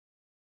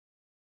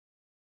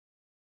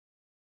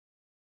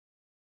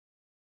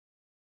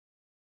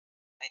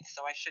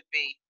So I should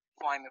be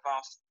fine with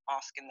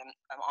asking them,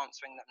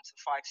 answering them. So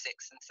 5,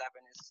 6, and 7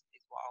 is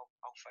what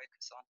I'll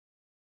focus on.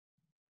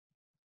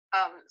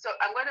 So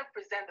I'm going to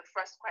present the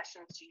first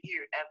question to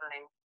you,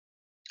 Evelyn.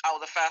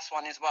 Oh, the first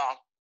one as well.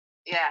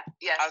 Yeah.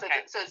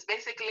 Okay. So it's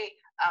basically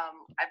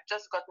I've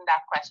just gotten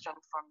that question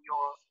from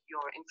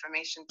your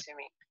information to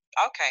me.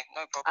 Okay,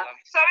 no problem.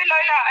 Sorry,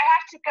 Lola, I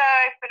have to go,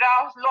 but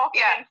I'll log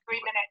in 3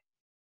 minutes.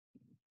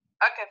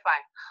 Okay,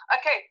 fine.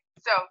 Okay,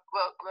 so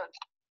we'll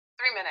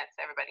 3 minutes,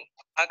 everybody.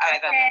 Okay,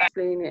 then.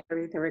 Explaining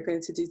everything we're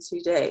going to do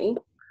today.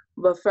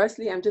 But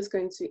firstly, I'm just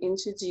going to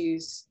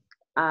introduce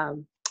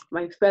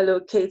my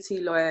fellow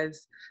KT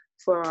Lawyers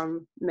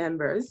Forum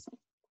members,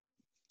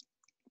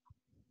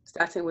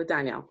 starting with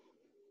Daniel.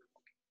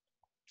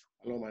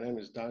 Hello, my name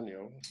is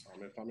Daniel.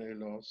 I'm a family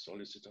law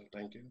solicitor.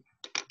 Thank you.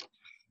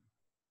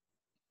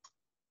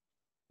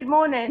 Good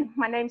morning.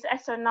 My name is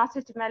Essa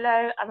Nata de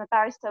Mello. I'm a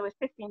barrister with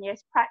 15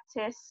 years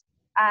practice,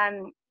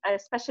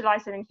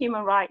 specialising in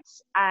human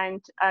rights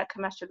and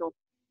commercial law.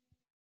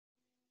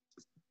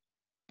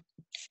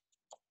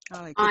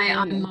 Hi,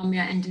 I'm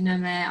Mamia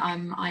Ndineme.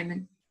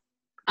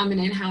 I'm an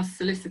in-house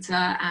solicitor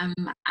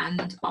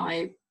and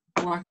I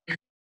work in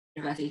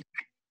university.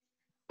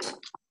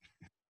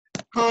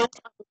 Hi,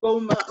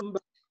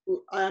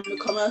 I'm a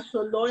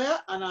commercial lawyer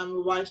and I'm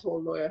a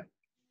Whitehall lawyer.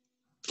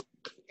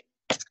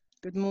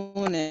 Good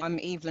morning, I'm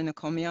Evelyn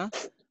Akomia.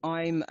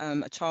 I'm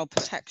a child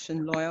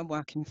protection lawyer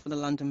working for the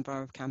London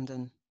Borough of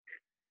Camden.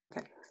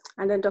 Okay,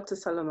 and then Dr.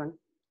 Solomon.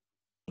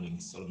 Good morning,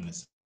 Solomon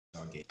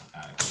Asage,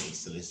 a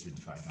solicitor in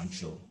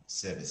financial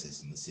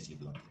services in the City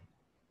of London.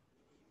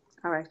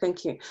 All right,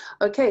 thank you.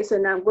 Okay, so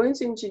now I'm going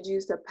to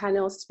introduce the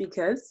panel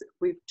speakers.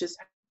 We've just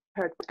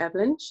heard from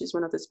Evelyn, she's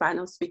one of the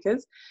panel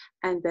speakers.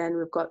 And then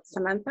we've got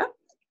Samantha.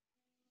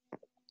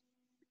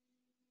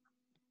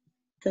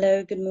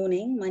 Hello, good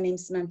morning. My name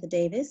is Samantha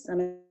Davis.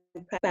 I'm a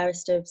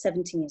barrister of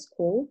 17 years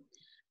core.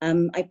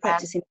 I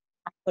practice in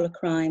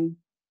crime,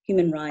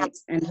 human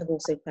rights, and have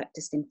also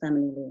practiced in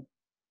family law.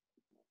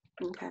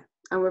 Okay,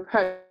 and we've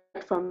heard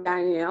from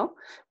Danielle,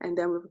 and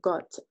then we've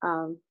got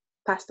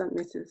Pastor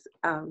Mrs.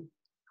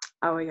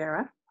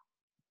 Aoyera.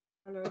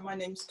 Hello, my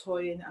name's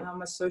Toyin, and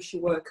I'm a social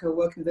worker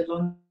working with the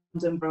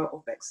London Borough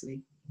of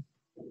Bexley.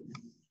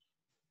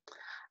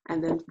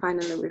 And then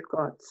finally, we've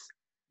got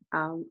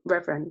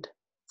Reverend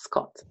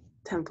Scott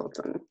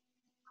Templeton.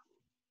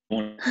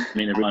 Morning,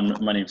 everyone.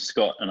 My name's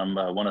Scott, and I'm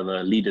one of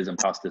the leaders and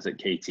pastors at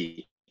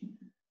KT.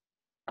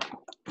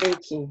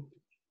 Thank you.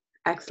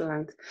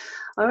 Excellent.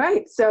 All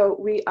right, so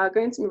we are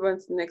going to move on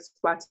to the next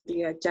part of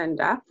the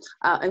agenda.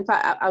 In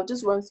fact, I'll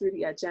just run through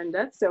the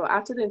agenda. So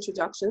after the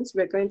introductions,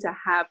 we're going to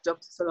have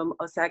Dr. Solomon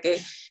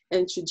Asage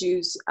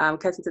introduce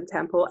Kensington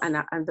Temple and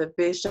the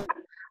vision,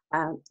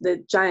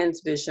 the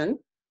Giant's vision.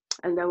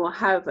 And then we'll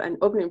have an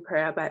opening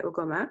prayer by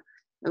Ugoma,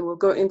 and we'll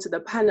go into the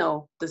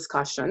panel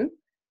discussion,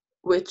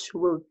 which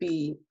will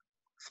be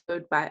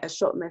followed by a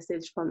short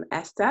message from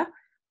Esther.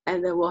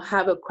 And then we'll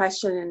have a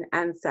question and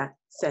answer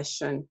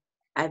session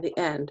at the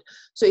end.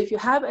 So if you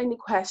have any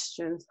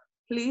questions,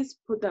 please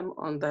put them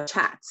on the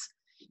chat.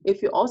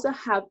 If you also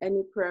have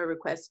any prayer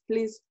requests,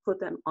 please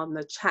put them on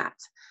the chat.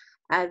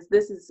 As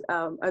this is,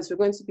 as we're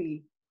going to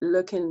be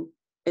looking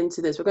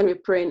into this, we're going to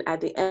be praying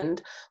at the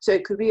end. So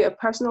it could be a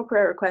personal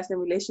prayer request in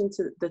relation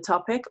to the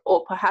topic,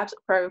 or perhaps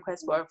a prayer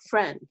request for a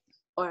friend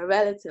or a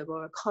relative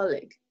or a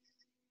colleague.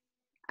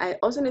 I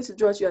also need to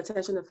draw to your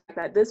attention the fact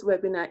that this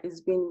webinar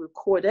is being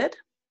recorded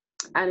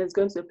and it's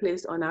going to be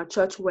placed on our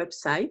church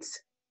website.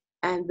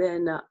 And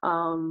then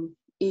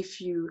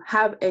if you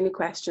have any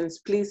questions,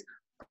 please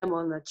put them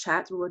on the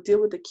chat. We will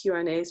deal with the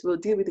Q&As. We'll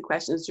deal with the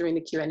questions during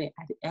the Q&A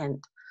at the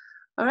end.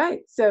 All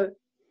right, so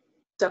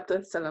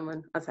Dr.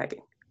 Solomon Asage.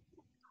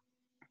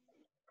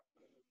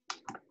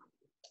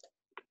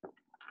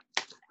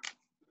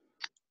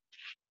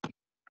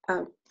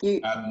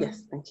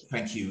 Yes, thank you.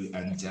 Thank you,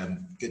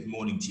 and good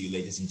morning to you,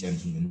 ladies and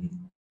gentlemen.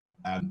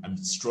 I'm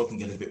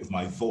struggling a little bit with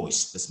my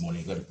voice this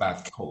morning. I've got a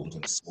bad cold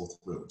and a sore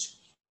throat.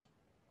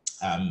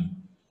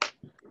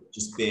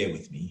 Just bear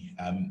with me.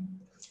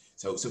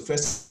 So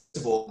first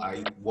of all,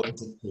 I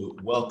wanted to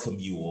welcome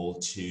you all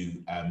to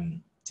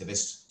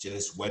this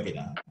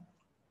webinar,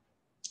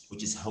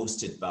 which is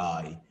hosted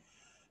by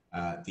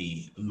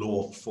the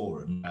Law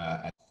Forum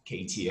at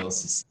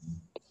KTLCC.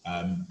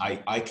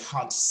 I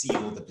can't see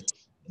all the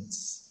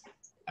participants,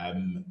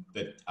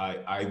 but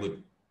I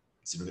would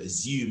sort of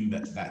assume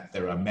that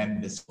there are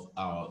members of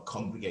our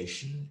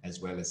congregation as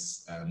well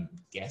as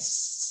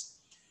guests.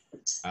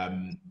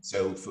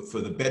 So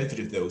for the benefit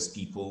of those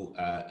people,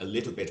 a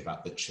little bit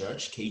about the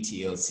church.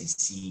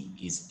 KTLCC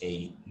is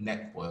a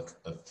network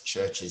of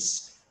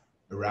churches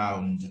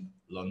around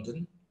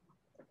London.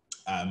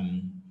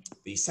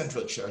 The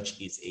central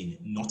church is in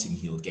Notting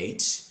Hill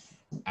Gate,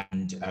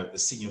 and the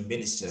senior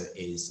minister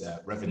is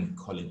Reverend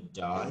Colin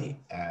Dye.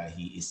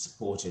 He is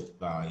supported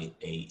by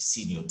a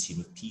senior team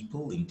of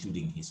people,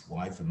 including his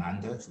wife,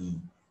 Amanda, who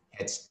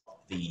heads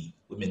the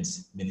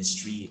women's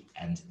ministry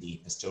and the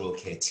pastoral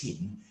care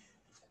team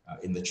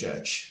in the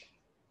church.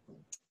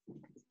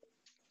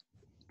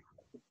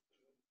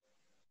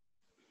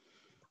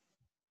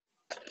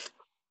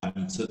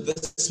 So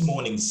this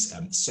morning's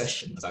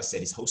session, as I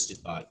said, is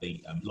hosted by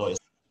the lawyers,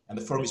 and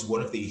the forum is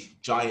one of the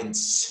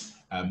giants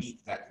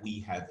that we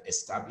have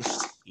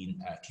established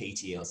in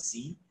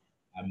KTLC.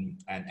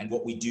 And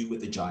what we do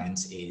with the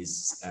giants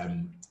is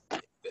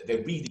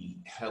they're really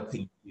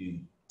helping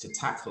to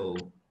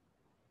tackle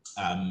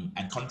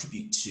and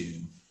contribute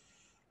to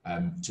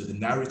the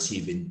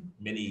narrative in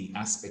many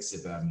aspects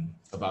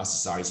of our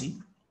society.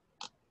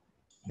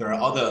 There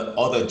are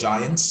other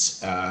giants,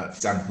 for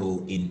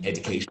example, in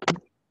education,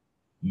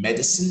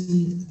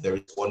 medicine, there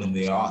is one in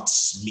the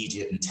arts,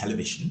 media and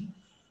television,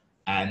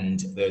 and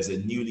there's a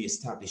newly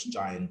established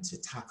giant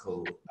to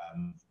tackle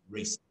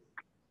racism.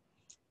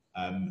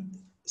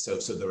 So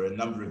there are a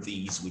number of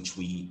these which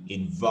we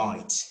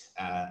invite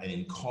and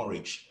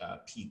encourage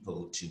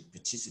people to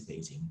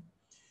participate in.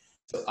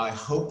 So I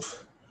hope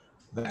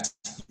that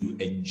you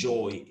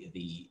enjoy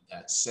the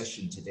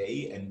session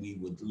today, and we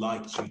would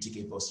like you to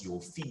give us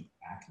your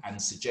feedback and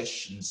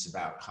suggestions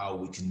about how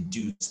we can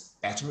do this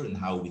better and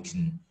how we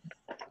can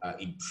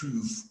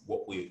improve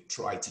what we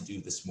tried to do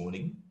this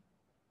morning.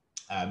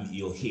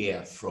 You'll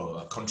hear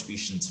from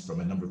contributions from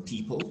a number of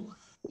people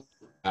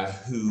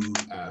who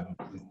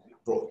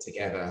brought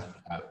together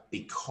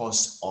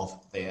because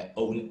of their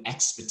own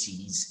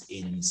expertise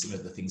in some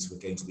of the things we're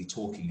going to be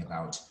talking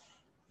about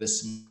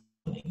this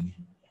morning.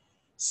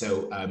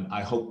 So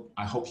I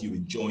hope you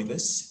enjoy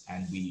this,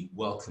 and we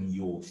welcome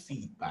your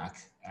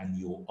feedback and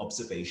your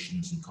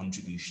observations and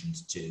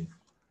contributions to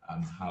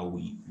how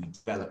we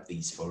develop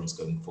these forums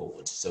going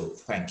forward. So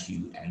thank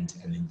you, and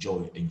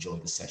enjoy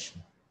the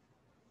session.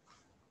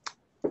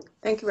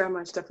 Thank you very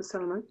much, Dr.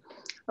 Solomon.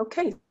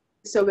 Okay,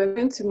 so we're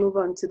going to move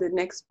on to the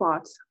next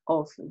part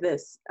of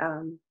this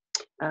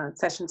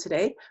session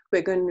today.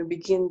 We're going to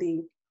begin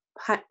the,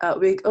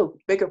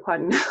 beg your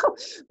pardon now.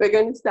 We're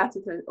going to start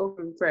with an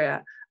open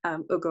prayer.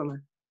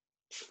 Ogoma.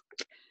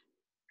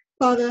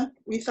 Father,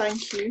 we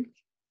thank you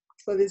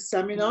for this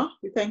seminar.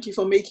 We thank you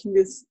for making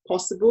this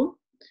possible.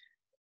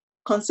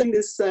 Concerning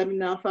this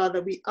seminar,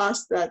 Father, we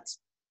ask that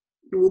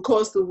you will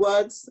cause the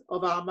words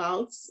of our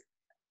mouths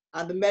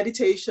and the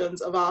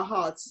meditations of our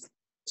hearts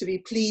to be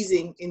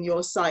pleasing in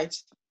your sight.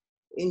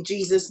 In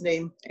Jesus'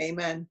 name,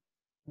 amen.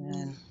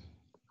 Amen.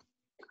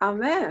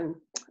 Amen.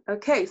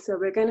 Okay, so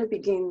we're going to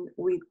begin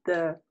with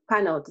the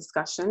panel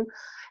discussion.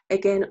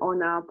 Again,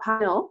 on our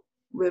panel,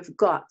 we've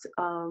got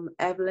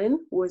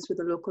Evelyn, who is with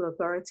the local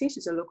authority.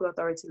 She's a local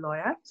authority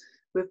lawyer.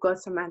 We've got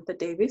Samantha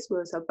Davis,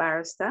 who is a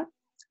barrister.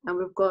 And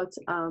we've got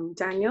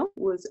Daniel,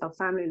 who is a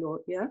family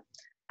lawyer,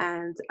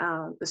 and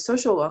the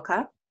social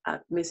worker,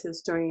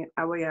 Mrs. Doreen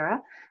Awoyera,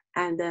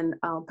 and then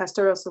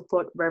pastoral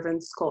support,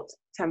 Reverend Scott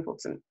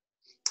Templeton.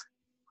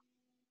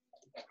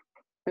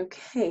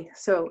 Okay,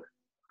 so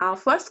our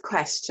first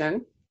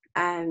question,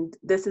 and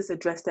this is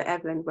addressed to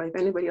Evelyn, but if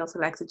anybody else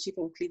would like to chip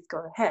in, please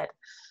go ahead.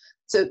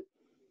 So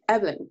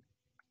Evelyn,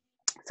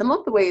 some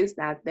of the ways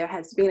that there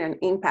has been an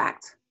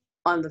impact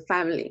on the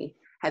family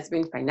has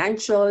been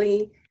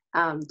financially,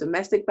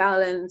 domestic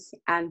violence,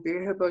 and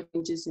behavioral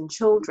changes in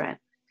children.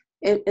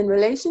 In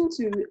relation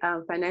to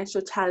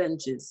financial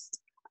challenges,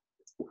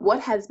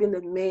 what has been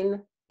the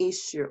main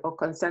issue or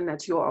concern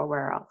that you're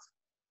aware of?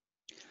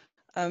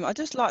 I'd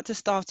just like to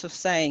start off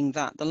saying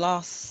that the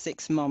last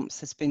 6 months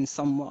has been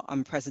somewhat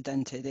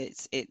unprecedented.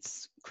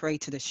 It's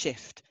created a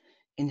shift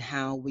in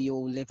how we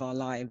all live our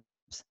lives,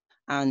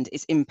 and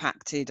it's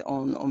impacted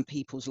on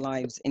people's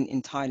lives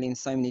entirely in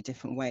so many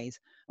different ways.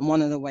 And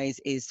one of the ways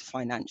is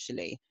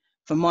financially.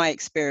 From my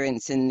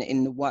experience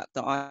in the work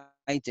that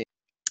I do,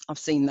 I've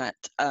seen that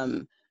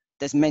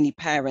there's many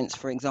parents,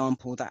 for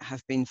example, that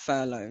have been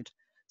furloughed.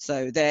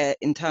 So they're,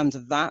 in terms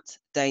of that,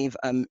 they've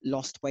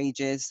lost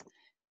wages.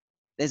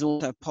 There's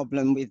also a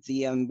problem with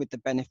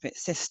the benefit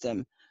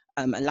system.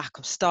 A lack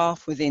of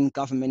staff within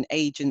government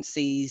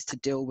agencies to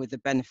deal with the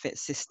benefit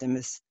system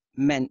has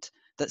meant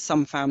that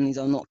some families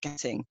are not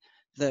getting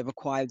the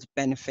required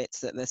benefits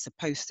that they're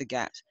supposed to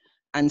get.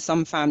 And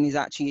some families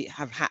actually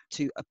have had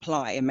to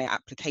apply and make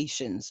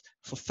applications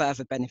for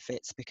further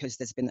benefits because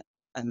there's been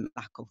a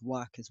lack of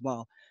work as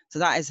well. So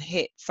that has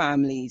hit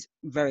families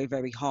very,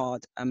 very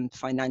hard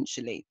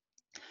financially.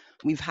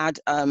 We've had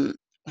kind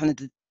of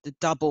the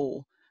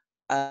double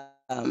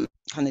kind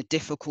of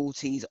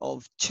difficulties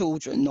of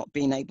children not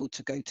being able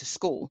to go to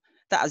school.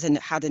 That has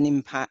had an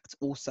impact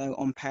also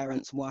on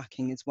parents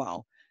working as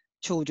well.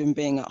 Children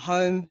being at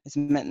home has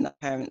meant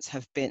that parents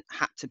have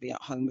had to be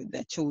at home with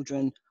their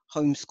children,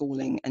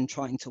 homeschooling and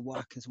trying to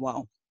work as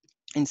well.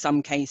 In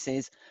some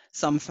cases,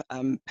 some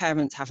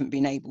parents haven't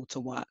been able to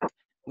work,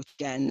 which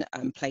again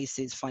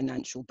places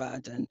financial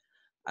burden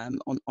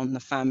on the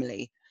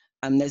family.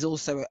 There's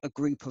also a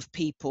group of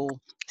people,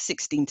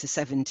 16 to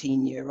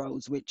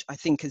 17-year-olds, which I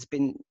think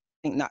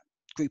that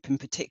group in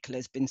particular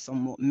has been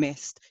somewhat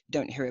missed. You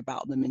don't hear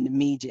about them in the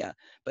media,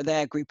 but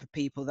they're a group of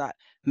people that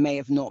may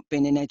have not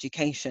been in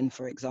education,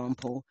 for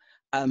example,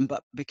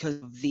 but because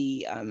of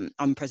the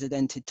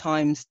unprecedented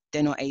times,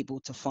 they're not able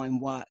to find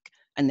work,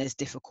 and there's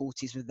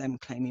difficulties with them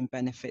claiming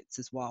benefits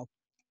as well.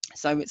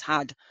 So it's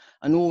had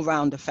an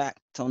all-round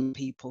effect on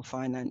people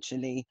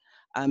financially.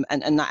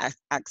 and that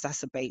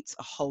exacerbates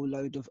a whole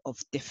load of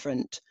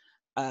different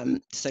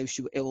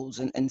social ills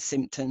and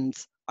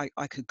symptoms.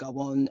 I could go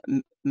on,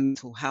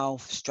 mental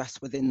health,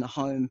 stress within the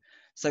home.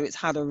 So it's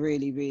had a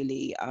really,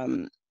 really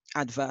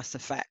adverse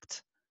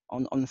effect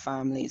on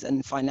families,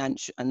 and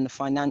the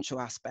financial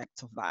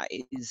aspect of that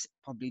is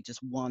probably just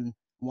one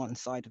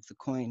side of the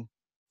coin.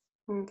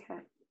 Okay,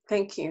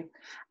 thank you.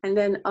 And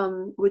then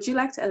would you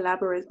like to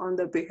elaborate on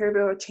the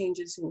behavioral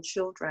changes in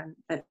children?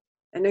 I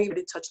know you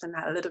already touched on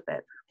that a little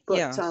bit, but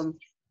yes.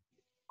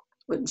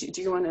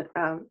 Do you want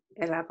to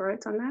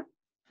elaborate on that?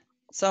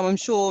 So I'm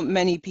sure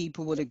many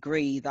people would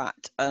agree that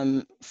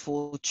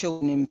for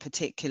children in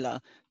particular,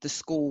 the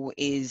school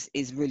is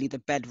really the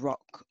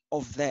bedrock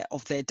of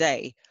their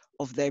day,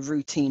 of their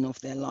routine, of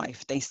their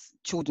life.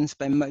 Children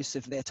spend most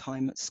of their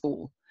time at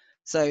school.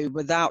 So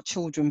without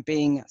children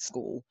being at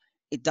school,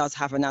 it does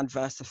have an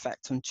adverse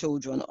effect on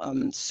children,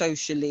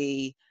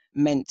 socially,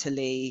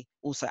 mentally,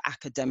 also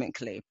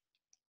academically.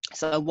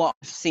 So what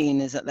I've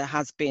seen is that there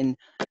has been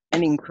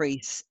an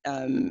increase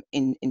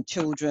in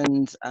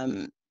children's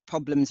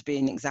problems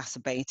being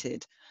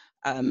exacerbated.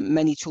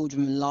 Many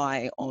children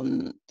rely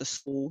on the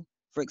school,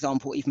 for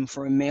example, even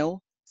for a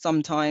meal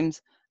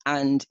sometimes,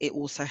 and it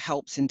also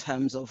helps in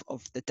terms of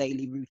the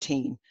daily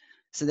routine.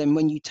 So then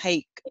when you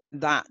take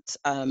that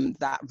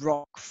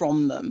rock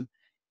from them,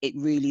 it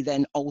really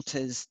then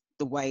alters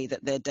the way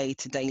that their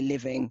day-to-day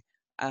living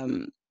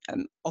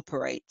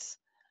operates.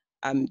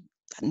 And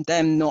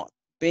them not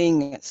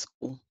being at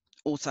school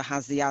also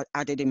has the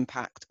added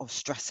impact of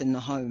stress in the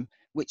home,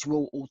 which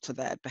will alter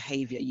their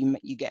behavior.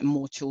 You get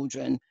more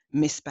children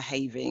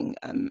misbehaving,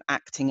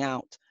 acting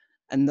out,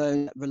 and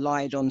those that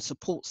relied on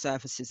support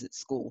services at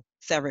school,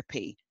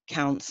 therapy,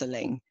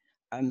 counselling,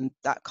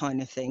 that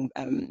kind of thing,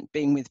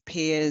 being with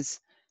peers,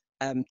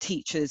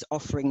 teachers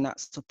offering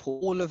that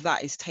support, all of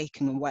that is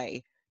taken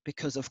away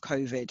because of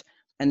COVID.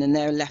 And then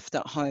they're left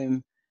at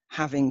home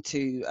having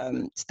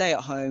to stay at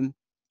home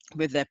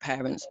with their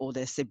parents or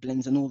their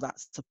siblings, and all that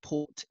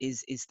support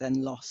is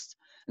then lost.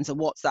 And so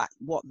what that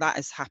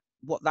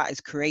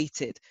has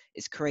created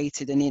is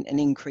an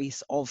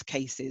increase of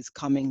cases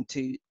coming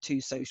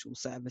to social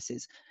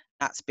services.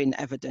 That's been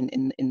evident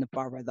in the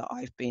borough that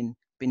I've been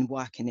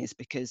working, is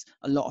because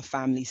a lot of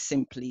families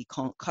simply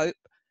can't cope,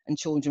 and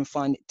children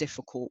find it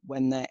difficult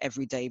when their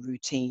everyday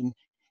routine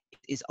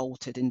is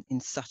altered in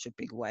such a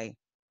big way.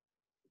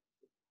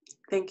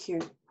 Thank you.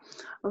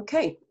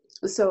 Okay.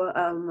 So,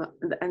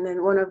 and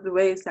then one of the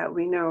ways that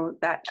we know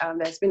that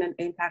there's been an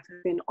impact has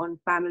been on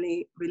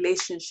family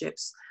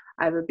relationships,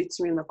 either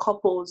between the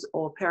couples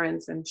or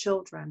parents and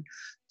children.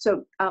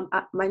 So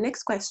my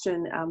next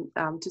question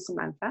to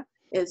Samantha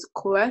is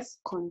coerced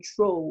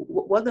control.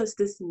 What does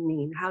this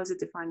mean? How is it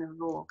defined in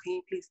law? Can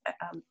you please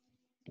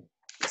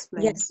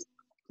explain? Yes,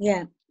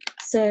 yeah.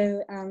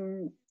 So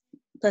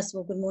first of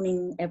all, good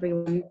morning,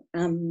 everyone,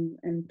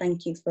 and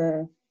thank you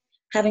for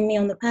having me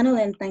on the panel,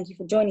 and thank you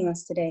for joining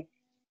us today.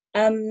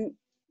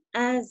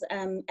 As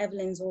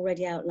Evelyn's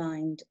already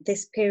outlined,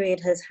 this period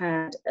has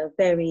had a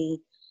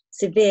very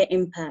severe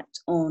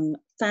impact on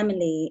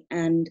family,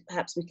 and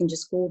perhaps we can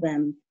just call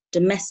them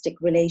domestic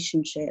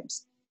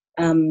relationships,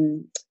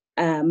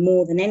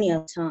 more than any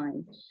other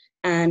time,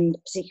 and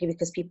particularly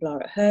because people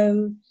are at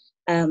home,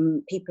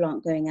 people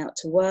aren't going out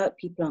to work,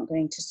 people aren't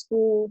going to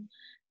school,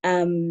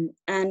 and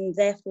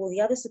therefore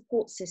the other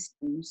support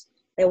systems.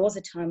 There was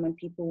a time when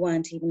people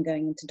weren't even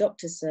going into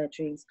doctor's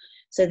surgeries.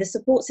 So the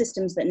support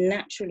systems that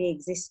naturally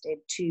existed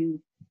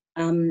to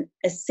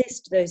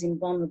assist those in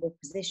vulnerable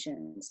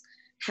positions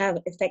have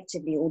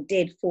effectively or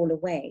did fall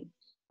away.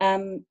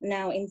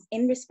 Now,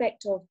 in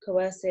respect of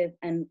coercive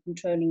and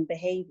controlling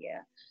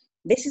behavior,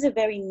 this is a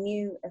very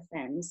new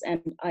offence,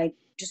 and I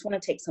just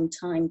want to take some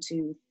time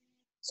to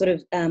sort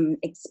of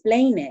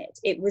explain it.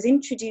 It was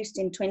introduced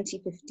in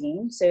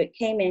 2015, so it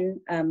came in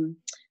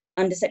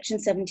under Section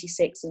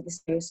 76 of the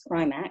Serious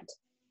Crime Act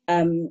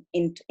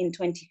in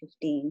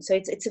 2015. So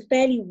it's a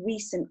fairly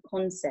recent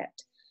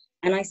concept.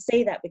 And I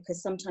say that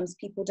because sometimes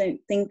people don't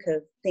think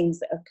of things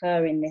that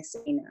occur in this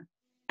arena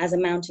as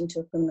amounting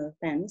to a criminal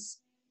offence,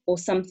 or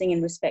something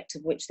in respect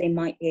of which they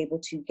might be able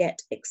to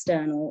get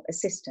external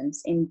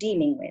assistance in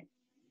dealing with.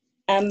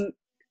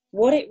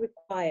 What it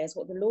requires,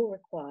 what the law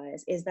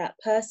requires, is that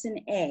person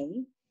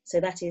A,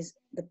 so that is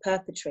the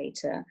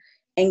perpetrator,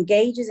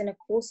 engages in a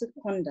course of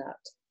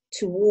conduct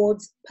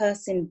towards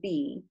person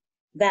B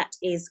that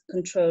is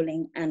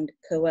controlling and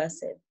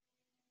coercive.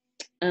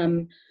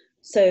 Again,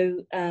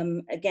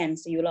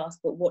 so you'll ask,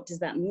 but what does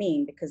that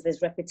mean? Because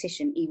there's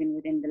repetition even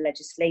within the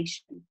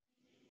legislation.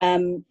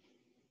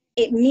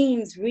 It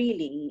means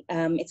really,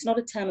 it's not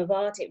a term of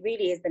art, it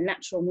really is the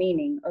natural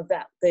meaning of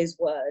those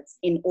words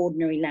in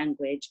ordinary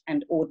language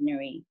and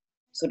ordinary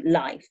sort of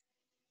life.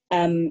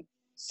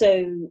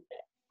 So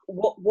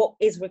what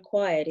is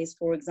required is,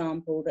 for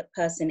example, that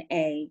person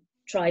A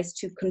tries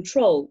to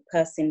control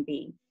person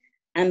B.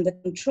 And the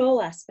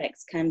control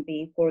aspects can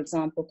be, for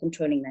example,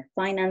 controlling their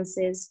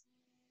finances,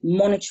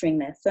 monitoring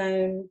their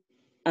phone,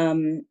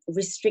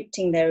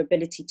 restricting their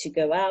ability to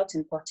go out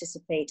and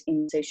participate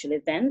in social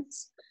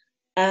events,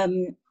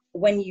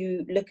 When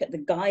you look at the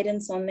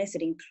guidance on this,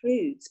 it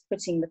includes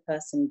putting the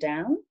person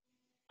down,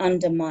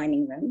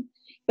 undermining them.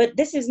 But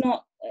this is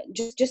not,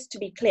 just to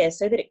be clear,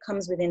 so that it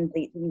comes within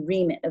the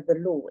remit of the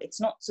law.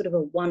 It's not sort of a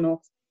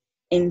one-off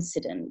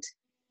incident.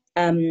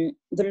 The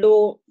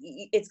law,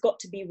 it's got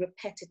to be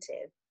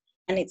repetitive,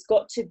 and it's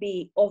got to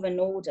be of an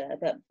order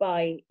that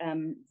by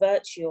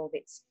virtue of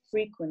its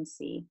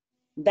frequency,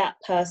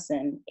 that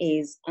person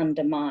is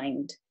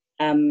undermined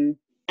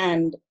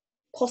and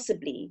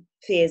possibly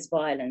fears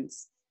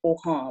violence or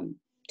harm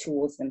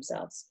towards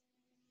themselves.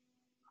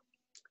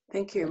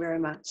 Thank you very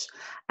much.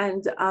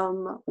 And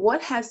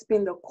what has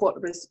been the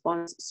court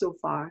response so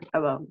far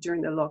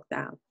during the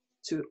lockdown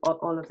to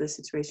all of the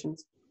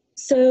situations?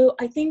 So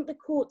I think the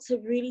courts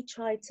have really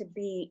tried to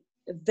be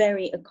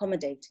very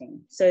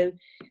accommodating. So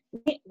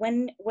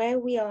where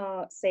we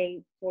are,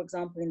 say, for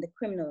example, in the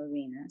criminal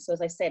arena, so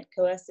as I said,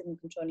 coercive and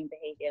controlling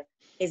behavior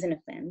is an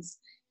offense,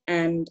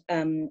 and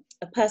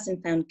a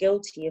person found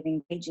guilty of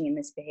engaging in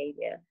this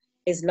behavior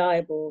is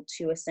liable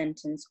to a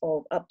sentence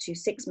of up to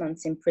 6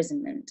 months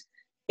imprisonment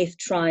if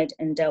tried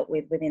and dealt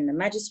with within the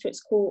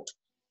magistrate's court,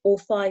 or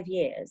 5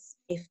 years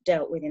if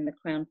dealt with in the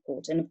Crown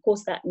Court. And of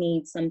course, that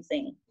needs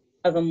something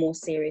of a more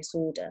serious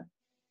order.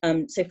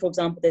 So, for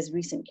example, there's a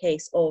recent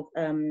case of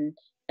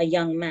a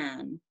young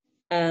man.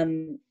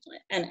 And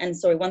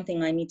sorry, one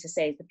thing I need to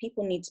say is the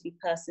people need to be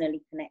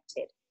personally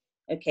connected.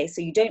 Okay,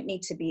 so you don't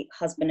need to be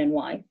husband and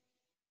wife.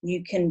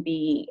 You can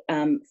be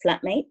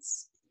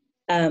flatmates.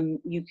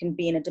 You can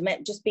be in a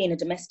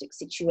domestic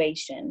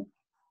situation,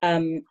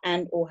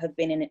 and or have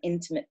been in an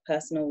intimate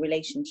personal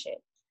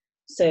relationship.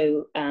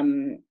 So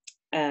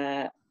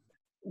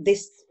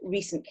this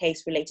recent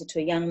case related to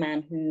a young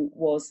man who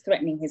was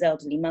threatening his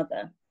elderly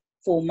mother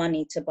for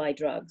money to buy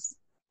drugs,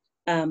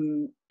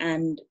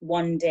 and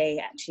one day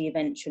actually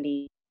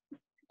eventually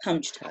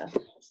punched her.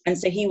 And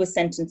so he was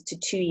sentenced to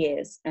 2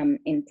 years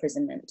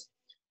imprisonment.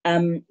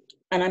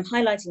 And I'm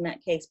highlighting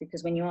that case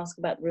because when you ask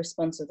about the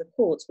response of the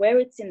courts, where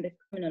it's in the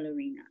criminal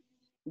arena,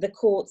 the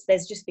courts,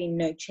 there's just been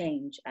no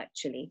change,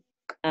 actually,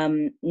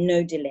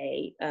 no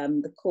delay.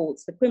 The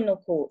criminal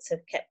courts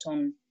have kept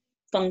on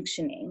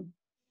functioning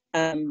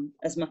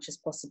as much as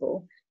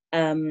possible,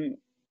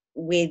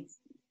 with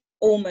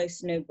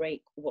almost no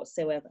break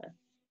whatsoever.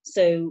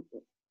 So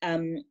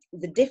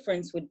the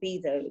difference would be,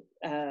 though,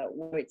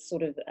 where it's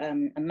sort of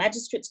a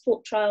magistrate's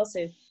court trial,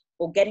 so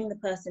or getting the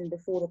person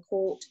before the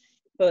court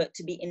but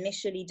to be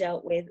initially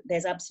dealt with,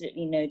 there's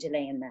absolutely no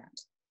delay in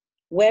that.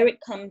 Where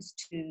it comes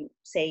to,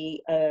 say,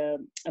 a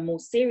more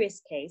serious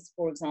case,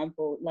 for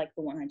example, like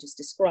the one I just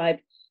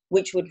described,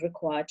 which would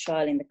require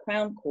trial in the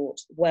Crown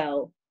Court,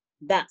 well,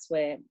 that's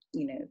where,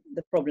 you know,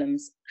 the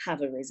problems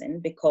have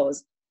arisen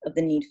because of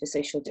the need for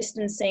social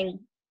distancing.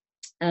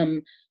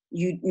 You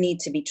need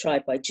to be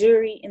tried by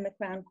jury in the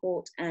Crown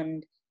Court,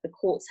 and the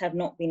courts have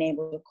not been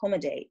able to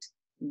accommodate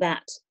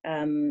that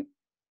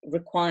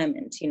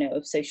requirement, you know,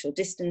 of social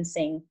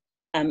distancing,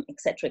 et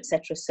cetera, et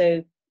cetera.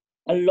 So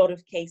a lot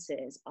of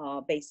cases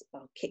are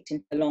kicked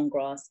into the long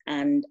grass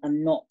and are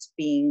not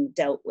being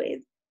dealt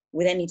with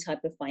any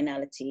type of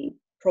finality,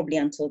 probably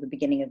until the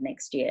beginning of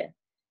next year.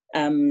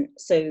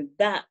 So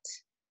that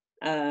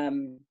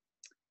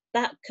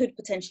that could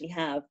potentially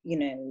have, you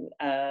know,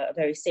 a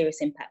very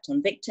serious impact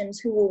on victims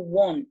who will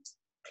want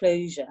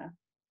closure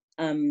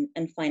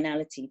and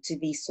finality to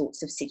these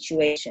sorts of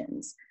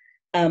situations.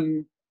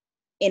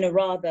 In a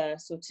rather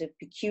sort of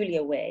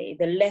peculiar way,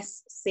 the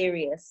less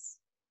serious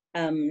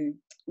the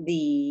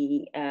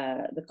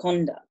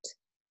conduct,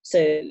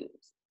 so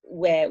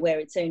where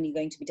it's only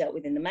going to be dealt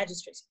with in the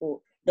magistrate's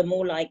court, the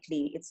more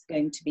likely it's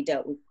going to be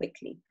dealt with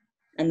quickly,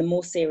 and the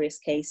more serious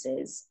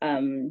cases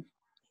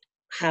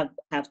have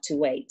to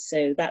wait.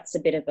 So that's a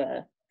bit of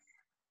an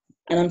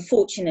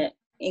unfortunate,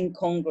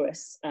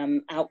 incongruous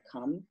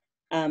outcome.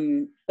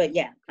 But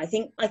yeah, I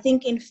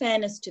think in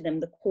fairness to them,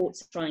 the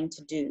courts are trying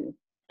to do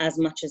as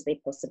much as they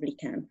possibly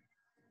can.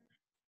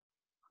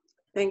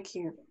 Thank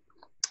you.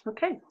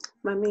 Okay,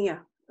 Mamiya.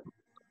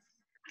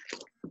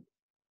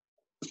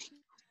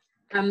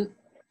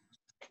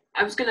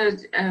 I was going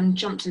to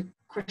jump to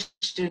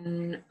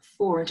question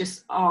 4 and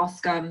just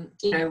ask,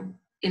 you know,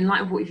 in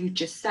light of what you've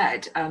just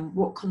said,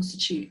 what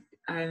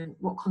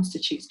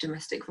constitutes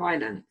domestic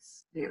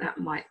violence? I think that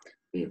might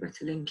be a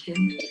better link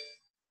in.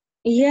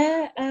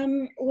 Yeah.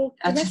 Well,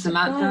 to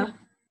Samantha.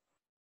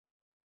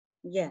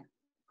 Yeah.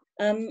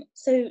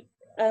 So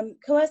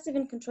coercive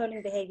and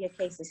controlling behaviour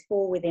cases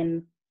fall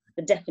within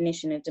the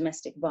definition of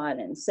domestic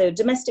violence. So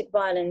domestic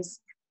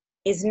violence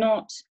is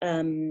not,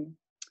 well,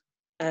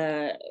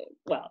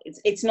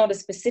 it's not a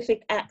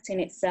specific act in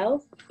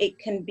itself. It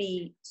can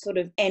be sort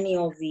of any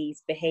of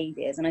these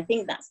behaviours. And I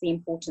think that's the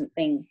important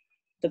thing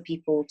for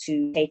people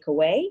to take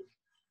away,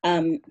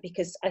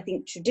 because I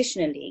think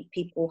traditionally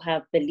people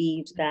have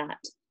believed that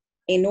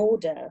in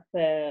order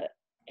for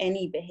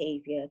any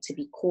behaviour to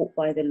be caught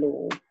by the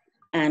law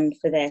and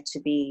for there to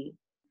be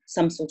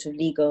some sort of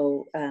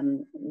legal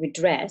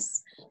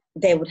redress,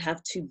 there would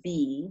have to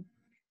be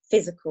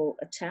physical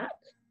attack.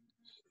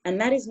 And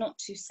that is not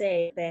to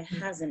say there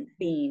hasn't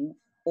been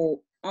therefore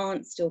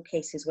aren't still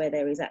cases where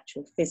there is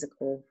actual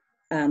physical,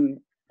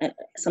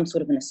 some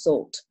sort of an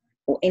assault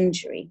or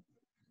injury.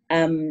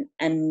 And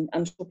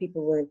I'm sure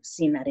people will have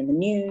seen that in the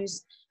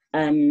news.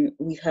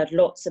 We've heard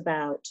lots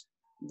about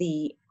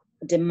the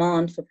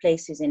demand for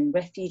places in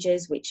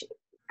refuges, which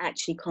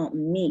actually can't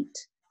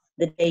meet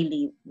the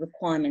daily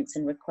requirements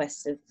and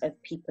requests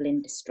of people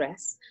in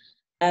distress.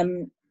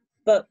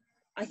 But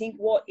I think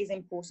what is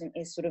important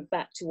is sort of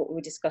back to what we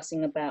were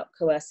discussing about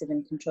coercive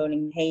and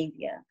controlling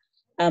behavior,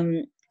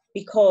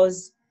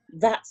 because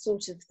that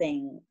sort of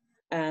thing,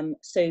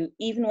 so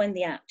even when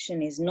the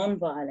action is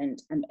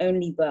non-violent and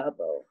only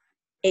verbal,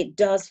 it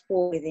does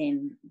fall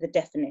within the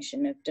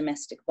definition of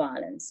domestic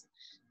violence.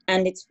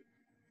 And it's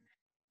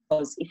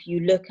because if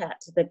you look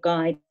at the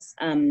guides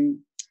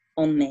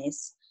on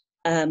this,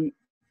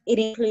 it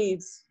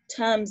includes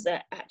terms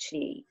that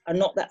actually are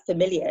not that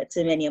familiar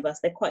to many of us.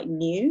 They're quite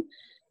new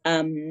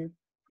and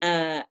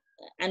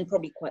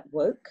probably quite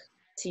woke,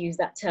 to use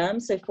that term.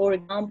 So for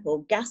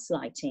example,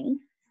 gaslighting,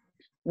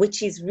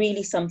 which is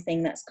really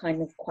something that's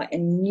kind of quite a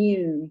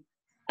new,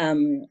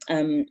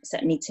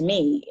 certainly to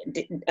me,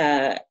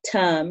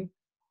 term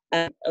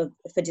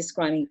for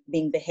describing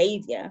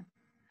behavior.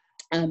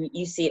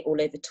 You see it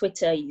all over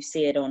Twitter, you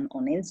see it on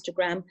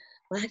Instagram.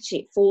 Well, actually,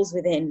 it falls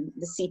within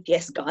the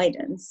CPS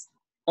guidance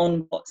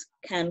on what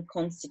can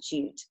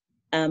constitute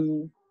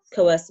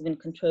coercive and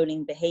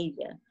controlling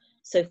behavior.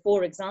 So,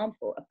 for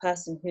example, a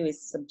person who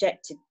is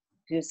subject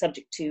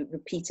to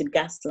repeated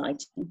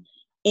gaslighting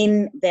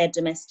in their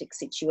domestic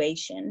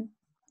situation,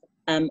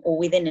 or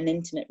within an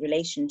intimate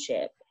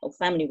relationship or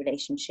family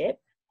relationship,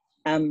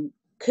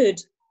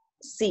 could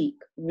seek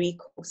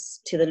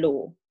recourse to the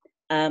law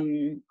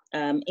in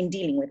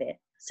dealing with it.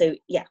 So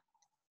yeah,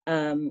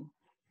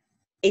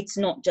 it's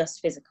not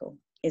just physical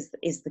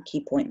is the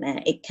key point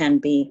there. It can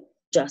be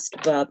just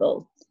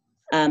verbal.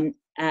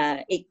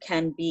 It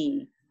can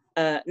be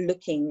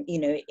looking,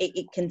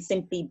 it can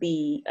simply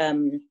be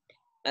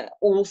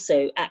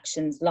also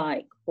actions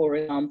like, for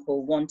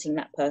example, wanting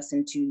that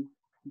person to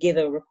give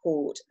a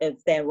report of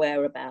their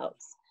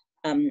whereabouts.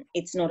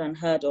 It's not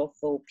unheard of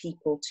for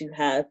people to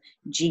have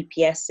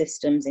GPS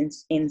systems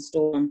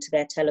installed onto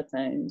their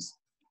telephones,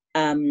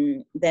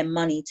 their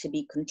money to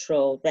be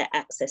controlled, their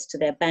access to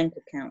their bank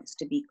accounts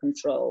to be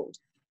controlled.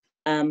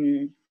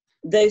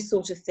 Those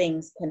sort of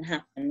things can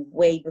happen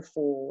way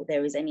before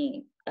there is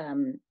any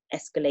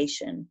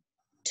escalation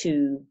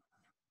to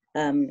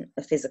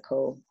a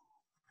physical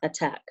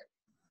attack.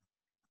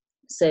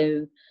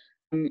 So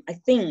I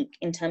think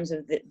in terms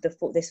of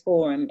this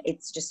forum,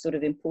 it's just sort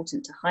of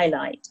important to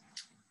highlight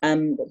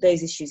that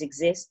those issues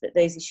exist, that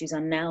those issues are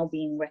now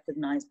being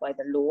recognized by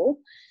the law,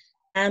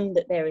 and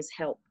that there is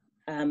help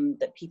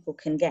that people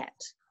can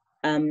get,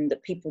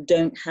 that people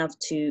don't have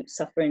to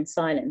suffer in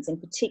silence. In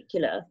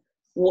particular,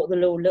 what the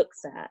law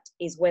looks at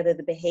is whether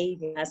the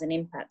behavior has an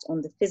impact on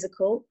the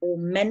physical or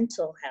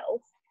mental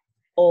health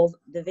of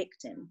the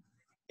victim.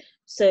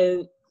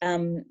 So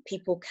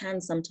people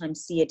can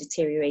sometimes see a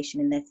deterioration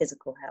in their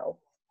physical health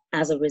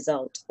as a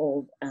result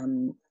of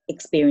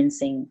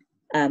experiencing,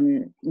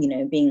 being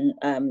bearing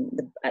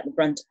the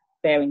brunt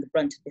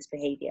of this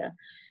behavior.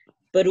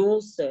 But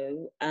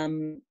also,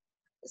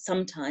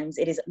 sometimes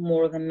it is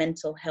more of a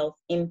mental health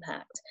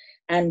impact.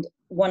 And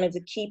one of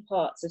the key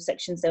parts of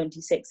Section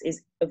 76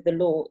 of the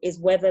law is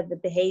whether the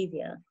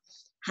behavior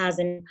has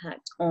an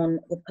impact on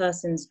the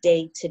person's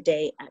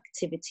day-to-day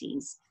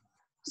activities.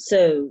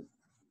 So,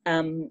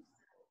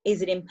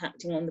 is it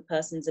impacting on the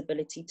person's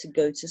ability to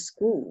go to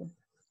school?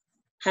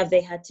 Have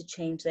they had to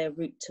change their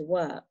route to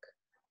work?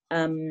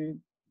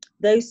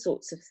 Those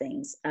sorts of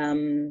things.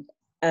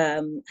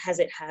 Has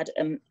it had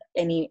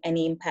any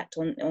impact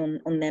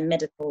on their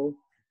medical,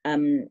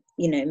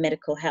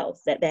 medical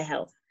health, their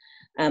health,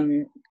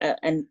 and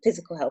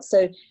physical health?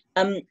 So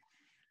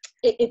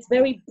it's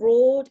very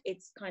broad.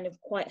 It's kind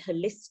of quite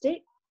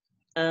holistic.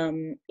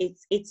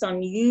 It's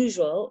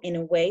unusual in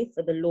a way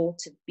for the law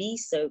to be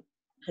so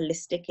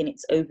holistic in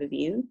its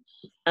overview,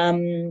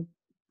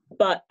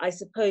 but I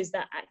suppose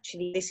that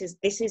actually this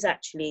is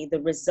actually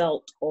the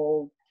result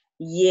of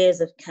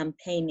years of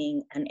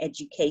campaigning and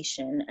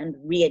education and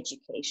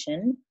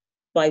re-education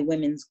by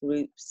women's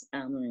groups,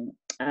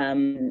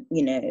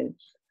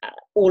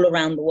 all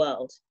around the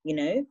world,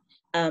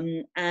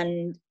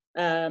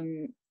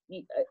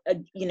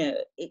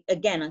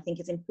 again, I think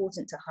it's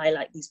important to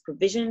highlight these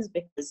provisions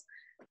because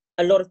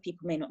a lot of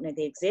people may not know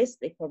they exist.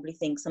 They probably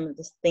think some of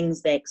the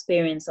things they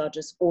experience are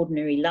just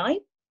ordinary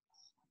life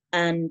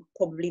and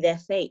probably their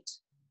fate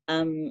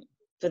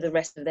for the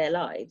rest of their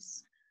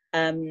lives,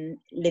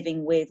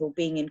 living with or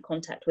being in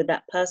contact with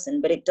that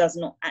person. But it does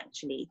not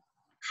actually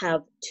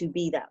have to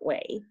be that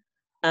way.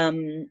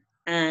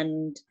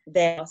 And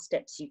there are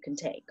steps you can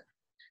take.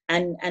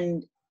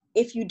 And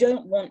if you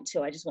don't want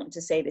to, I just want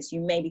to say this, you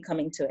may be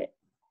coming to it.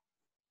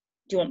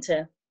 Do you want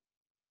to?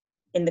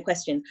 In the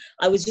question,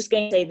 I was just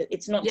going to say that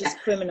it's not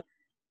just criminal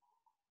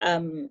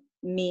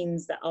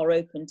means that are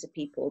open to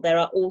people. There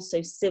are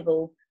also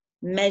civil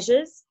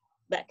measures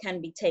that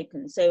can be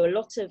taken. So a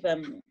lot of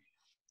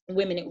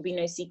women, it will be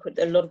no secret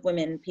that a lot of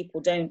women,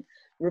 people don't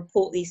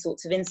report these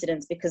sorts of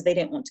incidents because they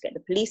don't want to get the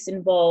police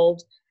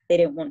involved. They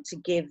don't want to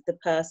give the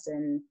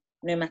person,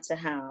 no matter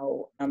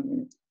how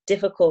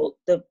difficult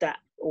that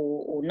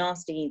or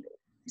nasty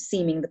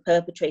seeming the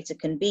perpetrator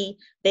can be,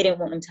 they don't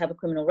want them to have a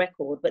criminal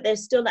record. But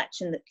there's still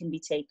action that can be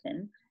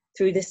taken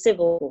through the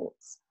civil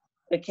courts.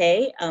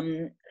 Okay,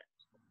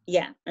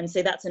 yeah, and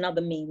so that's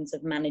another means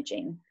of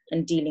managing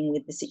and dealing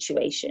with the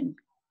situation.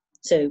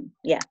 So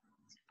yeah.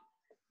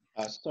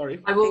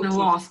 Sorry. I want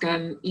to ask,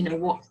 you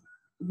know,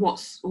 what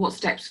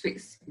steps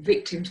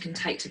victims can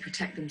take to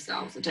protect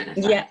themselves. I don't know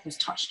if that was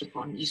touched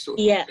upon. You sort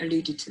of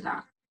alluded to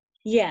that.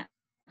 Yeah.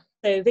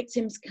 So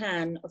victims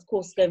can, of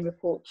course, go and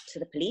report to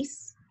the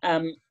police.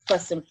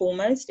 First and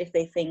foremost, if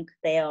they think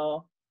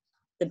the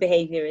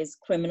behaviour is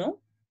criminal.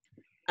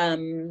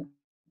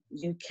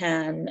 You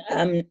can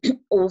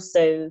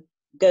also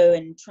go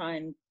and try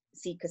and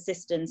seek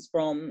assistance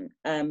from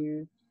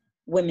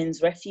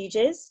women's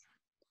refuges.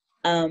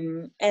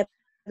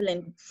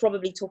 Evelyn,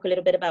 probably talk a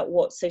little bit about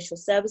what social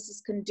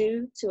services can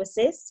do to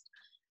assist.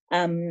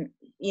 You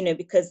know,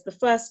 because the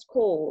first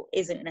call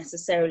isn't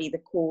necessarily the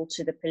call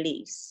to the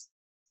police.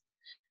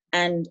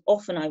 And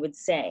often I would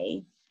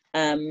say,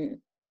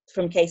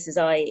 from cases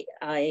I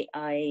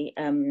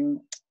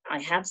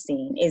have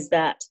seen, is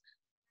that,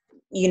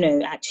 you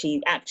know,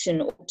 actually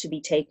action ought to be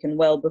taken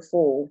well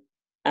before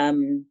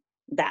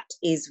that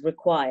is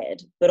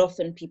required. But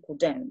often people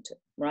don't,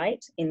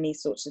 right, in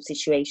these sorts of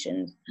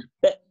situations.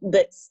 But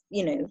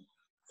you know,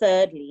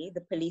 thirdly,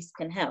 the police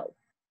can help.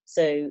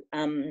 So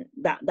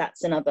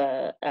that's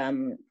another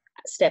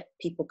step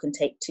people can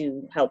take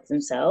to help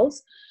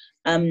themselves.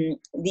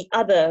 The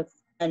other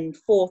and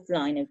fourth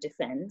line of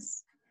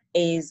defense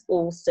is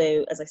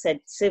also, as I said,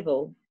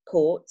 civil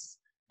courts,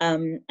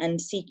 and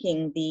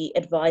seeking the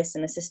advice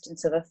and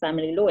assistance of a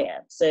family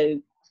lawyer.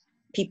 So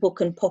people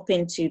can pop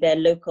into their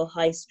local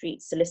high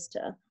street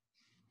solicitor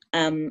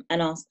and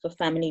ask for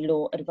family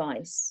law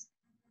advice.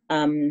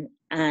 And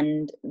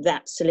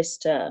that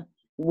solicitor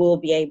will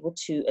be able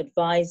to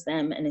advise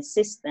them and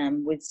assist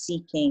them with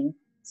seeking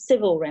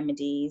civil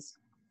remedies,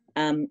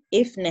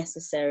 if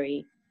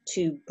necessary,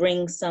 to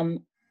bring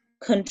some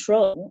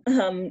control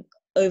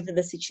over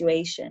the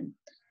situation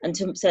and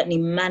to certainly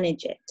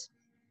manage it.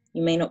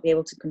 You may not be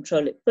able to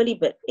control it fully,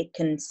 but it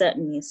can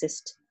certainly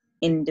assist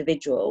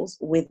individuals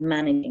with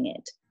managing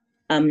it.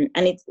 And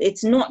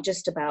it's not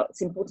just about,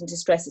 it's important to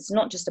stress, it's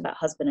not just about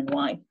husband and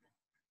wife.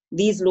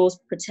 These laws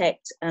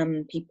protect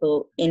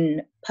people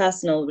in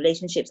personal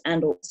relationships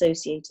and or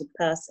associated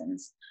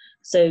persons.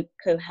 So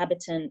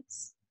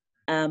cohabitants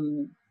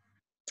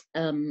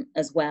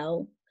as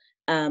well,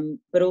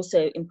 but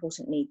also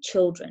importantly,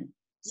 children.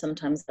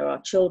 Sometimes there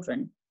are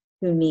children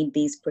who need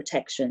these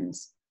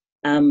protections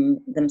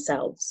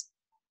themselves.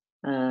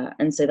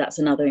 And so that's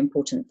another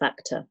important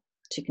factor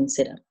to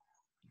consider.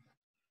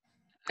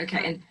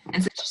 Okay,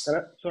 and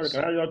so sorry,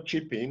 can I just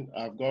chip in?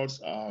 I've got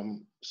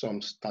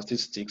some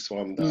statistics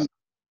from the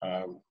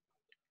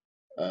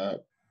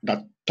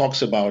that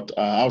talks about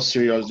how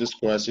serious this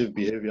coercive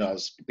behavior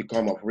has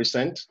become of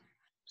recent.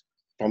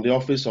 From the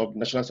Office of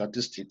National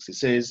Statistics, it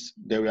says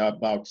there were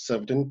about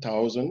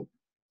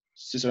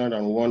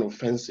 17,601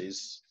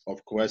 offenses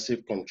of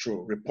coercive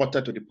control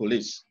reported to the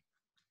police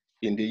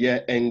in the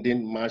year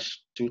ending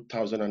March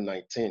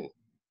 2019,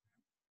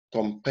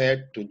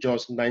 compared to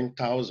just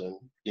 9,000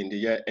 in the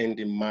year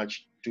ending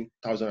March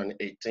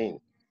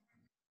 2018.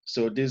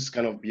 So this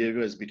kind of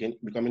behavior is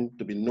becoming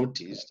to be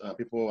noticed.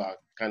 People are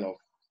kind of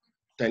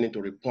tending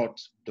to report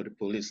to the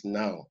police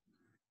now.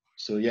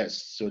 So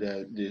yes, so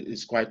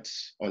it's quite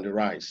on the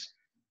rise.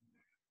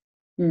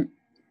 And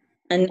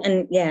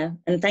yeah,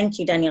 and thank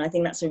you, Daniel. I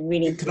think that's a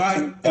really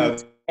important thing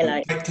to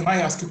highlight. Can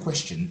I ask a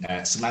question,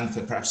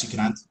 Samantha? Perhaps you can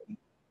answer.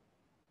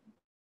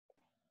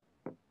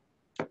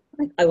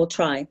 I will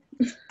try.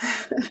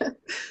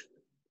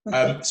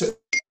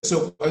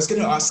 So I was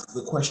going to ask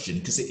the question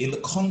because in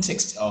the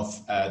context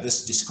of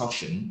this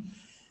discussion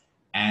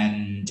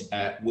and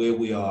where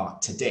we are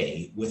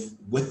today with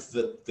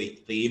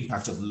the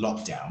impact of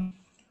lockdown,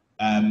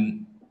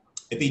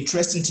 it'd be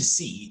interesting to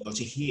see or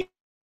to hear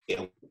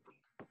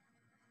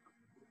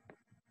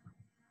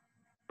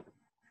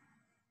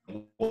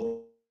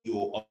what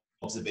your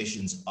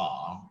observations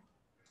are,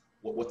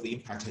 what the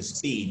impact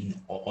has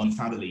been on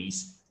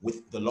families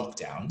with the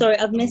lockdown. Sorry,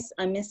 I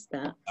missed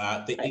that.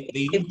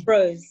 It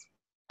froze.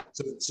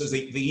 So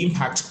the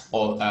impact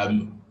of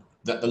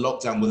that the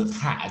lockdown would have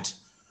had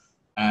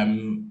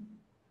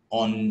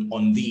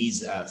on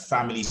these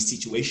family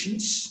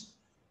situations,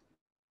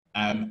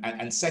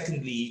 and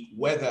secondly,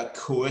 whether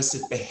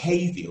coercive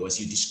behavior, as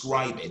you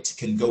describe it,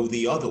 can go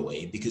the other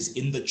way. Because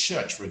in the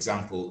church, for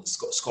example,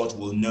 Scott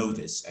will know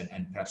this,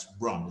 and perhaps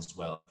Bron as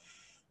well,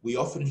 we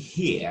often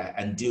hear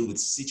and deal with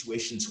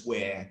situations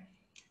where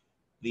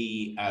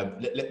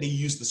let me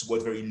use this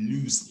word very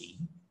loosely,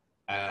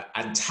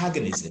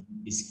 antagonism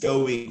is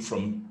going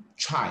from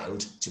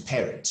child to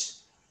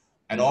parent.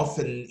 And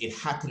often it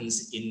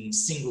happens in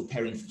single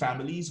parent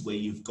families where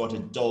you've got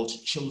adult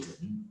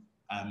children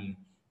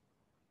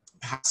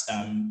perhaps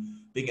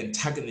being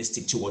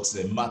antagonistic towards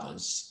their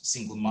mothers,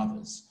 single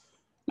mothers.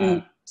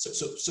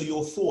 So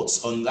your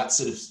thoughts on that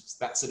sort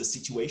of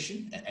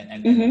situation,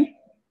 and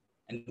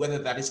whether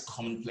that is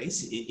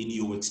commonplace in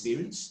your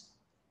experience?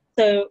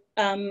 So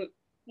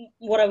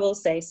what I will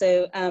say,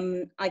 so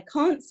I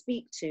can't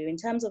speak to, in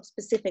terms of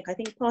specific, I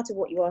think part of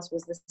what you asked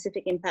was the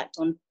specific impact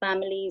on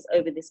families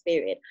over this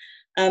period.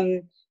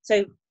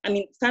 So, I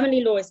mean,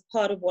 family law is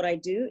part of what I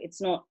do.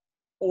 It's not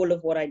all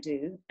of what I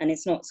do, and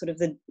it's not sort of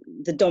the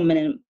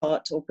dominant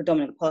part or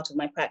predominant part of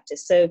my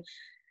practice. So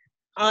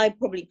I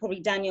probably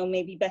Daniel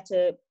may be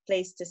better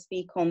placed to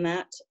speak on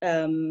that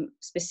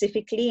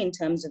specifically in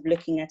terms of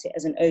looking at it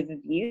as an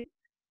overview.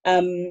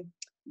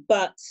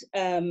 But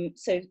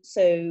so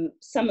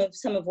some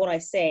of what I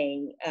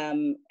say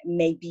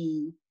may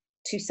be,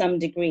 to some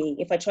degree,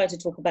 if I try to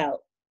talk about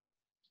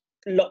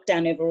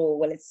lockdown overall,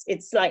 well,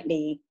 it's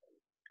slightly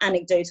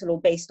anecdotal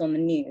or based on the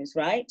news,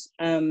 right?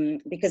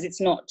 Because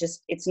it's not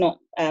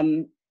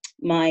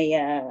my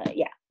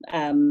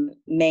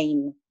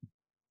main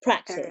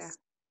practice.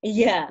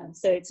 Yeah,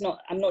 so it's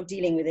not, I'm not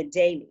dealing with it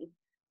daily,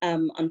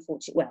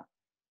 unfortunately. Well,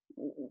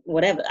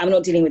 whatever, I'm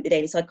not dealing with it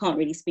daily, so I can't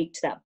really speak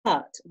to that.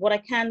 But what I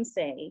can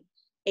say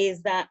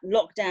is that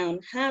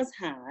lockdown has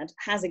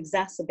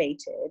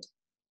exacerbated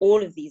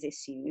all of these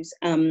issues,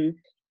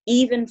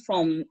 even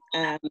from,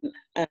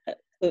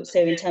 so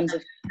in terms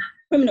of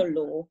criminal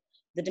law,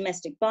 the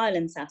domestic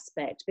violence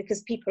aspect,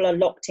 because people are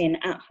locked in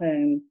at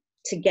home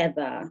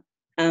together.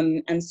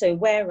 And so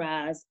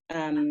whereas,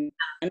 and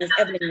as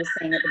Evelyn was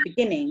saying at the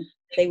beginning,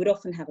 they would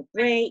often have a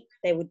break,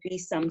 there would be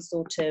some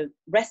sort of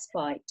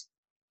respite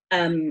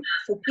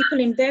for people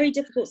in very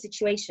difficult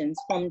situations,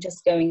 from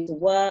just going to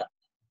work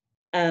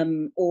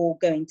or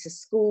going to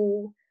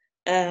school.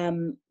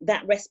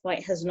 That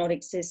respite has not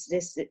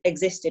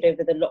existed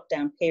over the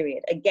lockdown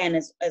period. Again,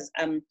 as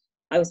I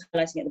was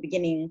highlighting at the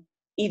beginning,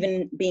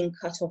 even being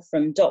cut off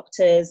from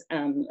doctors,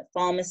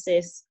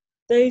 pharmacists,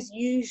 those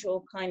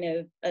usual kind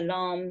of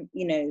alarm,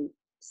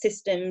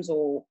 systems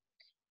or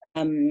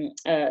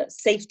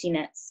safety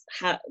nets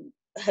have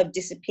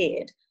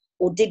disappeared,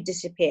 or did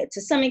disappear.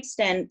 To some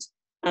extent,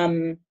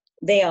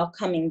 they are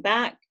coming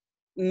back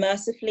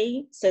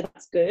mercifully, so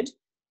that's good.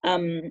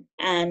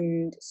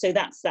 And so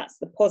that's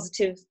the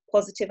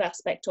positive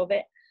aspect of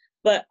it.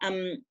 But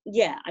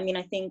yeah, I mean,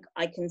 I think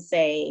I can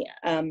say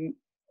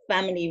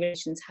family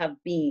relations have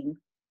been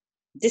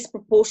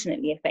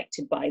disproportionately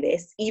affected by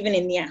this, even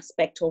in the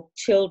aspect of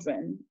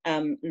children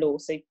law,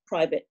 so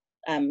private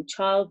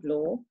child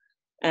law,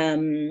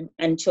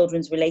 and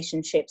children's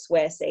relationships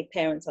where, say,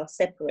 parents are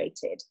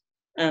separated,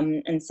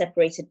 and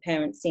separated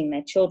parents seeing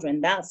their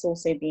children. That's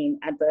also been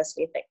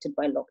adversely affected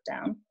by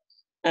lockdown.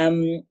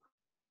 And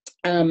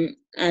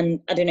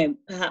I don't know,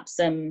 perhaps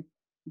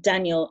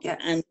Daniel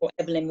and or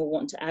Evelyn will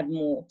want to add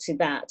more to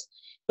that.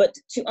 But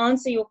to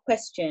answer your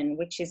question,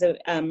 which is I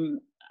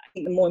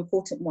think the more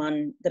important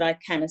one that I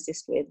can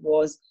assist with,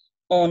 was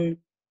on,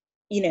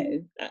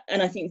 and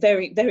I think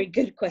very, very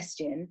good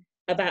question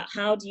about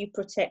how do you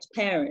protect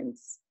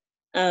parents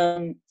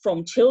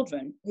from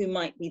children who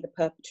might be the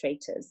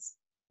perpetrators,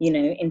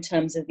 in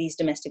terms of these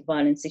domestic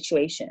violence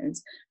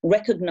situations,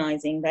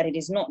 recognizing that it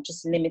is not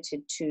just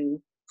limited to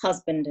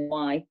husband and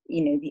wife,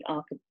 the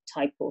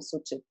archetypal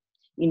sort of,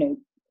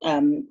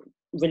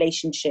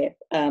 relationship,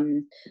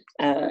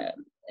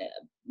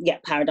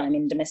 paradigm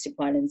in domestic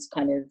violence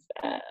kind of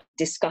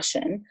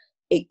discussion.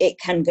 It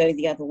can go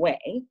the other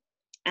way.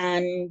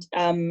 And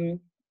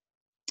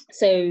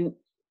so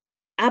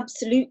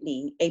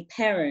absolutely a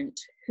parent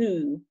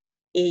who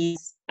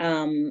is,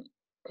 who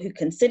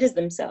considers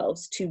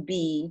themselves to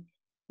be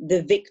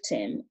the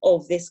victim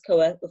of this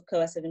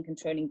coercive and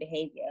controlling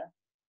behavior,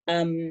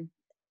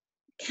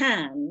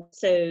 can.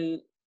 So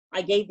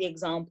I gave the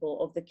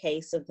example of the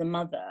case of the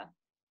mother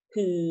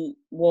who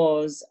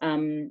was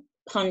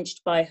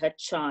punched by her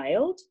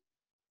child,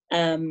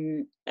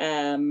 and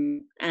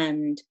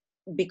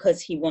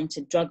because he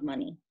wanted drug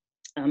money,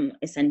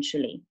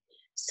 essentially.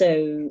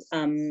 So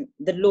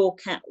the law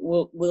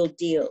will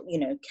deal,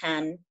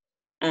 can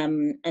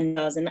and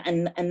does,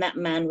 and that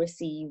man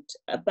received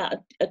about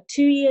a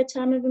 2-year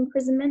term of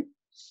imprisonment,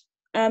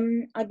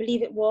 I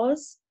believe it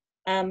was.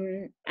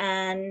 This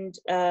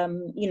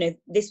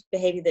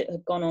behavior that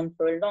had gone on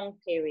for a long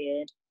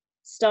period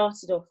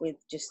started off with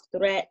just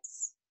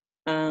threats,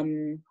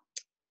 threats,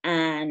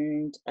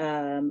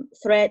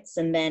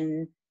 and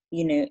then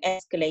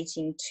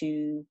escalating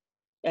to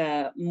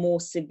more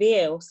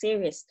severe or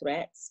serious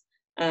threats,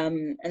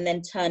 and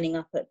then turning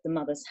up at the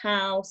mother's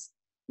house,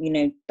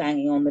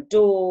 banging on the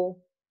door,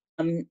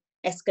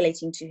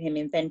 escalating to him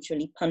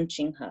eventually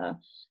punching her,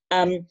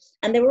 and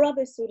there were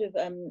other sort of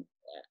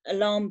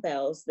alarm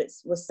bells that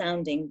were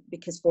sounding,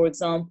 because, for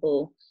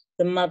example,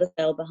 the mother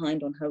fell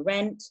behind on her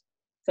rent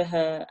for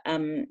her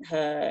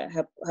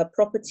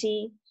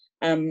property,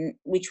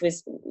 which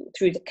was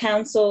through the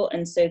council,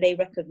 and so they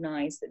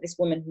recognized that this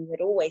woman who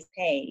had always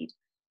paid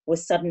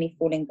was suddenly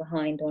falling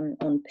behind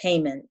on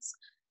payments,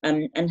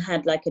 and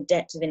had like a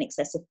debt of in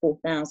excess of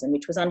 4,000,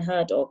 which was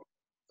unheard of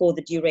for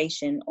the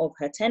duration of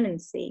her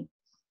tenancy.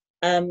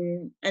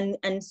 And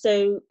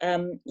so,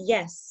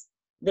 yes,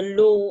 the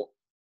law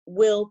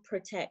will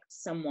protect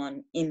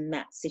someone in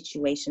that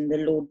situation, the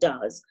law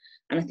does.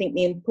 And I think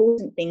the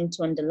important thing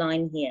to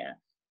underline here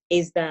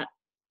is that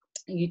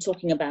you're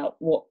talking about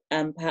what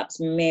perhaps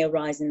may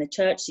arise in the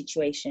church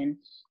situation,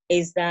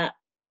 is that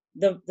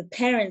the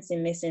parents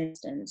in this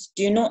instance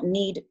do not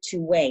need to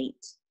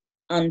wait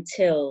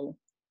until,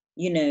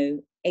 you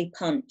know, a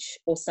punch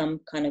or some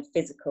kind of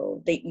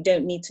physical. You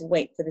don't need to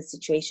wait for the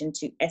situation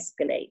to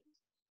escalate.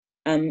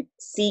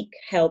 Seek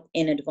help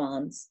in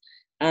advance.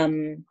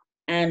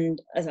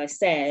 And as I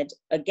said,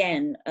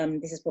 again,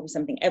 this is probably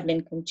something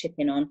Evelyn can chip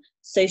in on,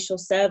 social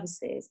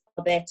services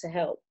are there to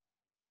help.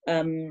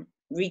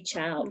 Reach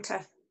out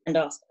and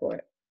ask for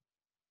it.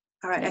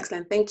 All right,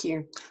 excellent, thank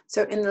you.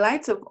 So in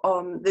light of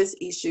these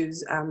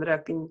issues that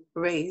have been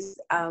raised,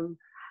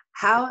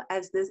 how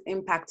has this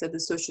impacted the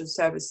social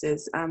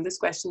services? This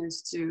question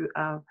is to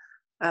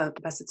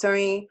Pastor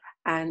Tony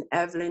and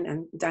Evelyn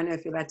and Daniel,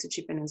 if you'd like to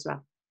chip in as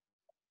well.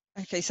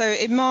 Okay, so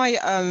in my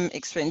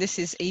experience, this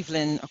is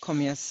Evelyn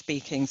Okomia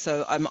speaking.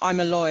 So I'm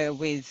a lawyer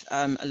with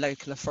a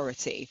local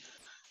authority,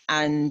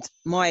 and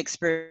my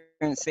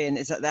experience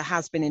is that there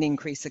has been an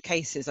increase of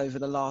cases over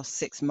the last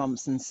 6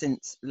 months and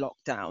since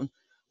lockdown.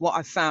 What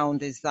I've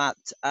found is that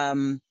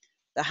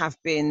there have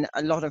been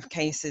a lot of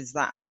cases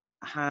that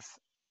have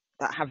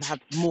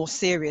had more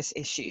serious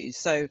issues.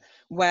 So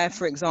where,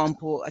 for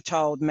example, a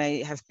child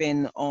may have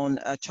been on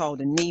a child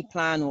in need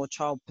plan or a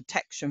child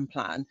protection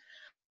plan,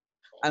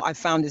 I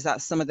found is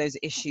that some of those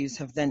issues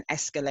have then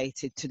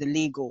escalated to the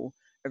legal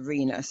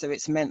arena. So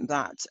it's meant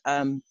that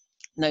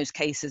those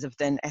cases have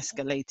then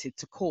escalated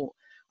to court.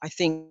 I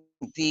think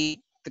the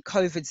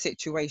COVID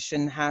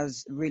situation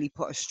has really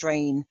put a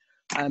strain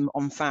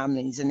on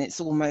families, and it's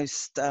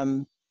almost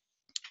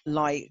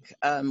like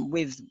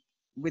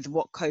with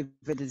what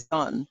COVID has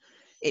done,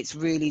 it's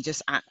really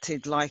just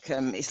acted like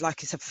it's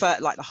like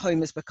like the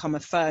home has become a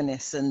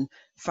furnace, and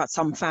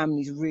some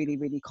families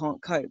really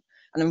can't cope.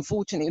 And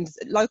unfortunately,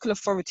 local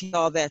authorities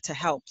are there to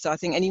help. So I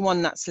think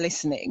anyone that's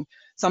listening,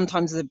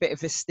 sometimes there's a bit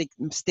of a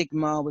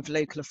stigma with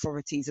local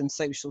authorities and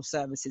social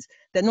services.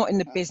 They're not in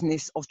the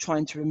business of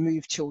trying to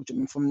remove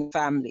children from the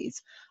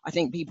families. I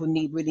think people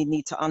really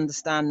need to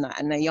understand that,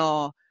 and they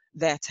are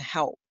there to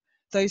help.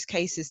 Those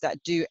cases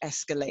that do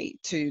escalate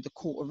to the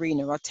court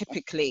arena are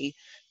typically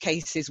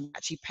cases where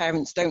actually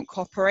parents don't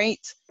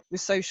cooperate with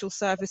social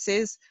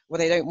services, where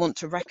they don't want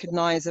to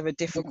recognise there are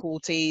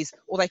difficulties,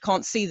 or they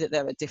can't see that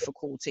there are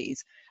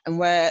difficulties, and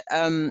where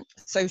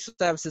social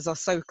services are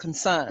so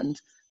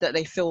concerned that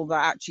they feel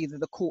that actually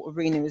the court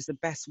arena is the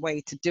best way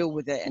to deal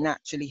with it and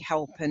actually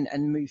help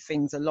and move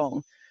things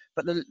along.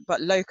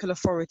 But local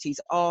authorities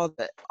are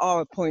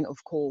a point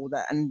of call,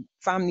 and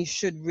families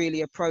should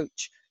really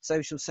approach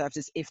social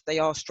services if they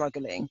are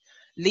struggling.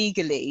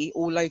 Legally,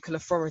 all local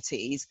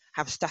authorities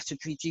have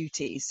statutory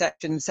duties.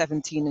 Section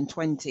 17 and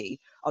 20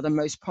 are the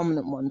most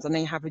prominent ones, and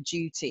they have a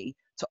duty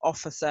to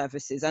offer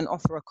services and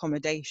offer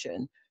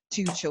accommodation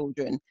to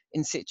children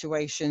in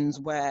situations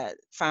where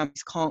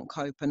families can't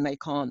cope and they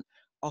can't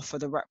offer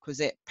the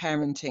requisite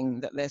parenting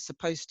that they're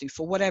supposed to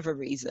for whatever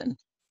reason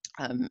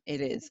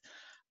it is.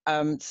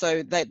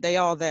 So they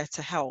are there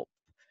to help.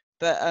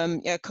 But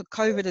yeah,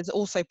 COVID has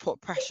also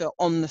put pressure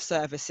on the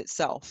service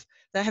itself.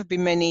 There have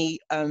been many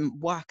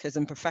workers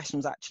and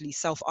professionals actually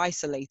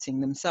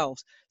self-isolating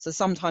themselves. So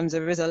sometimes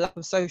there is a lack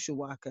of social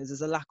workers,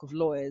 there's a lack of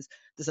lawyers,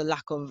 there's a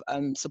lack of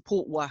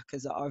support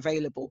workers that are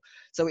available.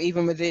 So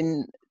even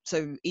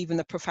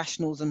the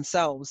professionals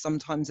themselves,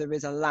 sometimes there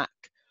is a lack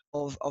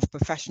of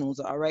professionals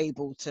that are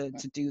able to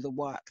do the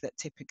work that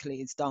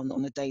typically is done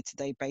on a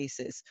day-to-day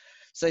basis.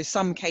 So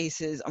some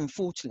cases,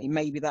 unfortunately,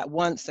 maybe that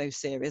weren't so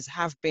serious,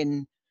 have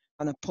been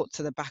kind of put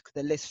to the back of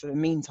the list for the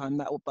meantime.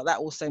 But that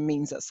also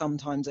means that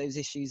sometimes those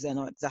issues then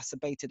are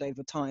exacerbated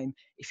over time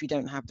if you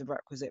don't have the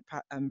requisite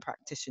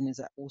practitioners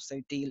that are also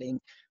dealing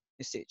with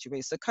the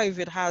situation. So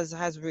COVID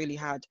has really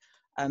had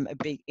a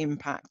big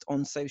impact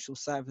on social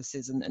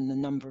services and the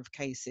number of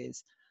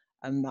cases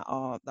that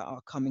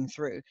are coming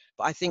through.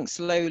 But I think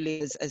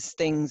slowly, as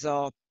things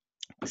are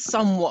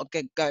somewhat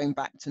going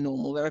back to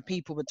normal, there are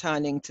people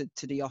returning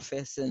to the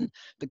office, and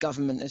the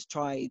government has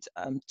tried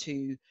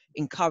to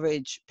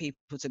encourage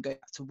people to go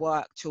back to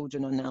work.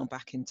 Children are now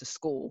back into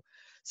school,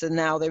 so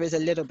now there is a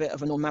little bit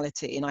of a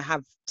normality, and I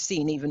have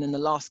seen even in the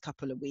last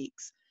couple of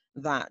weeks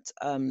that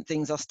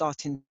things are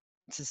starting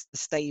to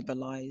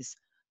stabilize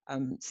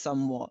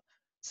somewhat,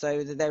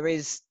 so that there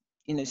is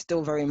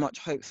still very much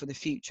hope for the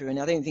future. And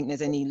I don't think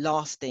there's any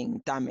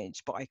lasting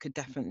damage, but I could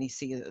definitely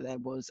see that there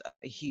was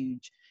a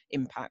huge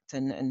impact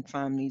and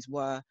families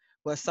were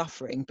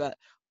suffering. But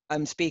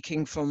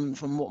speaking from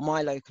what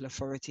my local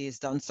authority has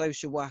done,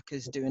 social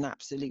workers do an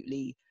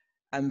absolutely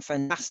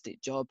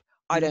fantastic job.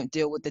 I don't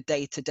deal with the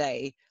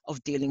day-to-day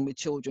of dealing with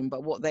children,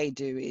 but what they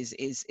do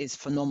is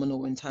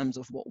phenomenal in terms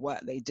of what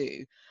work they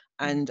do.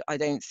 And I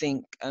don't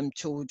think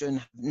children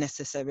have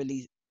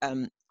necessarily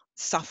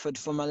suffered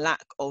from a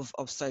lack of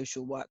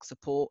social work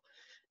support.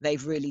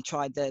 they've really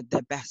tried their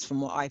best,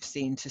 from what I've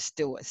seen, to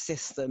still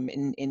assist them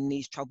in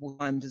these troubled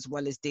times, as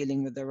well as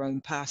dealing with their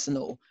own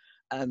personal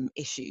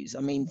issues. I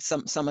mean,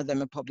 some of them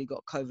have probably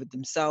got COVID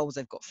themselves.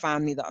 They've got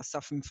family that are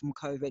suffering from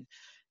COVID.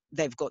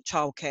 They've got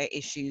childcare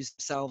issues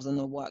themselves and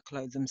a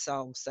workload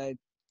themselves. So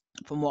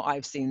from what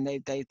I've seen,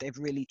 they've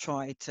really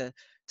tried to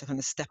kind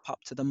of step up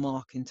to the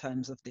mark in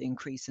terms of the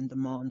increase in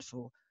demand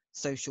for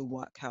social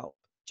work help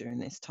during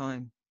this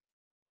time.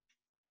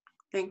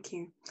 Thank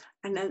you.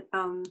 And then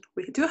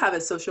we do have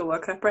a social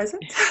worker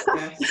present.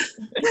 Yes.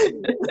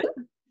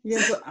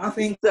 Yes, I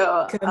think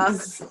So,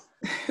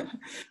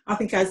 I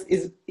think as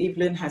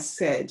Evelyn has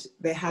said,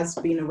 there has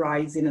been a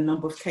rise in a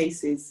number of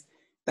cases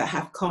that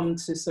have come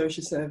to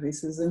social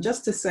services. And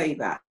just to say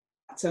that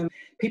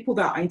people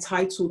that are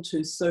entitled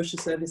to social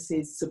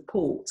services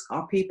support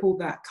are people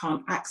that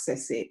can't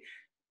access it,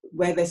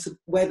 where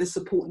the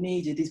support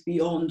needed is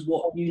beyond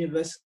what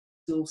universal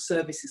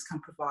services can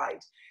provide.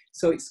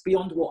 So it's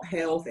beyond what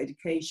health,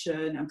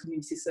 education, and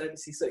community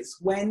services. So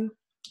it's when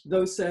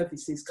those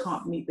services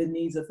can't meet the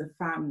needs of the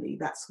family,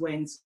 that's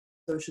when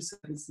social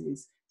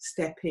services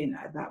step in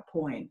at that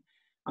point.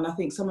 And I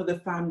think some of the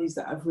families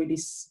that have really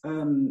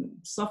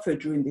suffered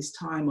during this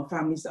time are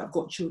families that have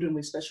got children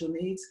with special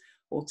needs,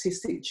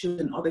 autistic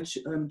children, other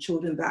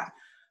children that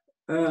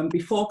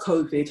before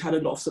COVID had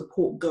a lot of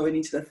support going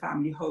into their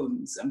family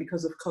homes. And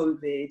because of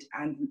COVID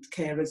and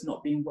carers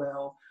not being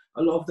well,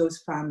 a lot of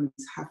those families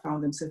have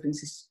found themselves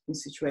in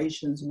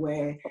situations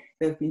where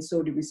they've been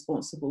solely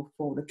responsible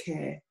for the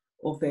care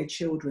of their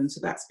children. So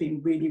that's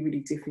been really, really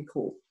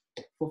difficult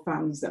for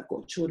families that have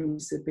got children with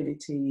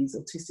disabilities,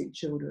 autistic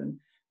children,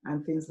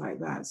 and things like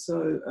that.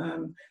 So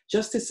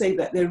just to say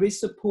that there is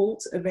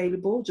support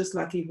available, just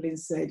like Evelyn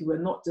said,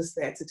 we're not just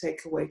there to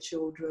take away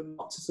children,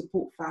 not to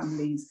support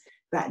families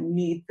that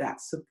need that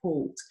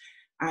support.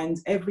 And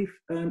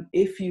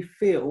if you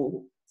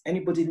feel,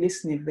 anybody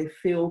listening, if they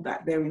feel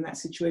that they're in that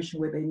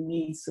situation where they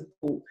need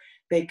support,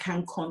 they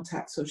can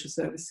contact social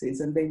services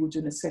and they will do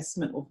an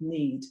assessment of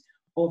need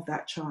of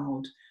that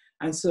child.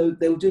 And so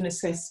they will do an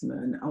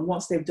assessment, and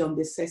once they've done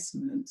the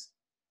assessment,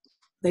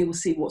 they will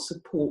see what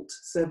support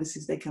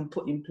services they can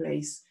put in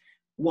place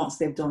once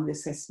they've done the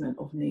assessment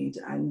of need.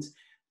 And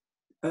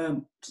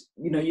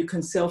you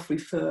can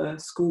self-refer,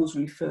 schools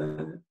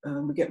refer,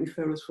 we get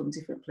referrals from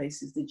different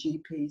places, the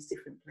GPs,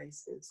 different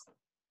places.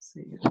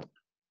 So, yeah.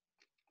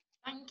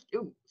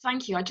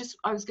 Thank you.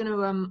 I was going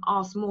to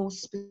ask more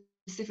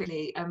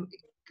specifically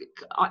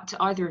to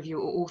either of you,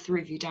 or all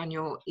three of you,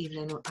 Daniel,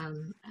 Evelyn,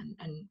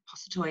 and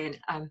Pastor Toyin.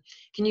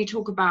 Can you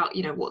talk about,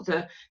 what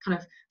the kind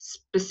of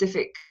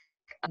specific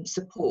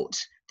support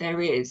there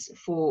is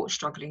for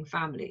struggling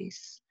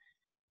families?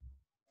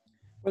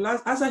 Well,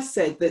 as I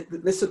said,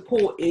 the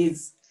support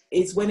is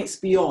when it's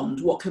beyond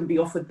what can be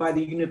offered by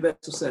the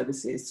universal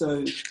services,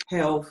 so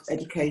health,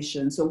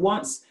 education. So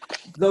once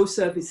those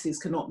services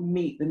cannot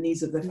meet the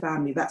needs of the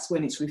family, that's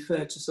when it's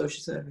referred to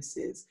social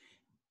services.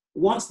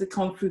 Once they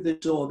come through the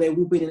door, there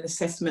will be an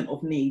assessment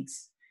of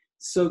needs.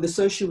 So the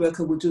social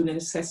worker will do an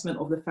assessment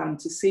of the family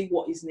to see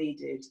what is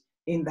needed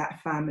in that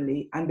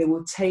family, and they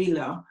will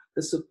tailor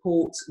the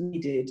support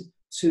needed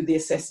to the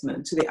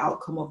assessment, to the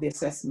outcome of the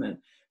assessment.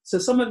 So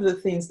some of the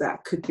things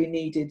that could be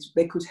needed,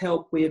 they could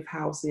help with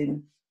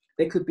housing,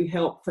 there could be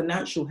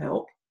financial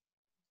help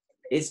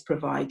is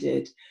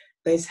provided.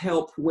 There's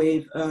help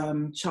with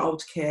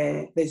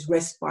childcare, there's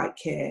respite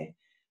care,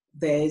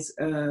 there's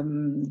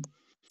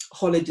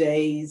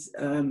holidays,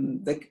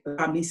 the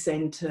family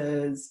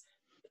centres,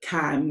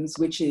 CAMS,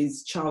 which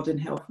is child and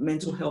health,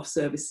 mental health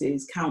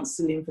services,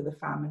 counselling for the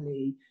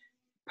family,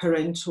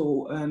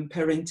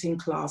 parenting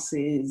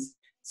classes.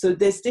 So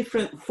there's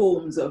different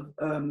forms of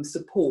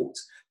support,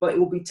 but it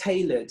will be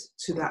tailored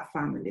to that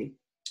family.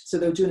 So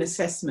they'll do an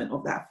assessment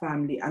of that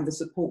family and the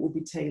support will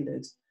be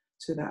tailored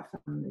to that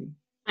family.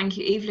 Thank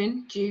you.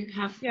 Evelyn, do you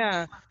have?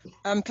 Yeah.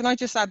 Can I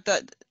just add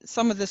that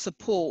some of the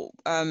support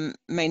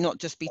may not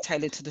just be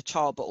tailored to the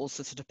child, but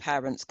also to the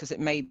parents, because it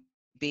may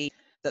be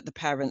that the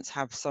parents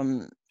have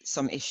some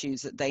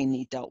issues that they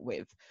need dealt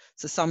with.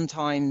 So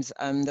sometimes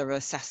there are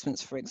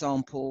assessments, for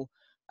example,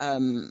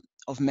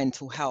 of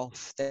mental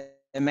health. There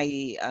may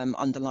be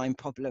underlying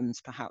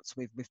problems perhaps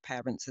with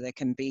parents, so there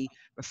can be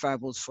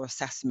referrals for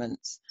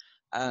assessments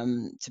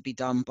to be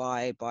done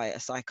by a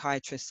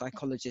psychiatrist,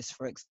 psychologist,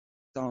 for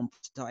example,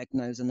 to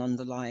diagnose an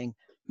underlying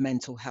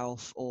mental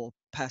health or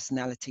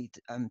personality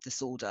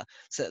disorder,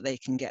 so that they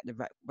can get the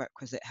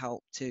requisite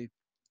help to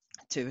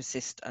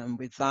assist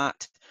with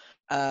that.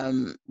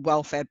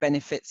 Welfare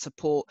benefit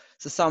support.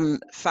 So some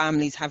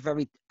families have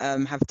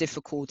have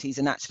difficulties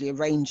in actually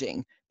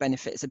arranging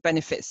benefits. The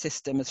benefit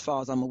system, as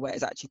far as I'm aware,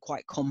 is actually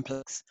quite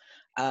complex,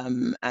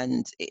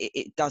 and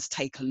it does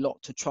take a lot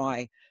to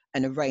try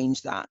and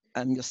arrange that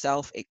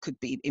yourself. It could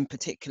be, in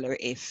particular,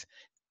 if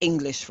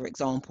English, for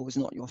example, is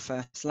not your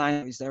first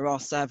language, there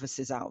are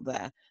services out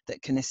there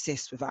that can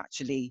assist with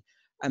actually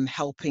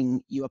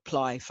helping you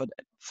apply for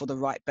the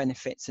right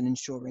benefits and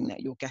ensuring that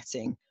you're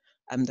getting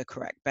the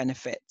correct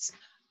benefits.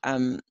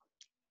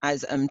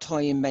 as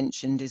Toyin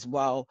mentioned as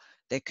well,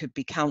 there could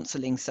be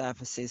counselling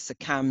services. So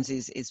CAMS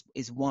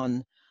is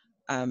one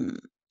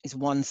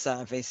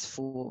service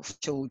for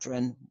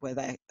children where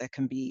there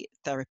can be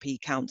therapy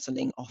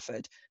counselling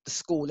offered. The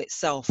school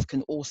itself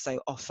can also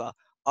offer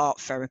art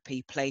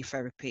therapy, play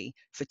therapy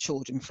for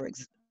children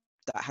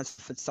that has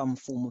suffered some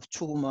form of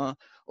trauma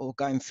or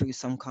going through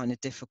some kind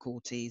of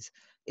difficulties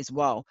as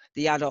well.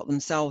 The adult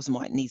themselves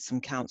might need some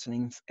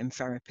counselling and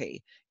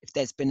therapy if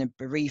there's been a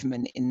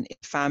bereavement in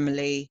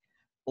family,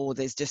 or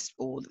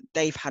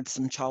they've had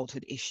some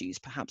childhood issues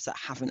perhaps that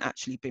haven't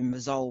actually been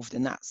resolved,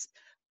 and that's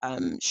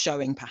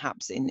showing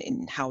perhaps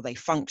in how they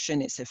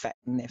function. It's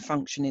affecting their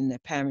functioning, their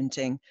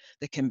parenting.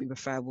 There can be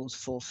referrals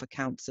for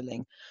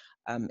counselling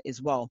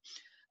as well.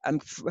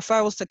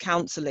 Referrals to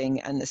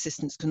counselling and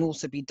assistance can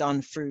also be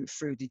done through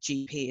the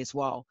GP as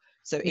well.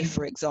 So if,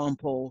 for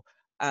example,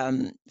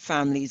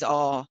 families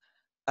are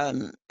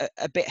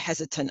a bit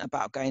hesitant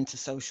about going to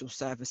social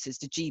services,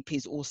 the GP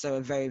is also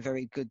a very,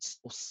 very good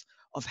source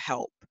of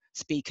help,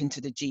 speaking to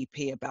the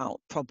GP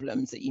about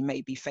problems that you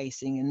may be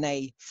facing, and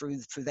they, through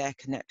their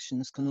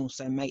connections, can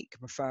also make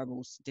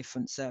referrals to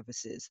different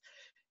services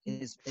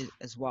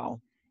as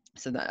well.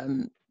 So that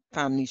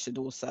families should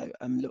also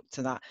look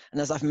to that.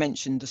 And as I've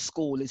mentioned, the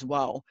school as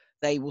well,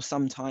 they will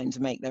sometimes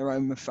make their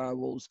own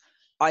referrals,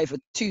 either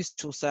to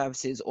social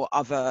services or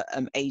other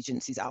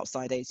agencies,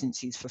 outside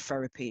agencies, for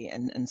therapy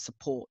and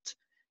support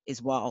as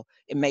well.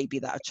 It may be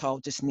that a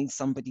child just needs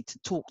somebody to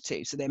talk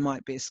to, so there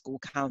might be a school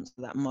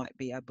counsellor that might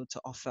be able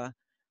to offer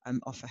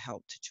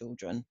help to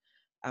children.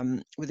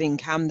 Within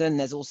Camden,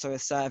 there's also a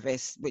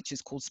service which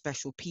is called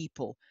Special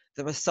People.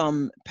 There are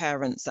some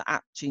parents that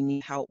actually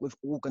need help with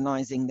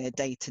organising their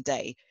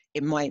day-to-day.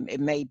 It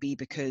may be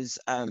because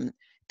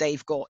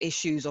they've got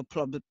issues or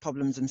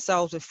problems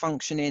themselves with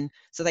functioning,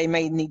 so they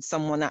may need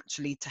someone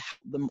actually to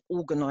help them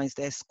organise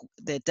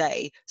their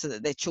day so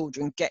that their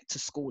children get to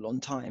school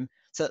on time,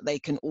 so that they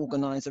can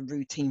organise a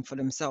routine for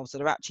themselves. So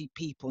there are actually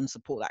people and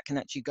support that can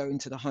actually go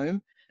into the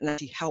home and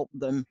actually help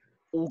them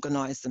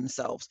organize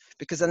themselves,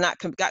 because then that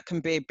can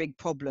be a big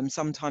problem.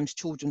 Sometimes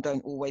children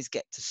don't always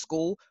get to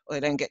school, or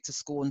they don't get to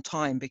school on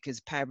time because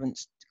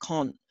parents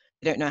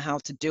they don't know how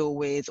to deal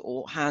with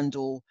or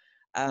handle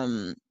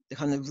the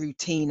kind of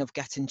routine of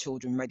getting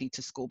children ready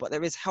to school. But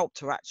there is help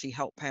to actually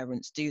help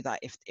parents do that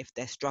if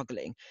they're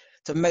struggling.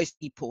 So most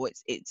people,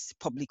 it's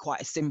probably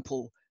quite a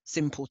simple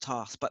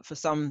task, but for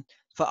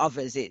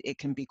others it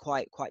can be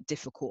quite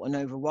difficult and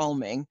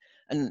overwhelming.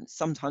 And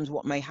sometimes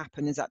what may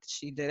happen is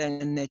actually they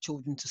don't send their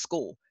children to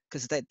school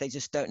because they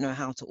just don't know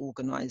how to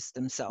organize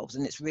themselves,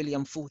 and it's really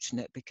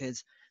unfortunate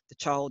because the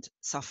child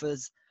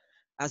suffers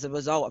as a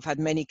result. I've had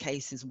many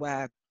cases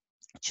where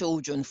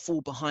children fall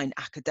behind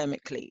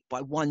academically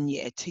by 1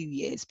 year, 2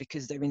 years,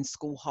 because they're in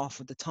school half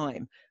of the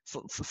time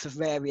for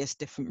various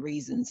different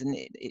reasons, and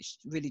it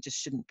really just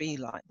shouldn't be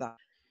like that.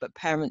 But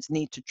parents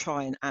need to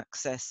try and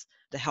access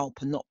the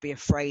help and not be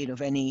afraid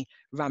of any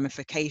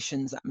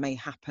ramifications that may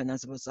happen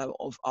as a result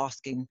of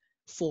asking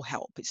for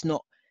help. It's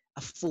not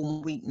a form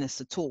of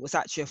weakness at all. It's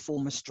actually a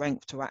form of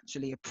strength to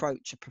actually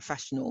approach a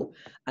professional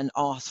and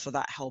ask for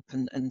that help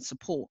and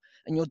support.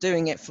 And you're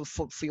doing it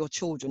for your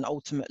children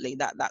ultimately.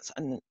 That's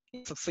and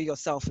for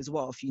yourself as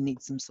well if you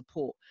need some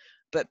support.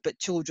 But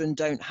children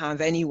don't have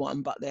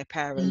anyone but their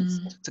parents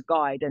to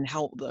guide and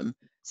help them.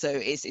 So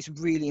it's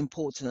really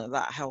important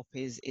that help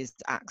is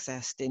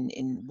accessed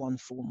in one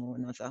form or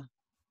another.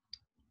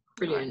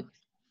 Brilliant.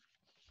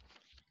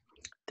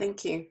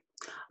 Thank you.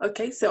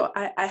 Okay, so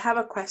I have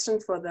a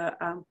question for the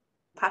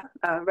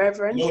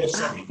Reverend. Lola,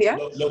 sorry. Yeah.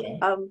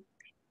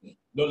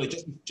 Lola,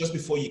 just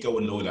before you go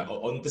on, Lola,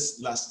 on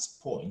this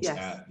last point,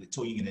 yes.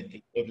 Toyin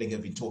and Evelyn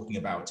have been talking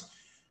about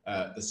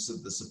the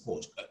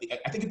support.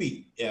 I think it'd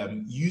be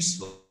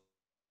useful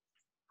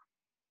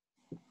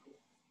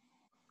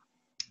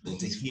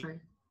to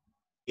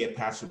hear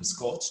perhaps from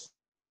Scott.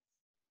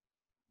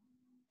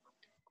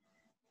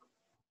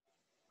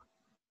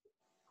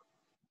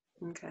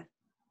 Okay.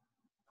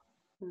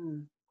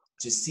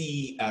 To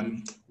see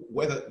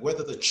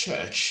whether the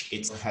church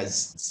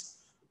has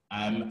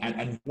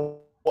and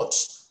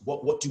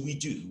what do we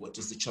do? What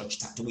does the church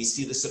do? We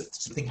see this sort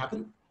of thing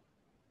happen?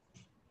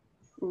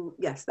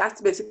 Yes,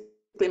 that's basically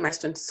my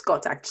question to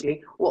Scott.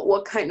 Actually,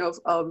 what kind of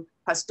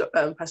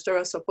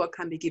pastoral support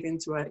can be given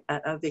to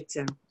a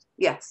victim?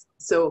 Yes.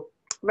 So,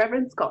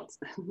 Reverend Scott.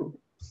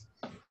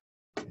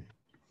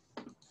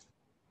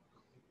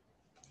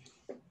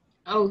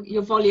 Oh,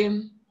 your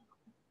volume.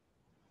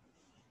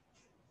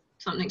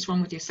 Something's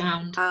wrong with your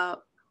sound.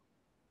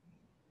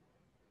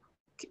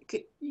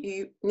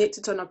 You need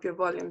to turn up your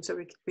volume so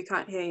we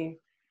can't hear you.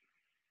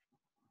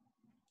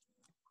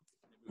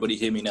 Everybody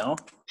hear me now?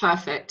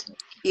 Perfect.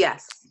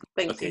 Yes,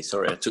 thank you. Okay,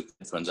 sorry, I took the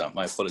headphones out.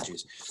 My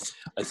apologies.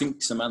 I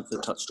think Samantha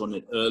touched on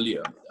it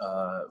earlier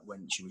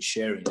when she was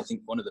sharing. I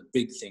think one of the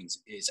big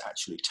things is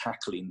actually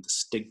tackling the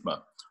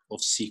stigma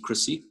of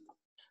secrecy.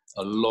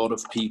 A lot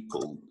of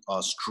people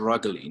are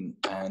struggling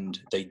and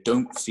they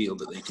don't feel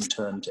that they can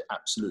turn to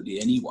absolutely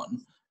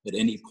anyone at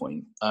any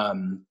point.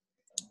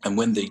 And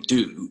when they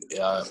do,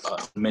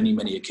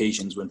 many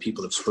occasions when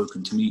people have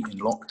spoken to me in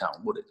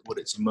lockdown, what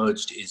it's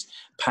emerged is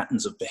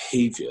patterns of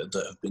behavior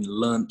that have been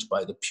learnt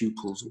by the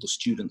pupils or the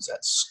students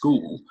at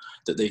school,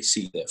 that they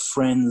see their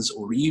friends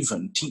or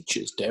even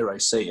teachers, dare I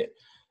say it,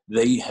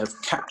 they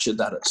have captured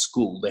that at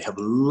school. They have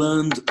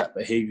learned that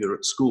behavior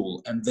at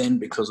school. And then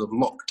because of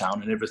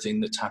lockdown and everything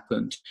that's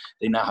happened,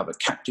 they now have a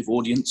captive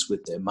audience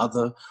with their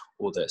mother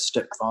or their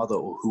stepfather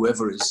or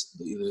whoever is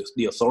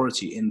the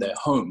authority in their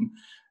home.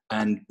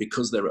 And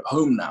because they're at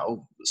home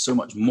now, so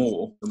much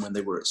more than when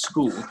they were at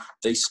school,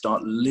 they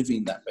start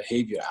living that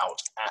behavior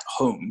out at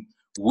home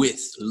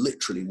with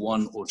literally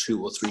 1 or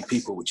 2 or 3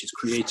 people, which has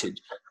created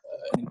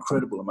an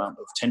incredible amount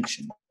of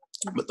tension.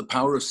 But the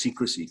power of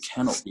secrecy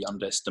cannot be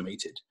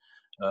underestimated.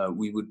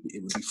 It would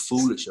be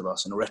foolish of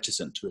us and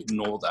reticent to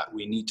ignore that.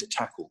 We need to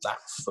tackle that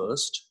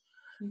first,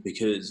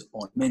 because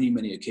on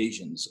many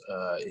occasions,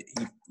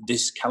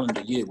 this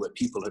calendar year where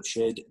people have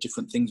shared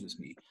different things with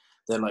me,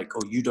 they're like,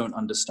 oh, you don't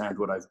understand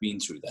what I've been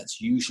through.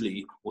 That's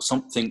usually, or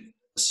something,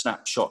 a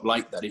snapshot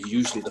like that is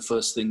usually the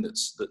first thing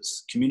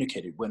that's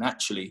communicated, when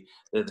actually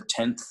they're the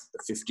 10th,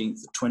 the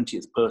 15th, the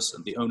 20th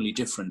person. The only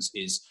difference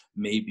is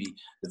maybe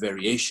the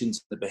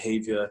variations, the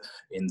behavior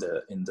in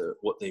the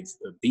what they've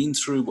been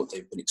through, what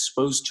they've been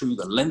exposed to,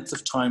 the length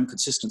of time,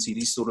 consistency,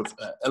 these sort of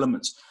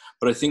elements.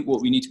 But I think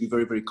what we need to be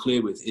very, very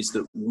clear with is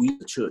that we,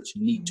 the church,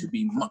 need to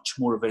be much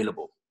more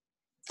available.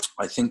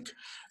 I think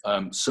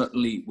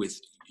certainly with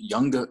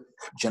younger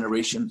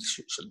generations,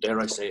 dare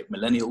I say it,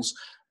 millennials,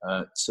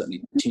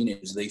 certainly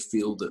teenagers, they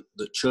feel that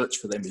the church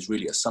for them is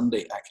really a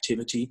Sunday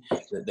activity,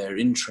 that their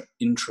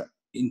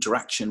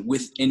interaction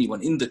with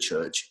anyone in the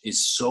church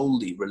is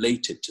solely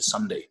related to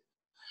Sunday.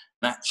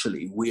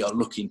 Naturally, we are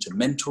looking to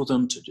mentor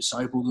them, to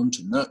disciple them,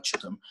 to nurture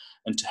them,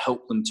 and to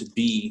help them to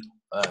be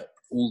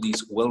all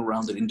these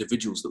well-rounded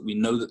individuals that we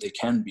know that they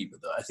can be. But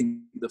I think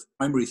the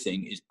primary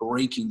thing is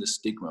breaking the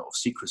stigma of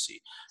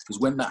secrecy, because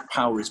when that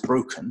power is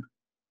broken,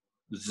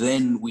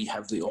 then we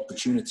have the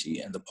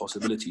opportunity and the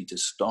possibility to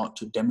start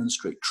to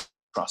demonstrate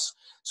trust.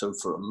 So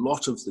for a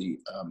lot of the,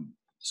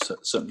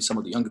 certainly some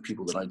of the younger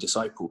people that I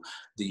disciple,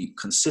 the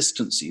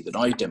consistency that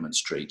I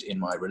demonstrate in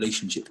my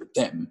relationship with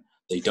them,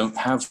 they don't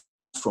have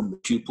from the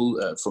pupil,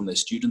 from their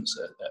students,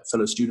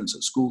 fellow students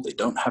at school. They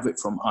don't have it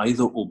from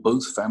either or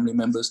both family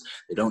members.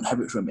 They don't have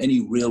it from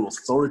any real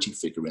authority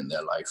figure in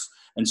their life.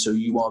 And so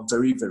you are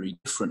very, very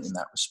different in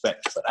that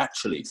respect. But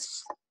actually,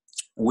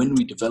 when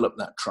we develop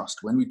that trust,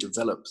 when we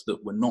develop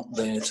that we're not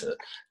there to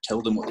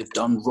tell them what they've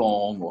done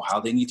wrong or how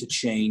they need to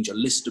change, a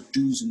list of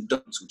do's and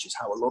don'ts, which is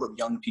how a lot of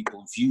young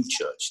people view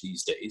church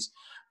these days,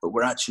 but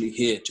we're actually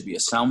here to be a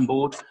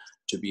soundboard,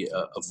 to be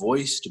a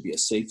voice, to be a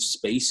safe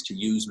space, to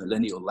use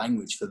millennial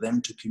language for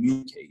them to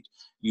communicate.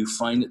 You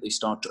find that they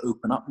start to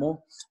open up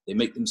more, they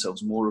make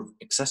themselves more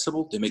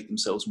accessible, they make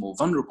themselves more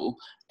vulnerable,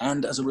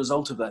 and as a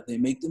result of that, they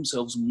make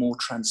themselves more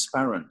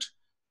transparent.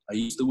 I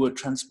use the word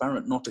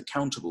transparent, not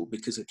accountable,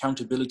 because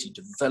accountability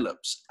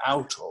develops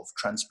out of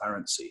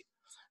transparency.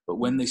 But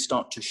when they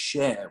start to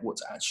share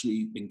what's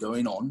actually been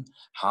going on,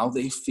 how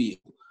they feel,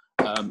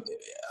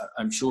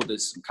 I'm sure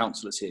there's some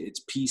counsellors here,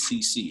 it's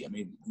PCC. I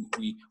mean,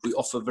 we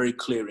offer very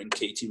clear in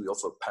KT, we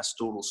offer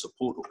pastoral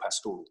support or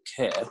pastoral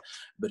care,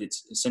 but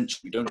it's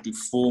essentially, we don't do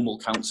formal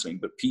counselling,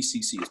 but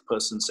PCC is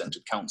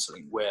person-centred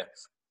counselling, where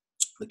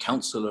the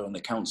counsellor and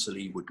the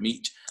counsellee would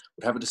meet,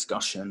 would have a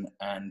discussion,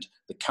 and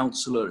the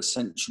counsellor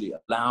essentially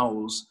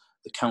allows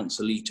the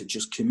counsellee to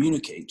just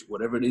communicate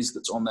whatever it is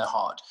that's on their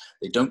heart.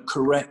 They don't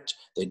correct,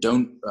 they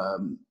don't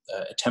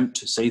attempt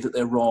to say that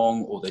they're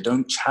wrong, or they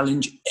don't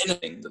challenge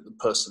anything that the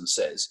person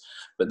says,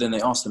 but then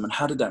they ask them, and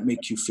how did that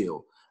make you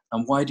feel?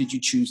 And why did you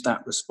choose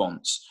that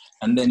response?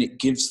 And then it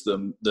gives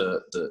them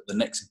the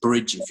next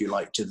bridge, if you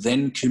like, to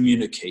then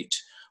communicate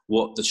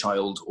what the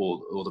child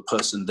or the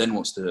person then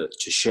wants to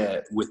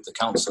share with the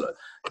counsellor.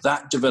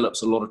 That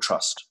develops a lot of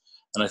trust.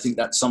 And I think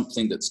that's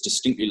something that's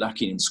distinctly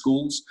lacking in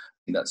schools. I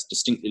think that's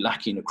distinctly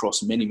lacking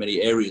across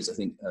many areas. I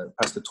think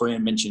Pastor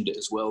Toyin mentioned it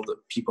as well, that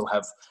people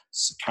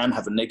can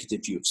have a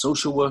negative view of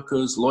social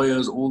workers,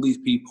 lawyers, all these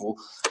people.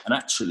 And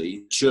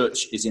actually,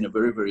 church is in a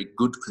very, very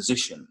good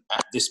position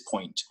at this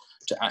point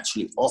to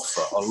actually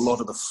offer a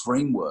lot of the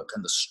framework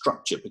and the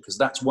structure, because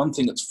that's one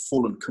thing that's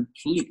fallen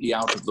completely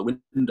out of the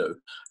window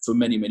for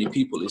many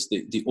people, is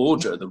the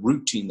order, the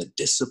routine, the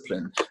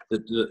discipline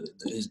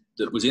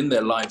that was in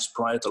their lives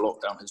prior to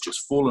lockdown has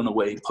just fallen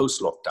away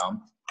post-lockdown.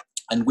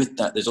 And with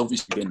that, there's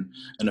obviously been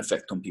an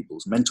effect on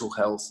people's mental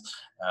health,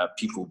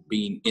 people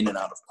being in and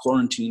out of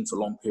quarantine for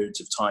long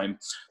periods of time.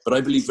 But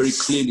I believe very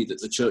clearly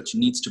that the church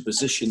needs to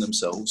position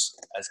themselves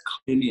as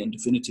clearly and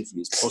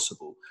definitively as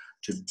possible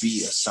to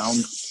be a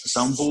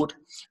soundboard,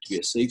 to be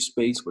a safe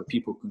space where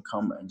people can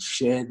come and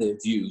share their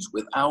views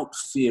without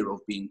fear of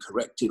being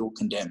corrected or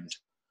condemned.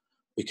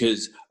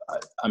 Because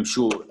I'm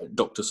sure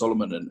Dr.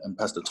 Solomon and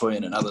Pastor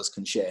Toyin and others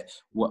can share,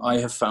 what I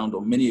have found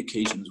on many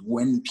occasions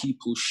when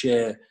people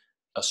share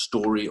a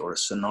story or a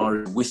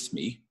scenario with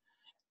me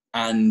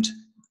and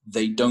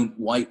they don't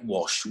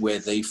whitewash where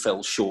they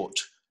fell short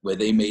where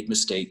they made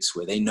mistakes,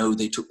 where they know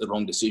they took the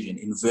wrong decision,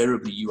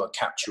 invariably you are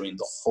capturing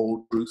the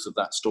whole truth of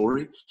that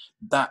story.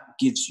 That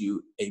gives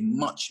you a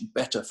much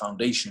better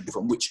foundation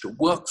from which to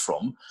work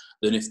from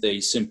than if they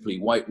simply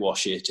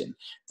whitewash it and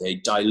they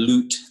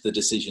dilute the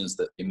decisions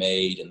that they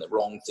made and the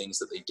wrong things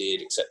that they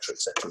did, etc.,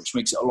 which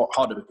makes it a lot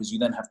harder because you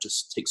then have to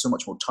take so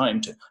much more time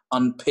to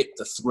unpick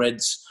the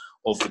threads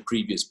of the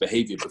previous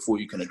behavior before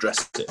you can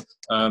address it.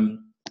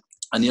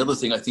 And the other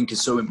thing I think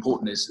is so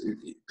important is,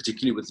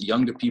 particularly with the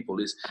younger people,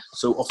 is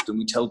so often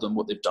we tell them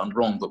what they've done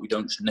wrong, but we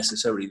don't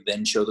necessarily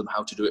then show them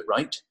how to do it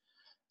right.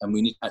 And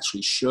we need to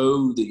actually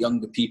show the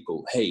younger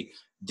people, hey,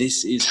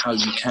 this is how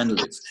you can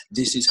live.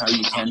 This is how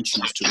you can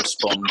choose to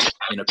respond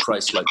in a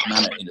Christ-like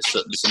manner in a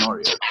certain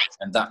scenario.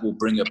 And that will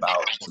bring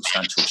about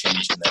substantial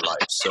change in their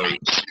lives. So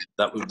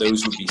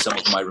those would be some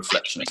of my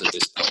reflections at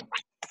this point.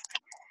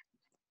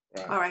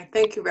 All right,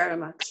 thank you very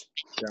much.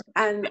 Yeah.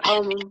 And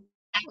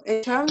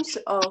in terms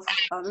of,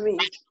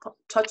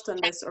 touched on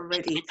this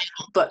already,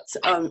 but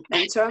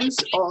in terms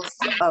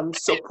of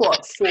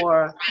support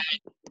for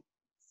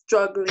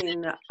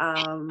struggling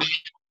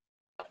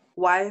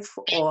wife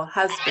or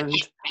husband,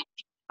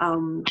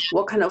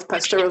 what kind of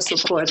pastoral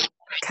support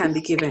can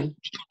be given?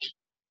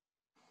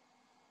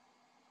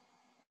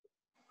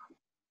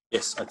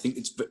 Yes, I think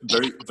it's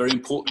very, very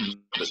important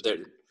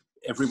that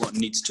everyone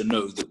needs to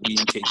know that we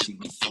in KC,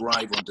 we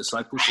thrive on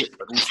discipleship,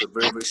 but also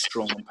very, very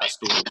strong on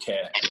pastoral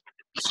care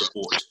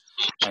support.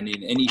 And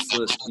in any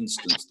first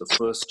instance, the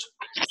first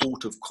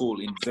port of call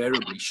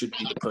invariably should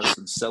be the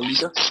person's cell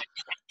leader,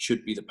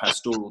 should be the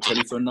pastoral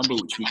telephone number,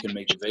 which we can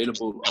make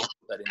available. I'll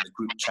put that in the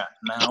group chat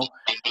now.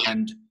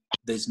 And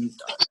there's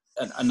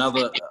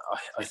another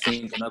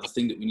thing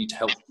that we need to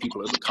help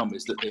people overcome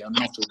is that they are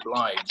not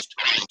obliged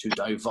to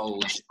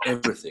divulge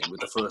everything with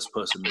the first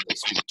person that they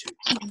speak to.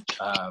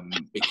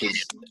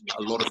 Because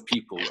a lot of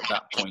people at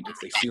that point, if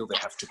they feel they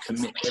have to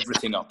commit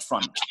everything up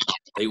front,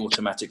 they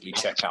automatically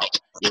check out.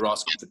 You're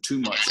asking for too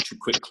much too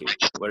quickly,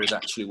 whereas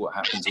actually what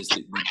happens is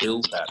that we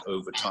build that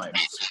over time.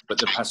 But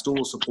the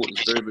pastoral support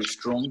is very, very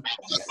strong.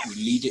 We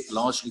lead it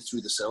largely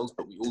through the cells,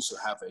 but we also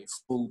have a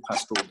full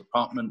pastoral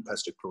department,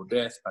 Pastor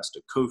Claudette, Pastor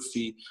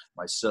Kofi,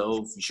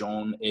 myself,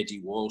 Jean,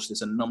 Eddie Walsh.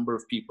 There's a number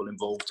of people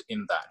involved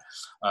in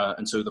that.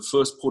 And so the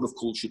first port of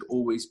call should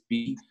always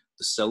be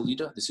the cell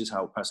leader. This is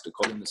how Pastor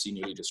Colin, the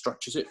senior leader,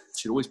 structures it. It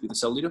should always be the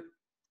cell leader.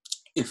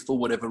 If for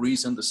whatever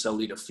reason the cell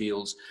leader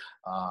feels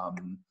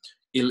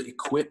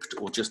ill-equipped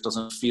or just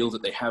doesn't feel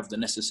that they have the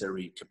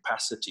necessary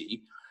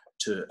capacity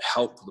to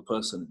help the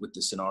person with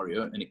the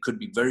scenario, and it could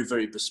be very,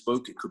 very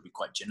bespoke, it could be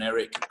quite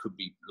generic, it could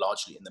be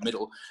largely in the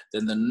middle,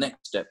 then the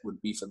next step would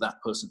be for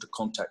that person to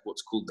contact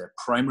what's called their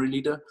primary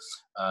leader.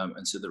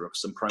 And so there are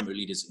some primary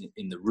leaders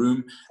in the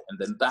room, and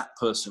then that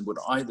person would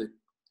either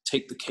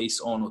take the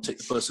case on or take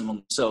the person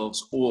on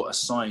themselves, or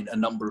assign a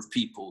number of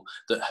people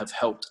that have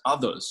helped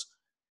others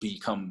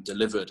become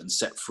delivered and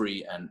set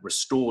free and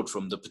restored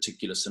from the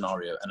particular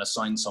scenario, and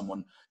assign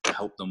someone to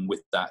help them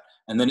with that.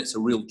 And then it's a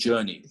real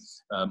journey.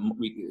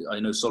 I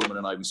know Solomon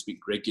and I, we speak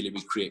regularly,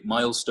 we create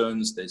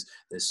milestones. There's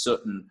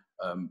certain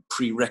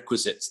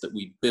prerequisites that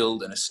we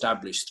build and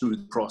establish through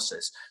the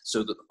process so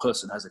that the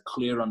person has a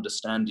clear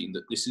understanding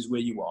that this is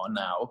where you are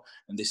now,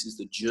 and this is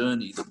the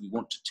journey that we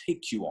want to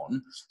take you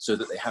on, so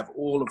that they have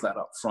all of that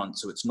up front.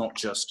 So it's not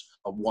just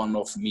a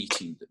one-off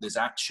meeting, that there's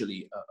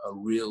actually a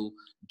real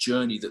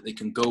journey that they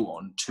can go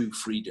on to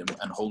freedom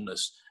and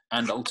wholeness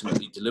and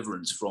ultimately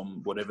deliverance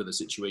from whatever the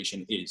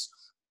situation is.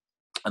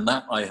 And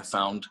that I have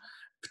found,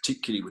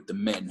 particularly with the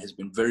men, has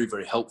been very,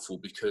 very helpful,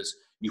 because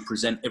you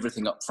present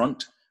everything up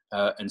front,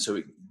 and so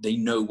they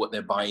know what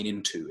they're buying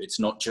into. It's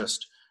not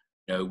just,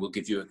 we'll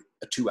give you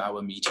a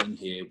 2-hour meeting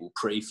here, we'll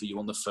pray for you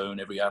on the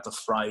phone every other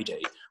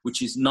Friday,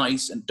 which is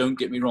nice, and don't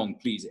get me wrong,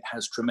 please, it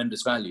has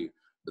tremendous value.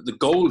 But the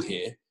goal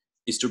here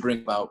is to bring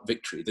about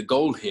victory. The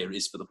goal here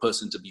is for the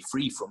person to be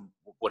free from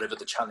whatever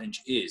the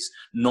challenge is,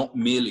 not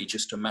merely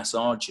just to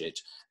massage it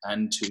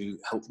and to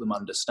help them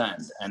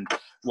understand. And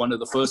one of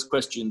the first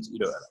questions,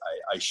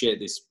 I share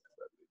this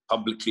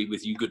publicly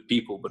with you good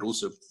people, but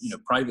also,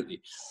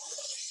 privately.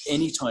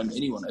 Anytime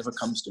anyone ever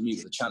comes to me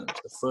with a challenge,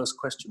 the first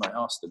question I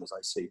ask them is,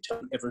 I say, tell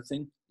them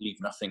everything, leave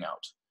nothing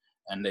out.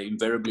 And they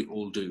invariably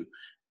all do.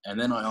 And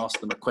then I ask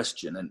them a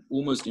question, and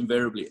almost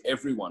invariably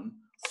everyone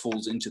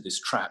falls into this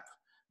trap.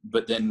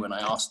 But then when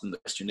I ask them the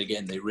question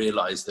again, they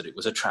realize that it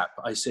was a trap.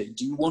 I say,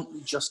 do you want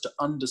me just to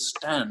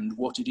understand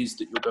what it is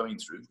that you're going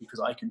through? Because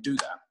I can do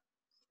that.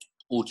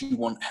 Or do you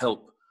want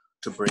help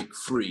to break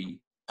free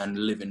and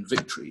live in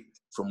victory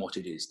from what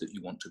it is that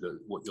you want to go,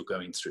 what you're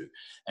going through?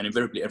 And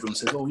invariably everyone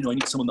says, oh, I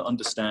need someone that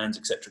understands,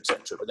 etc.,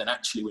 etc. But then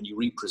actually when you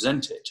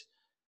represent it,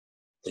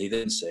 they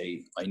then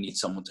say, I need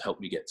someone to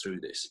help me get through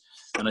this.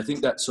 And I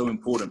think that's so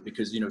important,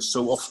 because,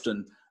 so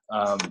often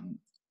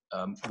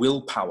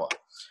willpower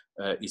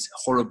is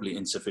horribly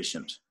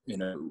insufficient.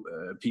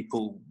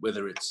 People,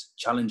 whether it's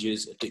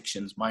challenges,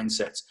 addictions,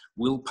 mindsets,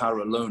 willpower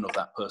alone of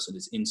that person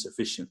is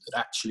insufficient, that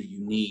actually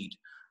you need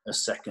a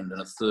second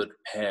and a third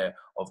pair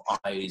of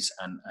eyes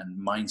and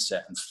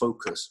mindset and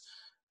focus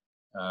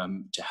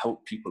to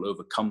help people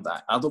overcome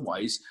that.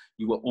 Otherwise,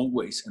 you are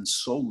always and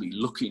solely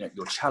looking at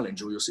your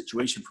challenge or your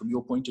situation from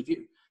your point of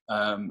view.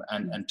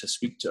 And to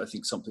speak to, I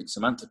think, something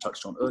Samantha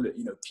touched on earlier,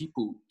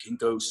 people can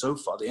go so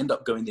far, they end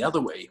up going the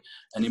other way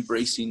and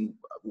embracing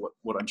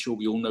what I'm sure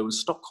we all know as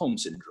Stockholm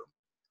Syndrome,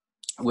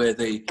 where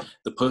the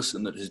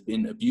person that has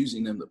been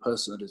abusing them, the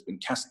person that has been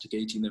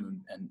castigating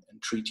them and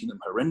treating them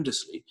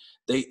horrendously,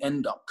 they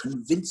end up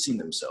convincing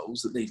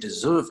themselves that they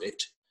deserve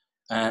it.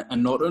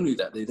 And not only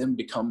that, they then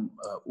become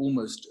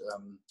almost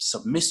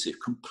submissive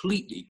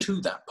completely to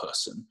that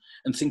person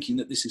and thinking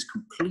that this is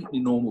completely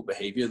normal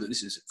behavior, that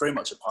this is very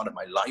much a part of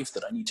my life,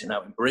 that I need to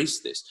now embrace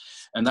this.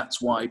 And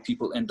that's why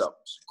people end up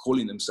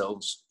calling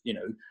themselves,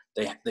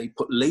 they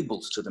put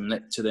labels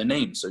to their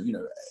names. So,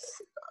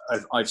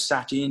 I've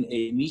sat in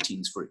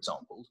meetings, for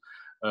example,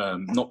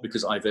 not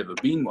because I've ever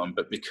been one,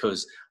 but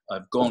because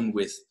I've gone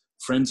with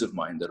friends of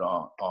mine that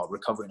are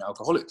recovering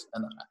alcoholics.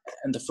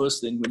 And the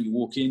first thing when you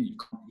walk in, you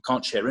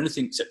can't share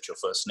anything except your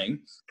first name,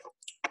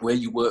 where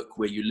you work,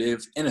 where you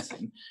live,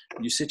 anything.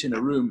 You sit in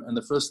a room and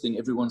the first thing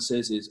everyone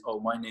says is, oh,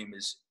 my name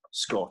is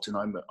Scott and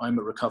I'm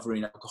a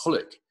recovering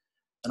alcoholic.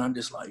 And I'm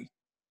just like,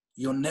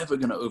 you're never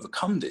going to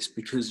overcome this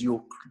because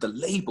the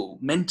label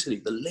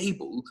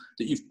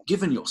that you've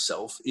given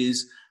yourself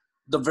is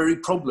the very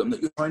problem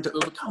that you're trying to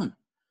overcome.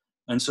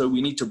 And so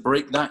we need to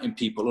break that in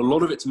people. A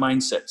lot of it's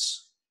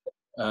mindsets.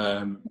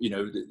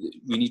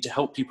 We need to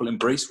help people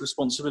embrace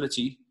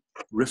responsibility.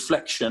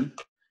 Reflection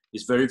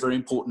is very, very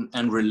important,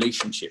 and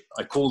relationship.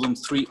 I call them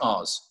 3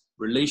 R's: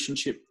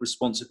 relationship,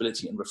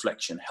 responsibility, and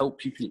reflection.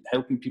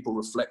 Helping people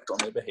reflect on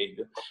their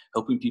behavior,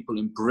 helping people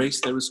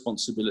embrace their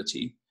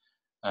responsibility,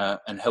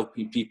 and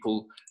helping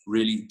people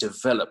really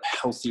develop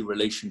healthy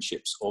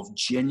relationships of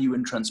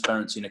genuine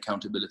transparency and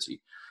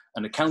accountability.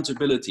 And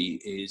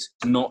accountability is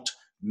not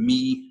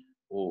me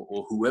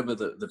or whoever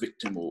the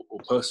victim or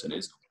person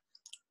is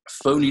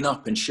phoning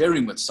up and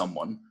sharing with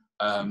someone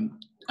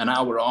an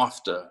hour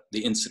after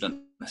the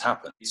incident has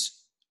happened.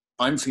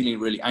 I'm feeling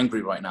really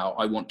angry right now.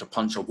 I want to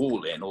punch a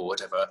wall in or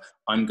whatever.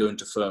 I'm going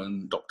to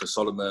phone Dr.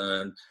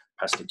 Solomon,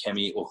 Pastor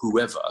Kemi, or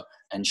whoever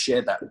and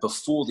share that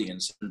before the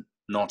incident,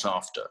 not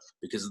after,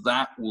 because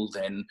that will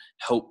then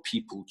help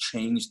people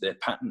change their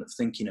pattern of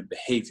thinking and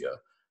behavior,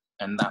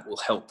 and that will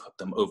help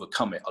them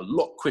overcome it a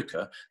lot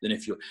quicker than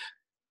if you're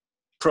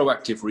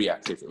proactive,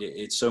 reactive.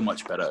 It's so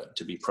much better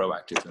to be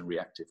proactive than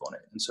reactive on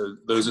it. And so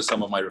those are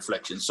some of my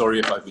reflections. Sorry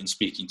if I've been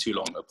speaking too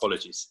long.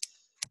 Apologies.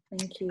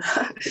 Thank you.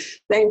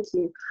 Thank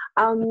you.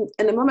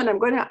 In a moment, I'm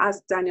going to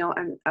ask Daniel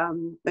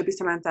and maybe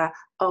Samantha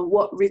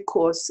what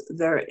recourse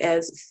there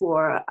is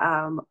for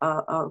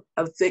a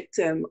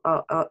victim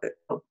of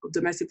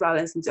domestic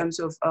violence in terms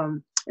of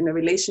in a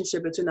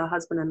relationship between a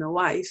husband and a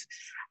wife.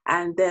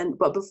 And then,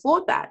 but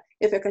before that,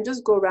 if I can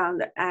just go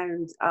around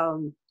and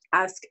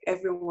ask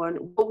everyone,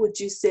 what would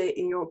you say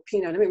in your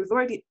opinion? I mean, we've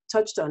already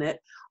touched on it,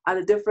 are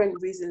the different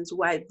reasons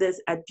why this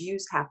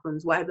abuse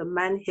happens, why the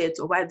man hits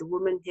or why the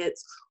woman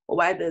hits or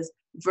why there's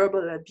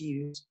verbal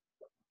abuse.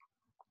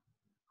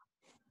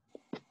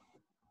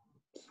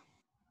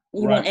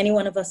 You want any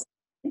one of us?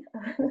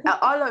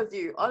 All of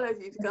you,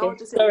 if you can all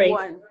just say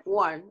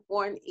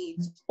one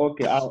each.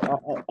 Okay, I'll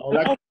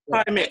like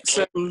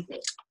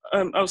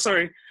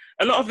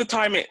a lot of the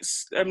time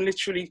it's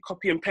literally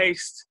copy and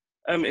paste.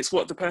 It's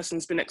what the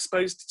person's been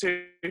exposed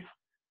to,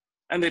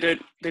 and they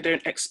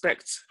don't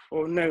expect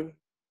or know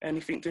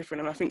anything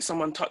different. And I think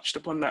someone touched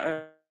upon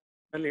that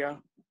earlier.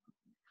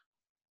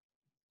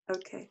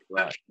 Okay.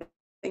 Right.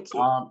 Thank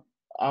you.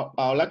 I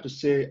would like to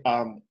say,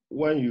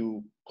 when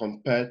you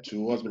compare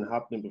to what's been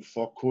happening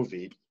before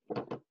COVID,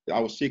 I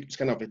would say it's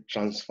kind of a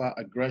transfer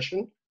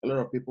aggression. A lot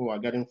of people are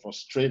getting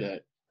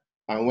frustrated,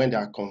 and when they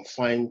are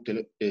confined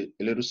to a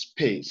little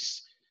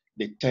space,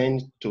 they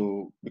tend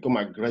to become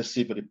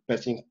aggressive with the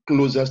person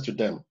closest to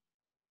them.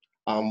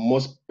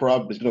 Most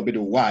probably it's going to be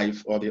the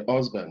wife or the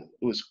husband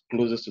who is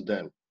closest to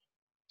them.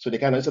 So they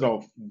can, instead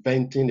of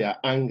venting their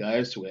anger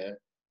elsewhere,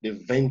 they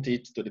vent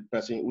it to the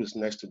person who is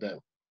next to them.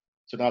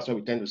 So that's why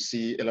we tend to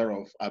see a lot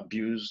of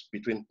abuse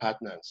between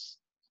partners.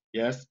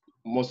 Yes,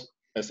 most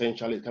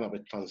essentially it's kind of a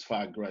transfer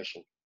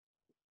aggression.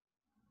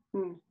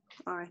 All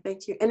right,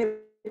 thank you.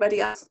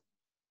 Anybody else?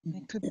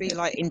 It could be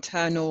like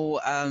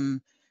internal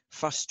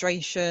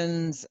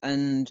frustrations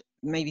and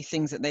maybe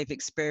things that they've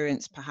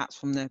experienced perhaps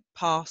from their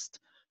past.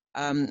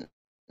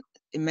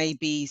 It may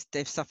be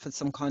they've suffered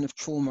some kind of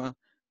trauma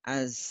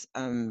as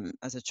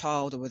a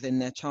child or within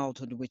their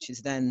childhood, which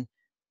is then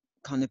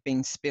kind of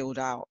being spilled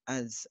out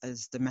as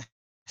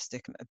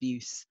domestic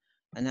abuse.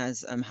 And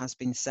as has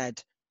been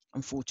said,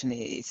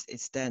 unfortunately,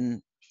 it's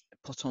then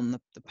put on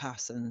the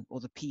person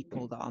or the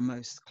people that are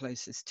most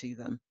closest to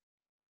them.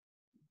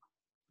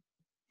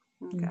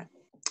 Okay.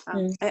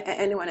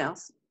 Anyone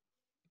else?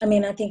 I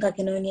mean, I think I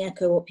can only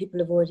echo what people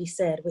have already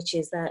said, which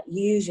is that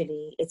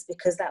usually it's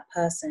because that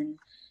person,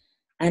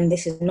 and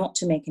this is not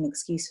to make an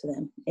excuse for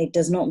them, it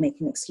does not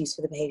make an excuse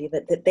for the behavior,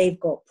 but that they've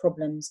got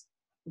problems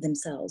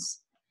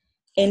themselves,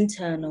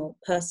 internal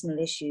personal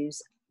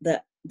issues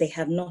that they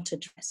have not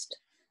addressed,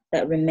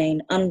 that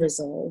remain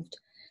unresolved,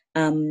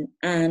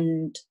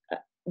 and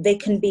they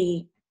can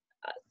be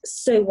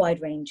so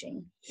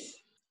wide-ranging.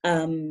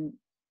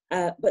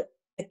 But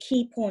the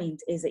key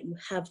point is that you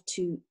have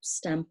to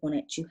stamp on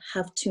it. You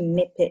have to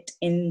nip it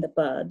in the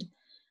bud,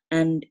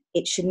 and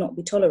it should not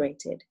be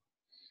tolerated.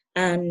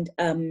 And,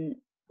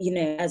 you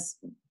know, as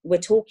we're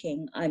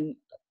talking, I'm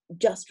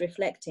just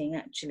reflecting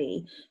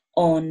actually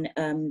on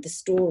the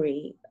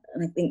story,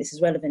 and I think this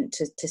is relevant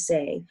to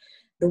say,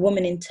 the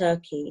woman in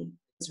Turkey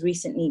was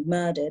recently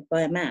murdered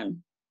by a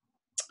man.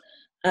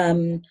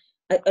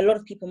 A lot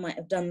of people might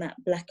have done that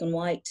black and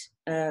white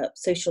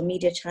social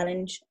media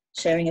challenge,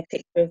 sharing a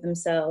picture of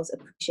themselves,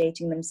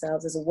 appreciating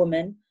themselves as a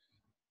woman.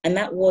 And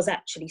that was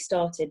actually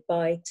started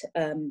by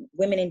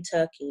women in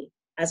Turkey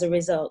as a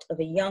result of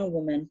a young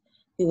woman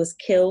who was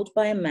killed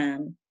by a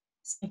man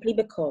simply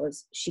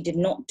because she did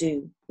not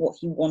do what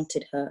he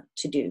wanted her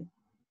to do.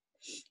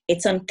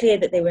 It's unclear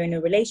that they were in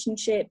a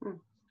relationship.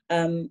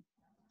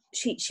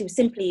 She was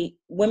simply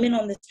women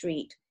on the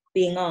street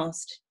being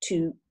asked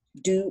to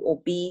do or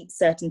be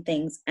certain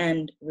things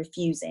and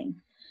refusing.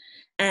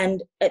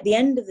 And at the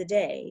end of the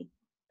day,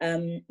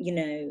 you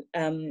know,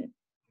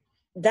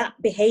 that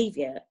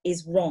behavior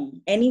is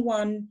wrong.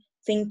 Anyone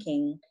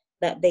thinking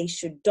that they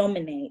should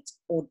dominate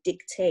or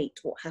dictate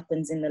what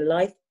happens in the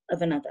life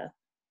of another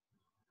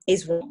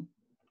is wrong,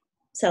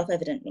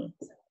 self-evidently.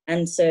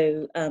 And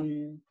so,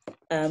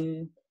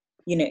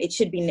 you know, it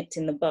should be nipped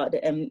in the bud.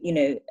 You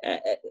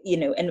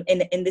know, and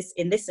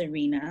in this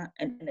arena,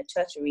 and in the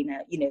church arena,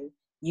 you know,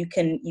 you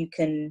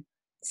can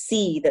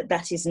see that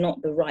that is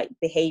not the right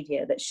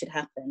behavior that should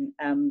happen.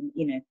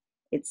 You know,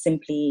 it's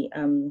simply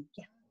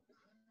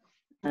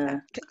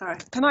Can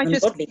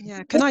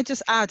I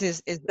just add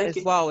as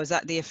well is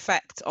that the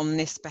effect on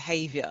this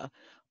behaviour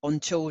on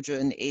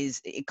children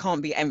is, it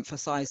can't be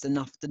emphasised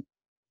enough, the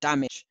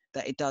damage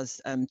that it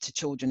does to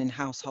children in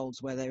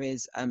households where there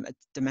is a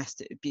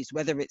domestic abuse,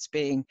 whether it's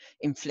being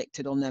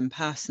inflicted on them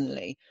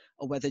personally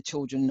or whether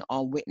children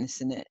are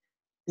witnessing it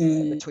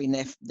between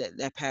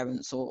their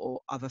parents or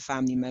other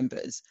family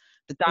members.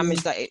 The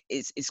damage that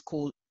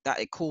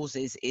it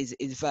causes is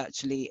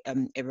virtually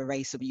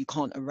irreversible. You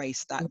can't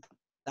erase that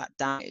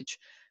damage.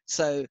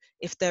 So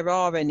if there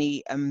are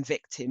any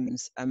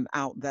victims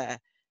out there,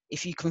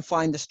 if you can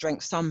find the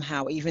strength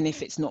somehow, even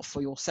if it's not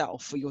for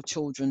yourself, for your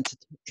children, to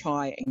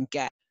try and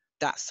get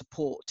that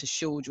support to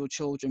shield your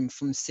children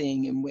from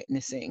seeing and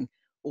witnessing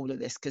all of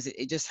this, because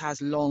it just has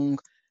long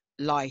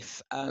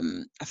life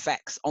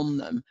effects on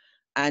them.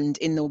 And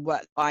in the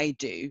work I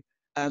do,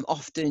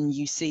 often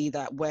you see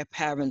that where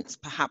parents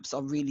perhaps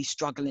are really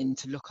struggling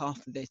to look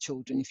after their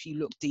children, if you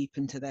look deep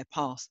into their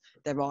past,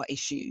 there are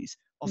issues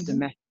of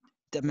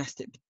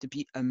domestic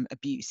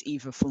abuse,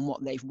 either from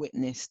what they've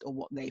witnessed or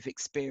what they've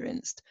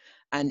experienced,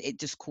 and it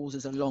just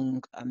causes a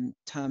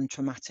long-term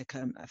traumatic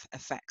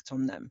effect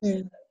on them.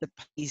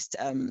 Please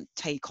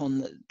take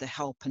on the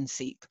help and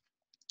seek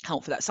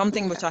help for that.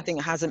 Something which I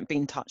think hasn't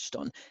been touched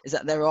on is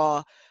that there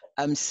are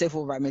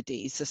civil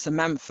remedies. So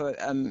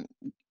Samantha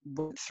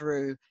went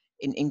through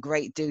in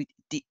great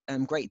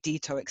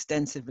detail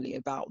extensively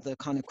about the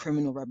kind of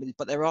criminal remedies,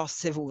 but there are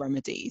civil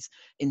remedies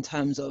in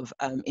terms of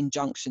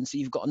injunctions. So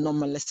you've got a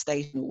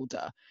non-molestation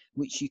order,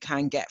 which you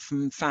can get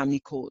from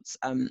family courts,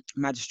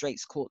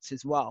 magistrates courts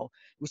as well,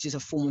 which is a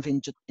form of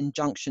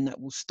injunction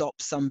that will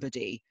stop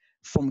somebody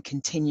from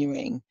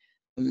continuing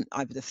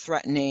either the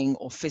threatening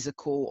or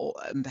physical or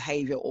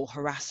behavior or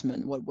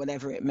harassment,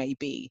 whatever it may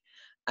be.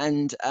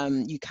 And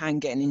you can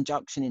get an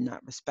injunction in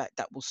that respect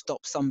that will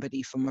stop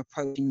somebody from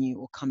approaching you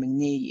or coming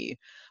near you.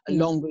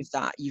 Along with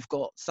that, you've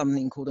got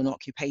something called an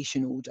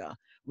occupation order,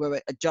 where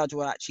a judge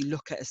will actually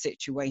look at a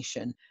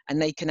situation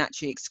and they can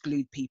actually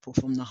exclude people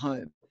from the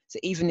home. So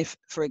even if,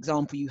 for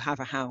example, you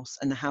have a house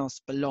and the house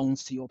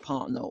belongs to your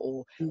partner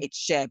or it's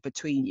shared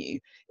between you,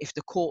 if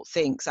the court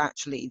thinks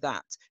actually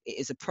that it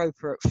is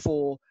appropriate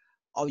for,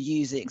 I'll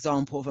use the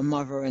example of a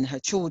mother and her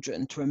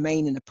children to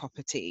remain in the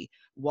property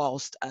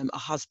whilst a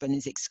husband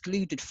is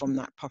excluded from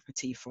that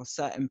property for a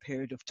certain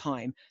period of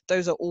time.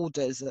 Those are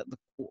orders that the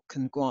court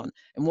can grant.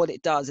 And what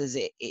it does is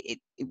it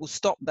will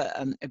stop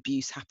the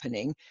abuse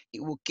happening.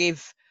 It will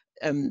give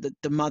the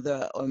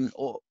mother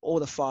or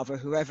the father,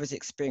 whoever is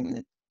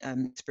experiencing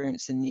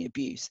the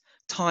abuse,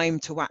 time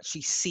to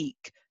actually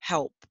seek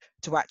help,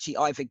 to actually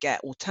either get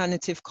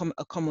alternative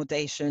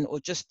accommodation or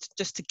just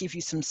to give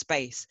you some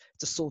space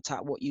to sort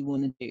out what you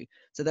want to do.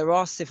 So there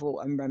are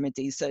civil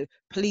remedies. So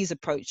please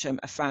approach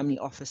a family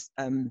office,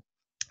 a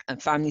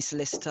family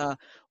solicitor,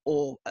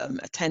 or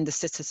attend a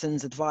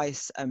citizens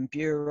advice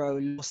bureau,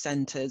 law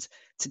centres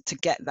to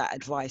get that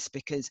advice,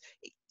 because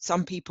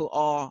some people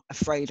are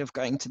afraid of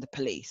going to the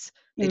police.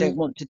 They don't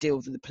want to deal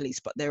with the police,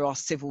 but there are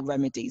civil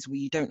remedies where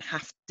you don't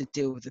have to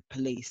deal with the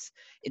police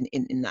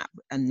in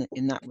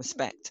that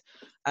respect.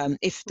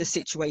 If the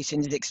situation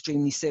is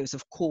extremely serious,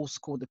 of course,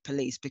 call the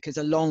police, because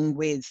along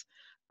with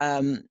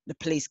the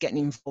police getting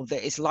involved,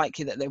 that it's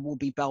likely that there will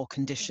be bail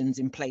conditions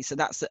in place. So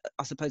that's,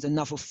 I suppose,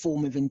 another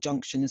form of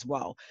injunction as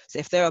well. So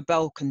if there are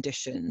bail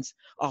conditions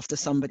after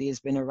somebody has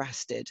been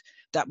arrested,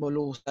 that will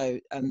also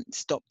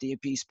stop the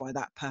abuse by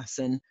that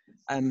person,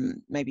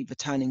 maybe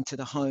returning to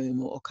the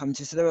home or come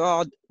to. So there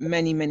are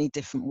many, many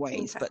different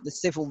ways, but the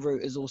civil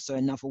route is also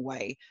another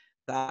way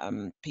that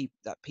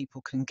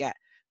people can get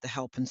the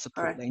help and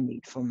support they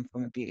need from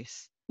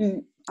abuse.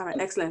 All right,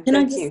 excellent. Can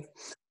Thank I just you.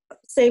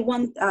 say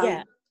one,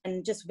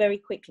 and just very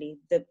quickly,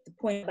 the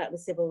point about the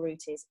civil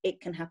route is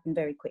it can happen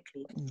very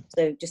quickly.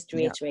 So just to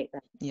reiterate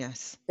that.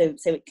 Yes.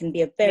 So it can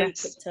be a very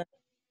quick turn.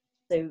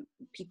 So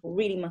people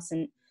really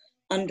mustn't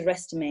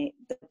underestimate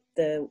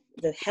the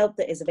help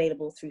that is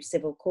available through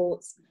civil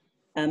courts,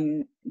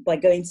 by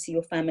going to see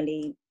your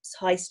family,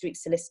 high street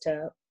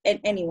solicitor,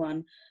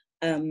 anyone,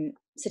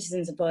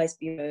 Citizens Advice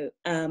Bureau,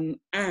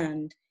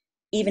 and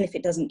even if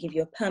it doesn't give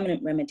you a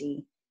permanent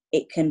remedy,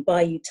 it can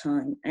buy you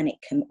time and it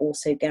can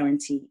also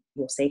guarantee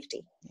your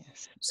safety.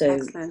 Yes. So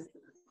excellent.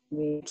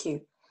 Thank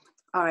you.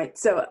 All right,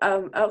 so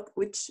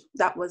which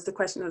that was the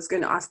question I was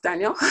going to ask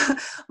Daniel,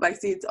 but I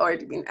see it's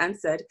already been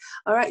answered.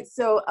 All right,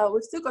 so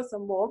we've still got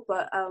some more,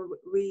 but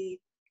we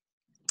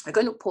are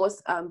going to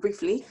pause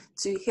briefly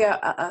to hear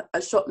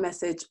a short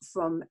message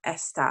from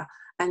Esther,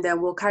 and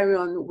then we'll carry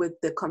on with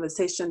the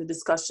conversation, the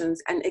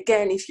discussions. And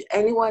again, if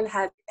anyone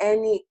had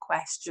any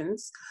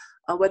questions,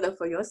 whether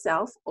for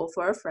yourself or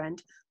for a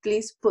friend,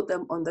 please put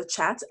them on the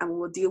chat and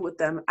we'll deal with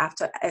them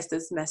after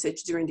Esther's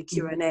message during the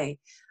Q&A.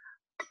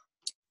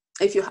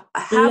 If you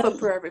have a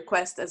prayer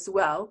request as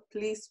well,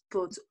 please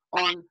put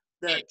on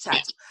the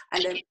chat.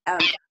 And then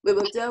we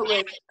will deal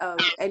with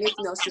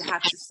anything else you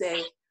have to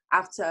say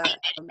after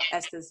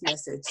Esther's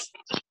message.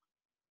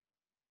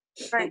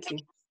 Thank you.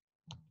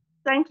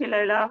 Thank you,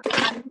 Lola.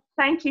 And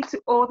thank you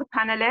to all the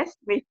panelists.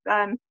 We've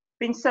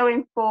been so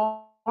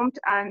informed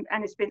and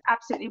it's been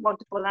absolutely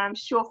wonderful. And I'm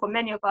sure for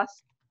many of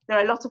us, there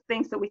are a lot of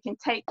things that we can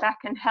take back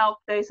and help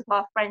those of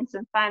our friends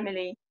and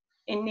family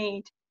in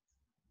need.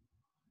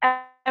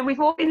 And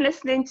we've all been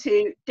listening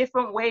to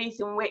different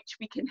ways in which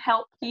we can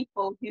help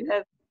people who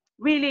have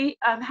really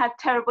had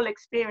terrible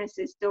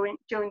experiences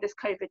during this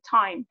COVID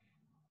time.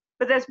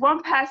 But there's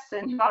one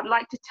person who I'd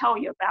like to tell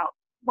you about,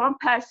 one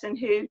person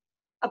who,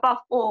 above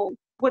all,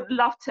 would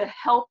love to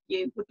help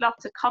you, would love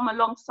to come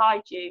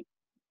alongside you,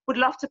 would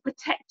love to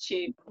protect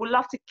you, would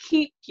love to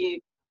keep you,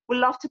 would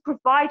love to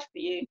provide for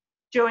you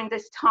during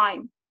this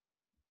time.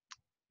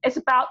 It's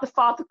about the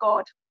Father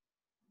God.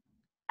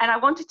 And I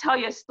want to tell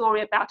you a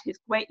story about his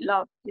great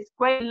love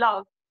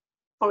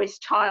for his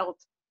child.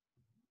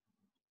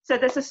 So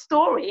there's a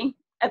story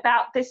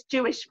about this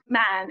Jewish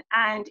man,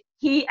 and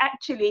he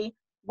actually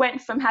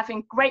went from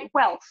having great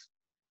wealth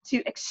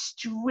to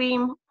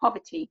extreme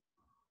poverty.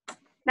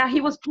 Now, he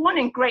was born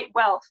in great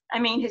wealth. I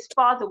mean, his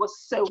father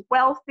was so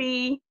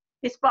wealthy.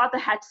 His father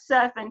had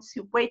servants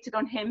who waited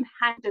on him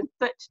hand and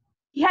foot.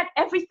 He had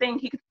everything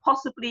he could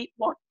possibly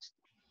want.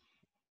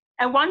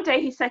 And one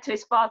day he said to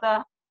his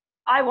father,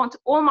 I want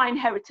all my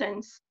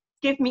inheritance.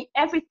 Give me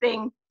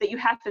everything that you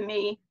have for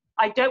me.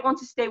 I don't want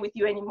to stay with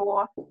you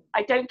anymore.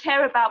 I don't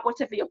care about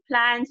whatever your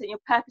plans and your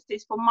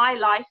purposes for my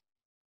life.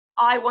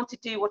 I want to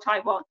do what I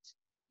want.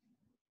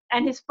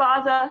 And his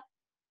father,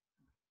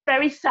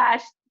 very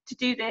sad to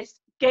do this,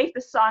 gave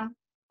the son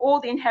all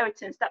the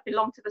inheritance that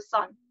belonged to the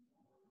son.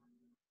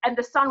 And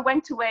the son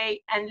went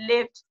away and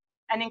lived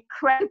an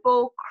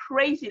incredible,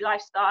 crazy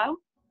lifestyle,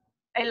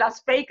 a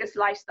Las Vegas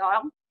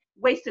lifestyle,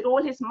 wasted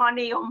all his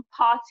money on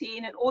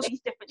partying and all these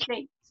different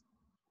things.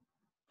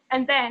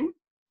 And then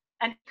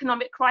an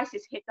economic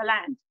crisis hit the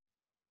land,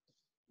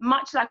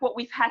 much like what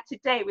we've had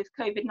today with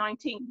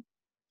COVID-19.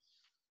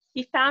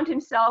 He found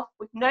himself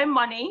with no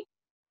money,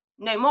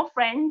 no more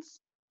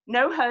friends,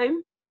 no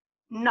home,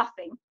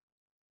 nothing.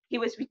 He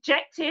was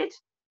rejected,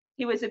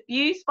 he was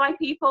abused by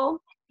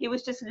people, he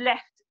was just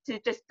left to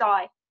just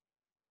die.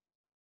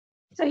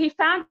 So he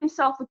found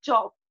himself a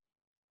job.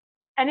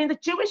 And in the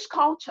Jewish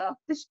culture,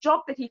 this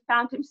job that he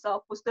found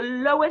himself was the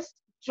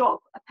lowest job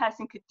a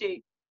person could do.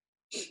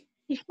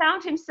 He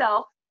found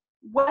himself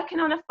working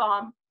on a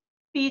farm,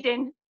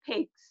 feeding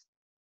pigs.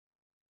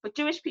 For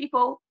Jewish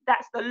people,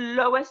 that's the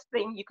lowest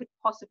thing you could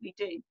possibly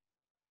do.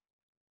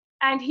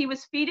 And he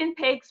was feeding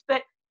pigs,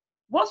 but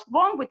what's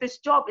wrong with this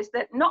job is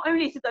that not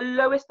only is it the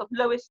lowest of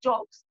lowest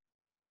jobs,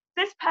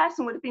 this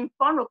person would have been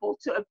vulnerable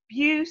to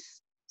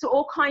abuse, to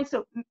all kinds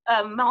of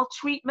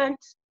maltreatment,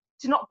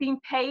 to not being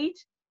paid.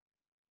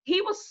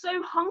 He was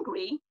so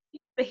hungry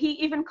that he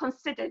even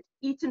considered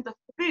eating the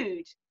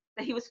food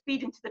that he was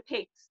feeding to the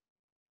pigs.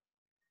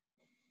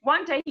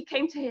 One day he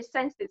came to his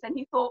senses and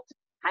he thought,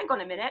 hang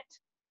on a minute,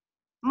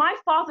 my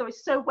father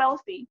is so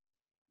wealthy.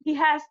 He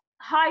has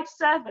hired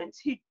servants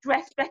who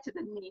dress better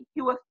than me,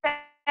 who are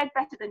fed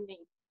better than me.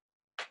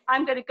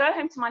 I'm going to go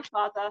home to my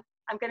father.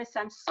 I'm going to say,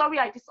 I'm sorry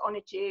I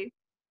dishonored you.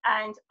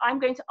 And I'm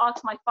going to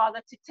ask my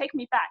father to take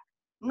me back,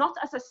 not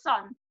as a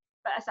son,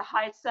 but as a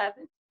hired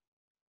servant.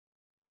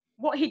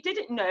 What he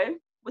didn't know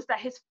was that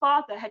his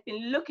father had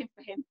been looking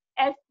for him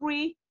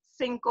every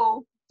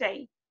single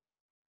day.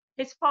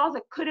 His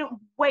father couldn't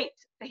wait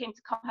for him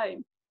to come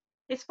home.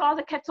 His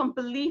father kept on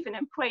believing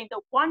and praying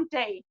that one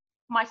day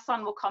my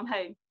son will come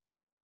home.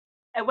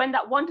 And when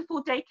that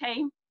wonderful day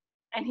came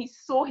and he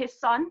saw his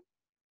son,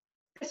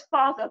 his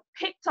father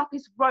picked up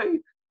his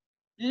robe,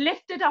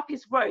 lifted up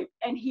his robe,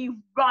 and he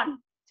ran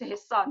to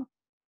his son.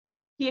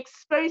 He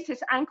exposed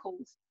his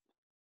ankles.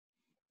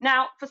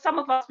 Now, for some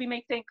of us, we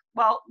may think,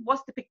 well,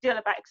 what's the big deal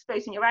about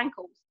exposing your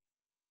ankles?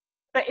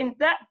 But in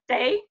that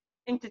day,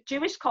 in the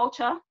Jewish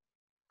culture,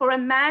 for a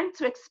man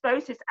to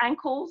expose his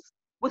ankles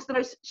was the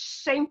most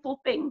shameful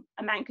thing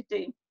a man could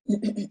do.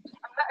 And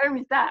not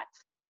only that,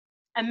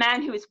 a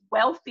man who is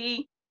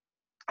wealthy,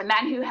 a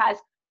man who has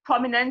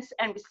prominence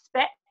and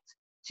respect,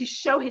 to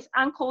show his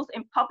ankles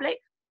in public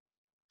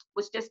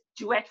was just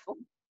dreadful.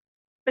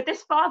 But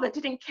this father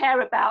didn't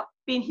care about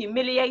being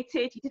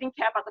humiliated. He didn't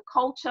care about the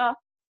culture.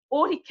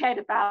 All he cared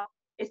about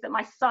is that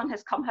my son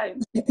has come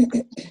home.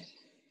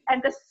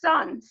 And the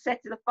son said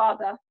to the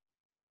father,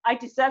 I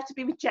deserve to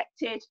be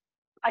rejected.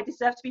 I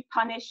deserve to be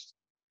punished.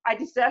 I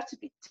deserve to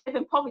live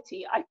in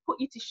poverty. I've put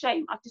you to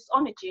shame. I've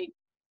dishonored you.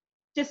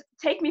 Just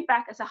take me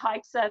back as a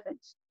hired servant.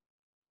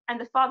 And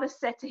the father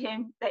said to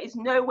him, there is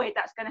no way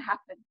that's going to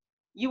happen.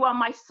 You are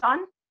my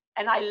son,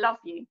 and I love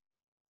you.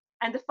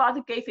 And the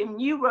father gave him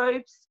new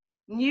robes,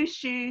 new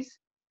shoes,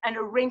 and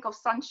a ring of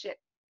sonship,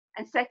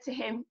 and said to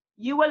him,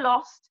 you were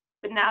lost,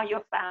 but now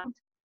you're found.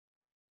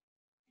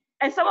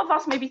 And some of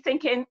us may be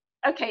thinking,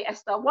 okay,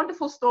 Esther,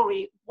 wonderful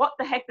story. What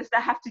the heck does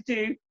that have to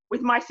do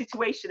with my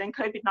situation and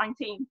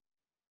COVID-19?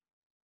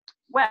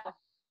 Well,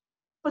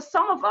 for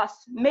some of us,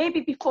 maybe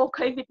before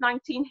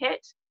COVID-19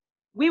 hit,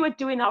 we were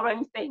doing our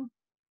own thing.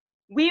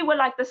 We were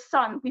like the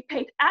son. We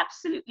paid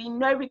absolutely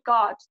no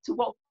regard to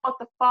what God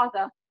the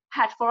Father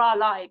had for our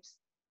lives.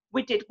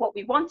 We did what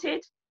we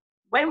wanted,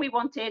 when we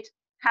wanted,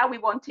 how we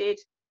wanted.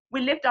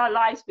 We lived our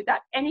lives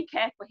without any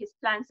care for his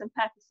plans and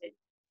purposes.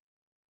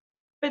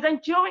 But then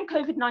during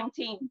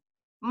COVID-19,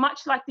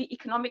 much like the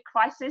economic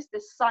crisis the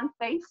son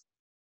faced,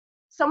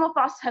 some of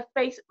us have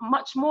faced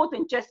much more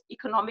than just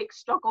economic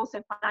struggles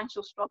and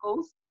financial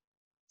struggles.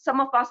 Some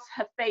of us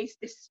have faced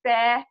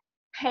despair,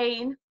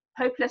 pain,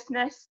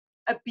 hopelessness,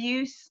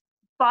 abuse,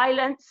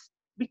 violence,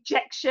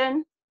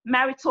 rejection,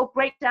 marital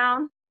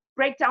breakdown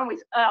with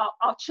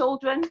our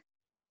children.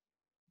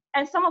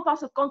 And some of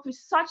us have gone through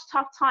such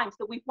tough times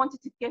that we've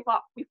wanted to give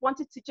up. We've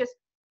wanted to just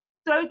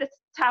throw the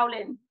towel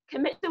in,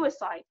 commit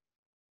suicide.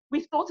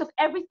 We've thought of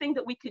everything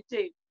that we could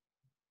do.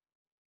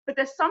 But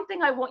there's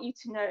something I want you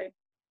to know,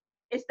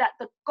 is that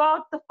the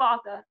God the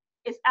Father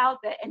is out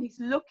there and he's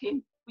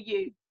looking for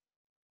you.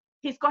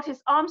 He's got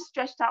his arms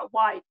stretched out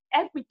wide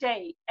every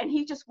day, and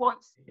he just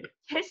wants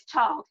his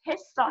child, his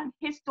son,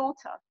 his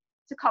daughter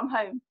to come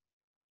home.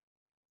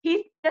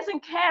 He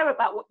doesn't care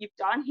about what you've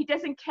done. He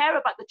doesn't care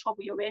about the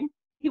trouble you're in.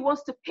 He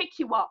wants to pick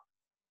you up,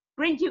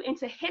 bring you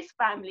into his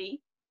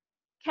family,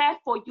 care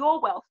for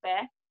your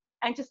welfare,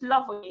 and just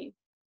love on you.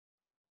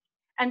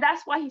 And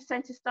that's why he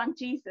sent his son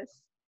Jesus.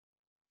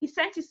 He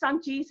sent his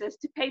son Jesus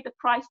to pay the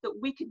price that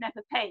we could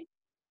never pay.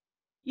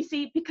 You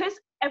see, because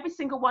every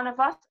single one of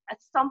us at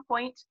some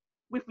point,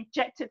 we've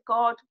rejected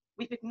God,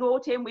 we've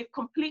ignored him, we've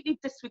completely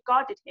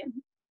disregarded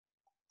him,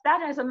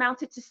 that has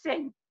amounted to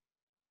sin.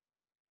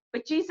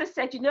 But Jesus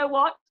said, you know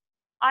what?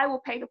 I will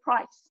pay the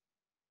price.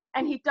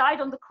 And he died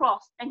on the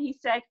cross, and he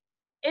said,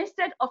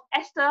 instead of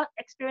Esther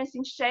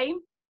experiencing shame,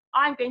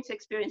 I'm going to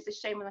experience the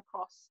shame on the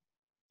cross.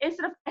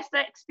 Instead of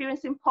Esther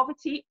experiencing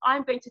poverty,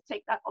 I'm going to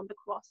take that on the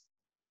cross.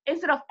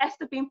 Instead of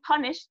Esther being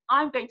punished,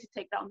 I'm going to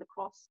take that on the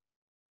cross.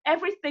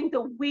 Everything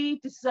that we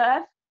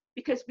deserve,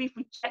 because we've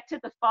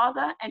rejected the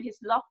Father and his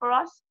love for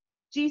us,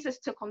 Jesus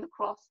took on the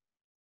cross.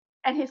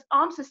 And his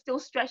arms are still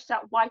stretched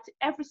out wide to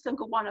every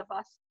single one of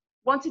us,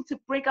 wanting to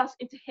bring us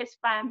into his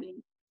family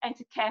and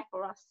to care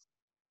for us.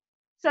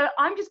 So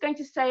I'm just going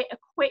to say a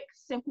quick,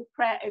 simple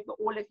prayer over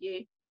all of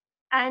you.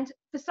 And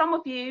for some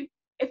of you,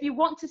 if you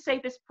want to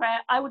say this prayer,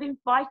 I would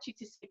invite you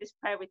to say this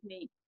prayer with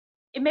me.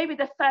 It may be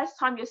the first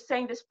time you're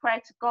saying this prayer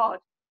to God.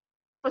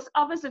 For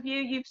others of you,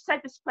 you've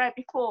said this prayer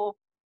before,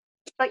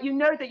 but you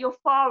know that you're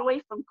far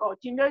away from God.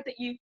 You know that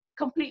you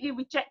completely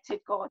rejected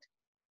God.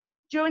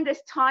 During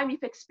this time,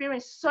 you've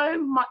experienced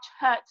so much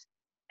hurt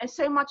and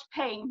so much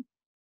pain.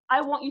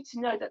 I want you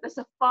to know that there's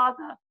a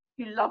Father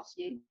who loves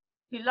you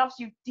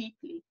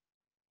deeply.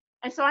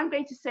 And so I'm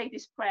going to say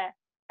this prayer.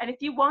 And if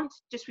you want,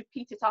 just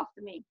repeat it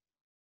after me.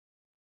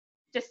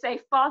 Just say,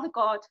 Father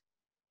God,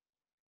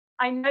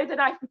 I know that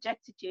I've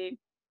rejected you.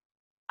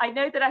 I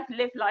know that I've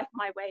lived life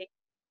my way.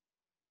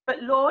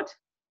 But Lord,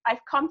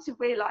 I've come to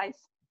realize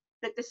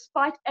that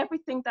despite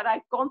everything that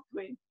I've gone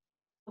through,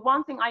 the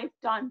one thing I've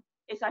done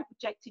is I've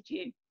rejected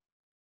you.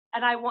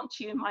 And I want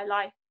you in my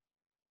life.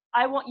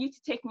 I want you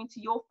to take me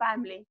into your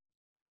family.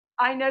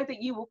 I know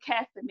that you will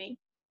care for me.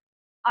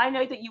 I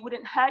know that you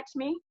wouldn't hurt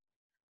me.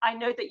 I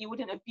know that you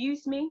wouldn't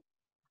abuse me.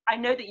 I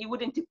know that you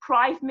wouldn't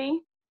deprive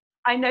me.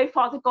 I know,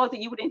 Father God,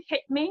 that you wouldn't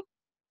hit me.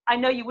 I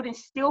know you wouldn't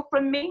steal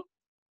from me.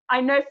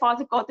 I know,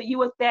 Father God, that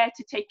you are there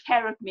to take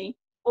care of me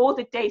all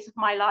the days of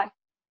my life,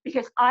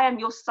 because I am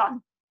your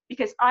son,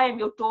 because I am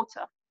your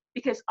daughter.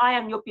 because I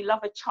am your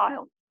beloved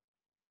child.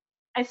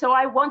 And so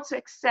I want to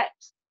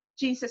accept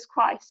Jesus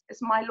Christ as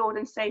my Lord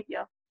and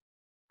Savior.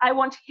 I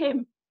want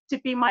him to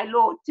be my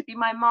Lord, to be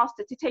my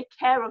master, to take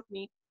care of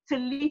me, to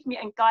lead me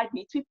and guide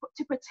me, to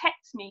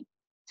protect me,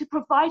 to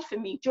provide for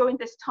me during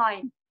this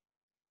time.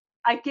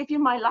 I give you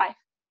my life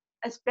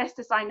as best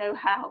as I know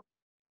how.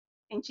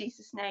 In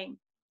Jesus' name,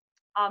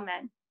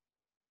 amen.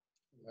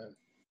 Amen.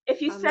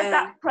 If you said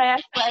that prayer,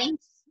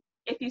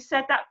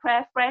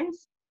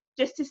 friends,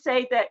 just to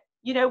say that,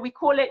 you know, we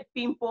call it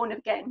being born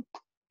again.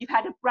 You've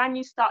had a brand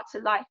new start to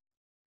life.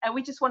 And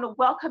we just want to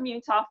welcome you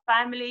into our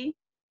family.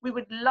 We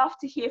would love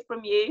to hear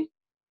from you.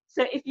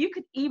 So if you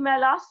could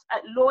email us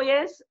at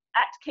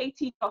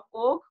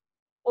lawyers@kt.org,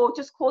 or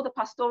just call the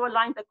pastoral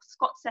line that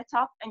Scott set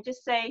up and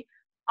just say,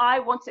 I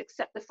want to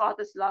accept the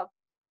Father's love.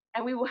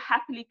 And we will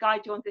happily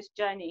guide you on this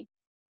journey.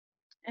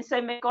 And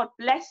so may God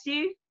bless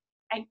you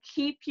and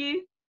keep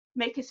you,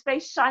 make his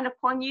face shine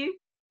upon you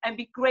and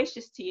be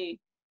gracious to you.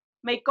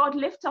 May God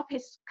lift up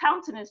his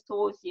countenance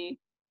towards you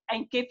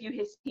and give you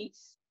his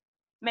peace.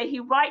 May he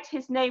write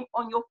his name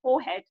on your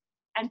forehead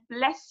and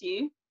bless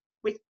you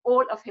with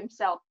all of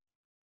himself.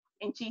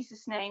 In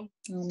Jesus' name,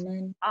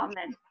 Amen.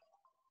 Amen.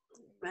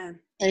 Amen.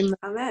 Amen.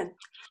 Amen.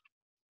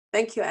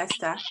 Thank you,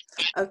 Esther.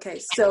 Okay,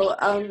 so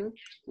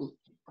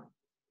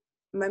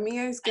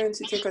Mamiya is going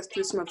to take us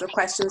through some of the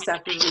questions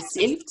that we've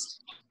received.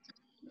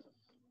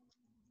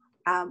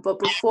 But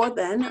before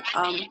then,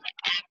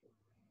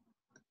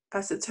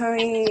 Pastor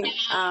Tony,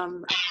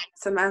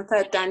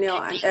 Samantha, Daniel,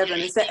 and Evan,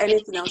 is there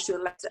anything else you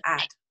would like to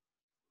add?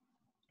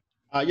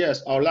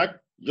 Yes, I would like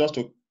just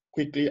to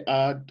quickly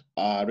add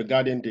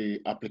regarding the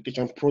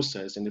application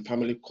process in the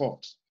family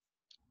court.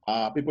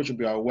 People should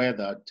be aware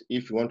that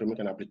if you want to make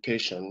an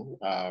application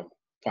for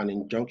an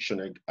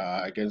injunction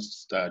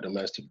against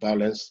domestic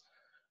violence,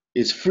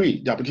 it's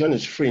free. The application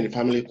is free in the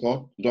family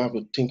court. You don't have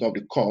to think of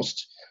the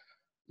cost.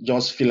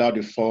 Just fill out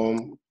the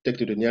form, take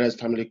it to the nearest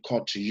family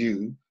court to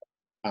you,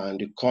 and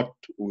the court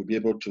will be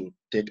able to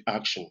take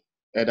action,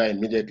 either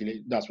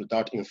immediately, that's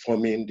without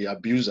informing the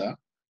abuser,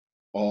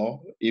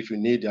 or if you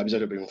need the abuser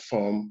to be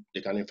informed,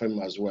 they can inform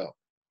him as well.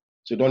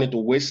 So you don't need to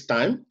waste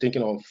time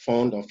thinking of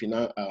fund or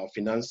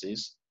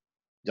finances.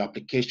 The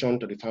application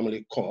to the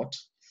family court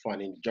for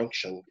an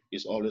injunction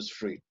is always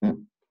free.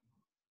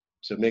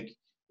 So make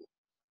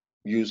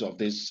use of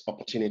this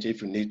opportunity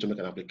if you need to make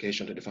an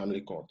application to the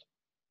family court.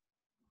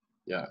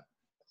 Yeah.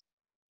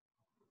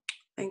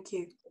 Thank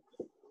you.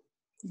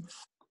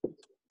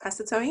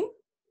 Pastor Tony?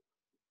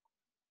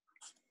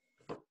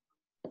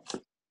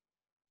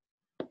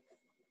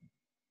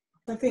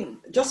 I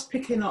think just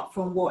picking up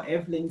from what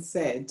Evelyn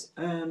said,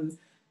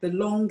 the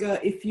longer,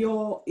 if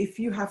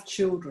you have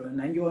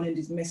children and you're in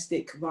a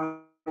domestic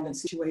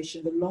violence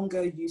situation, the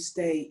longer you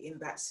stay in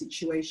that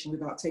situation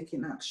without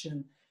taking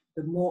action,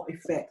 the more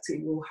effect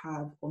it will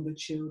have on the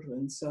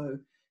children. So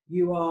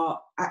you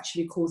are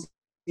actually causing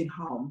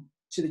harm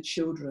to the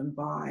children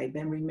by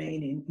them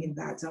remaining in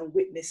that and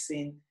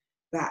witnessing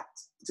that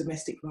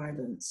domestic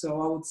violence.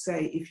 So I would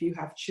say if you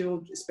have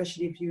children,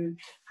 especially if you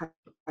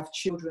have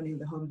children in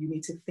the home, you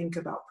need to think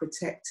about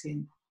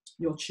protecting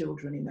your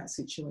children in that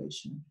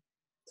situation.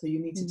 So you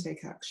need to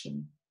take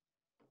action.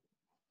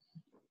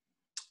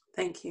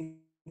 Thank you.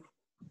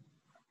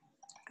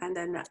 And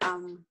then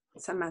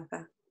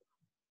Samantha.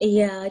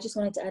 Yeah, I just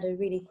wanted to add a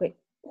really quick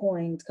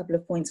point, a couple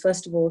of points.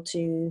 First of all,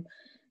 to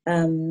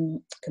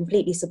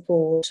completely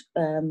support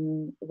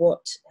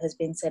what has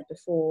been said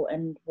before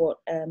and what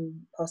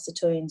Pastor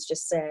Toyins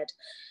just said.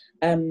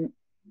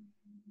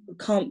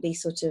 Can't be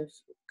sort of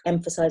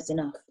emphasized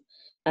enough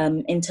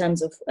in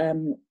terms of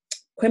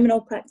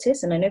criminal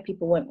practice. And I know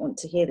people won't want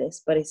to hear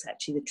this, but it's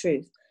actually the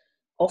truth.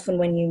 Often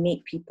when you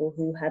meet people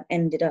who have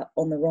ended up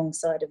on the wrong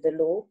side of the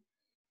law,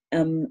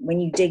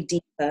 when you dig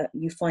deeper,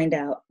 you find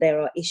out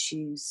there are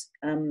issues,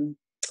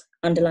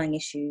 underlying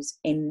issues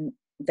in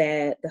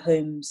the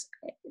homes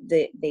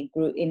that they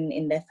grew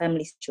in their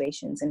family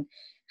situations and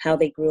how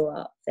they grew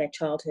up, their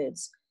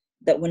childhoods,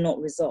 that were not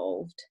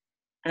resolved,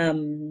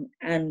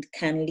 and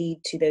can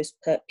lead to those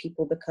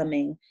people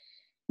becoming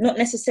not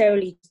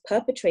necessarily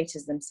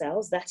perpetrators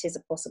themselves, that is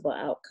a possible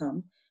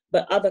outcome,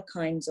 but other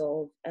kinds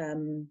of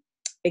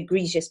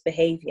egregious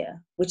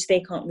behavior, which they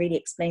can't really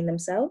explain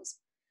themselves.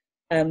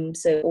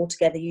 So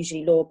altogether,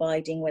 usually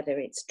law-abiding, whether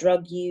it's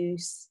drug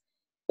use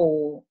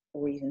or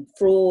even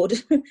fraud,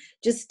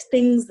 just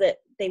things that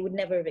they would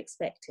never have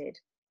expected.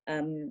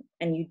 And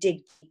you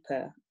dig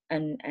deeper,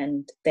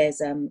 and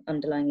there's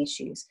underlying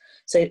issues.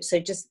 So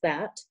just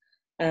that.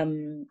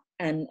 And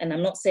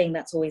I'm not saying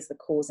that's always the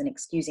cause and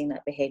excusing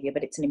that behavior,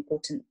 but it's an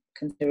important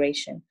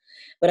consideration.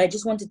 But I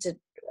just wanted to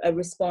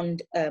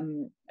respond,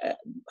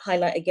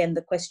 highlight again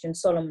the question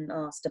Solomon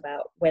asked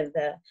about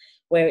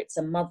where it's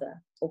a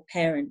mother or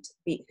parent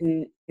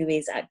who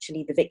is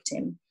actually the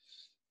victim,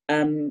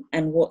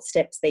 and what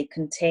steps they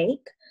can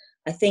take.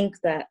 I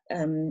think that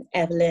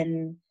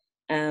Evelyn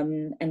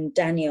and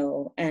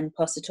Daniel and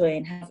Pastor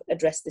Toyin have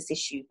addressed this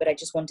issue, but I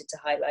just wanted to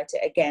highlight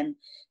it again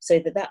so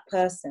that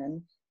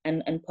person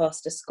and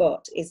Pastor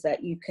Scott, is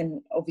that you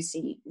can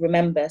obviously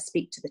remember,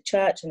 speak to the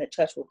church, and the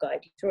church will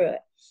guide you through it.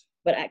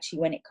 But actually,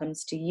 when it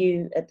comes to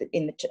you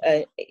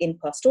in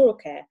pastoral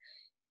care,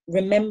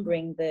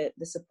 remembering the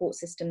support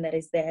system that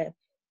is there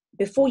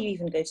before you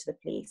even go to the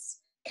police.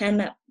 Can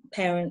that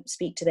parent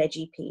speak to their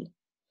GP?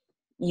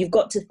 You've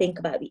got to think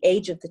about the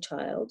age of the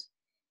child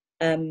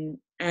and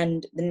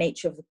the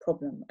nature of the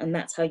problem, and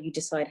that's how you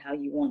decide how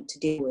you want to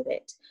deal with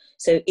it.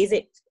 So is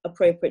it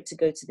appropriate to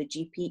go to the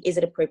GP? Is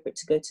it appropriate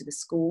to go to the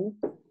school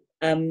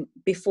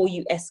before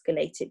you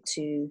escalate it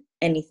to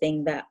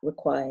anything that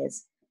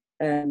requires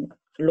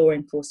law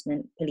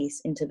enforcement,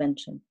 police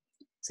intervention?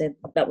 So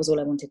that was all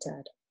I wanted to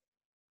add.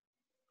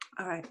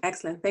 All right,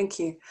 excellent, thank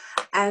you.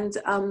 And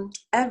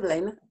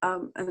Evelyn,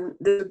 and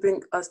this will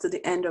bring us to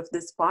the end of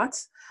this part.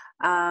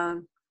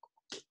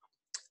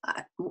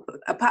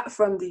 Apart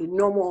from the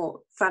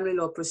normal family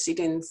law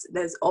proceedings,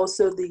 there's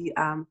also the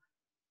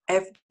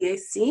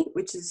FDAC,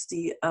 which is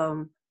the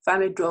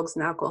Family Drugs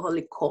and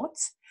Alcoholic Court,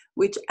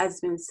 which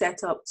has been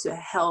set up to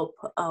help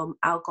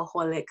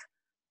alcoholic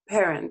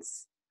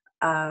parents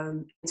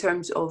in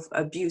terms of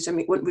abuse. I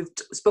mean, when we've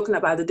spoken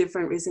about the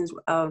different reasons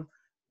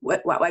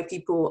why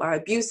people are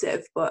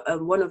abusive, but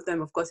one of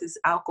them, of course, is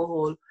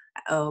alcohol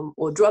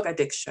or drug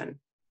addiction.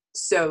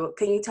 So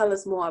can you tell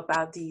us more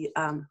about the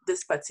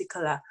this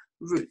particular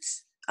route,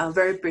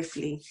 very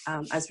briefly,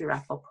 as we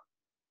wrap up?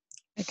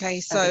 Okay,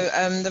 so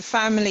the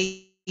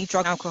Family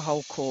Drug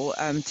Alcohol Court,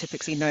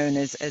 typically known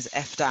as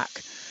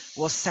FDAC,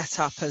 was set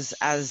up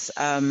as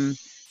an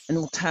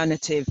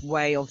alternative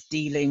way of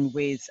dealing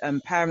with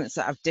parents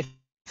that have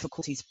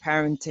difficulties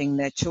parenting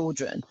their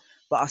children,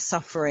 but are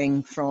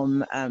suffering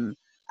from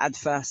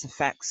adverse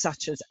effects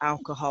such as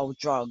alcohol,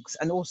 drugs,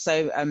 and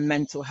also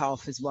mental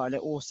health as well.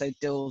 It also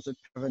deals with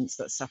parents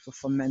that suffer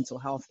from mental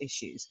health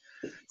issues.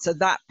 So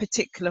that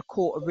particular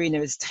court arena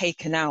is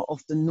taken out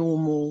of the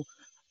normal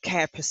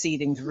care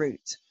proceedings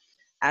route.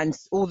 And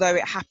although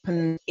it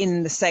happened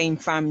in the same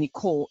family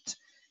court,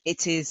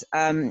 it's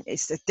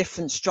a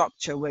different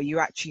structure where you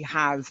actually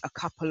have a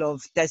couple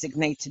of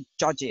designated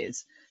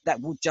judges that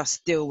will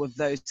just deal with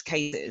those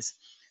cases.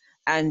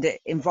 And it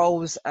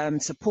involves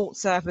support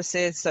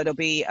services, so there'll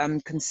be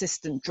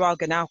consistent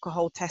drug and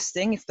alcohol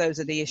testing if those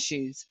are the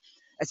issues,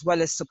 as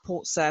well as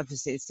support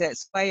services. So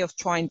it's a way of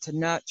trying to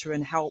nurture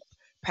and help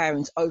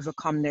parents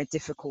overcome their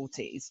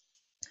difficulties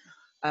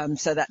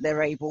so that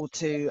they're able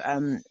to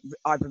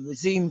either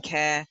resume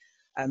care,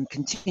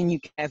 continue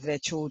care of their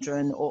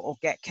children, or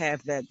get care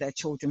of their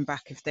children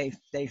back if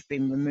they've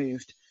been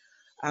removed.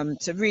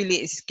 So really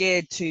it's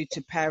geared to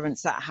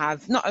parents that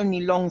have not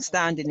only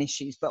long-standing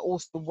issues, but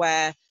also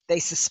where they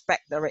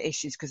suspect there are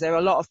issues, because there are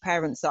a lot of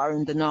parents that are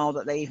in denial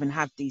that they even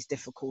have these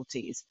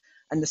difficulties.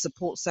 And the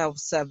support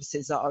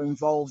services that are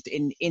involved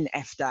in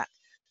FDAC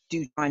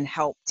do try and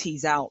help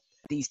tease out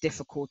these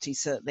difficulties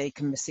so that they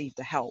can receive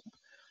the help.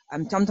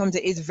 Sometimes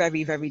it is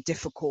very, very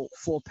difficult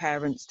for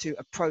parents to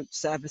approach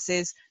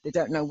services. They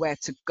don't know where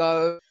to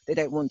go. They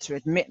don't want to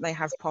admit they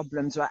have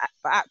problems, but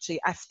actually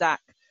FDAC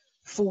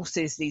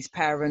forces these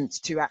parents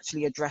to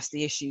actually address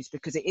the issues,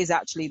 because it is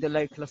actually the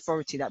local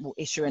authority that will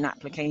issue an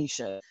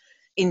application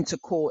into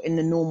court in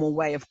the normal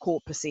way of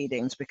court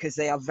proceedings, because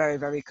they are very,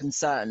 very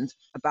concerned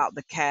about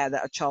the care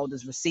that a child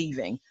is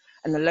receiving.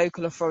 And the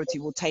local authority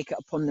will take it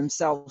upon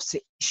themselves to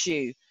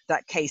issue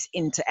that case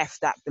into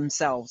FDAC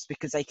themselves,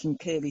 because they can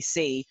clearly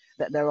see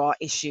that there are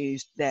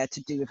issues there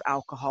to do with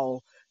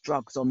alcohol,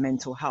 drugs, or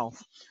mental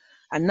health.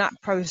 And that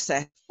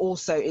process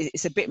also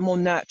is a bit more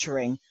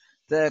nurturing.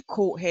 The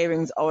court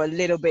hearings are a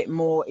little bit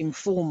more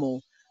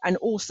informal, and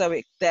also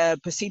the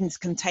proceedings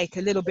can take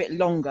a little bit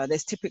longer.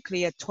 There's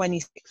typically a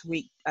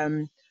 26-week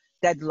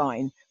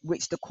deadline,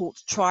 which the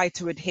courts try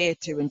to adhere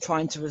to in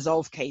trying to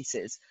resolve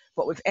cases.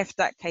 But with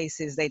FDAC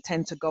cases, they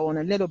tend to go on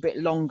a little bit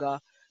longer,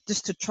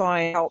 just to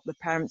try and help the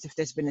parents if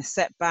there's been a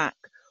setback,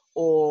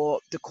 or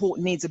the court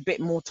needs a bit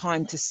more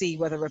time to see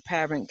whether a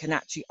parent can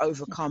actually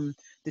overcome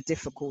the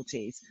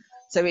difficulties.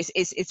 So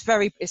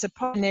it's a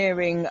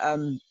pioneering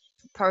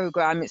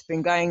program. It's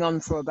been going on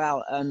for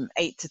about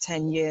 8 to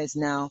 10 years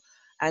now,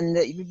 and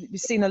we've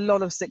seen a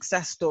lot of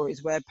success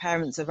stories where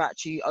parents have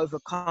actually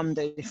overcome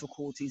their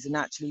difficulties and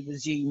actually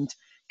resumed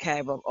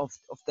care of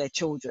their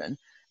children.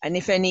 And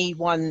if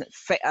anyone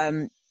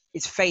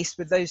is faced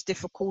with those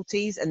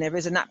difficulties and there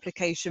is an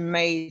application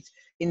made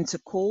into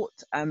court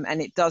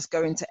and it does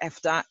go into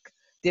FDAC,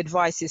 the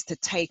advice is to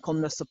take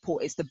on the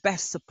support. It's the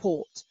best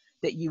support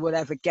that you will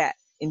ever get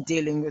in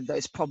dealing with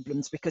those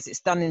problems, because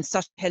it's done in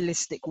such a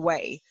holistic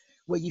way,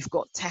 where you've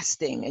got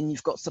testing and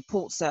you've got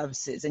support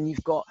services and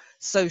you've got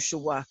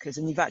social workers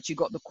and you've actually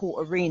got the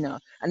court arena.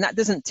 And that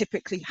doesn't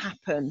typically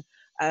happen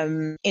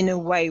in a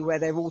way where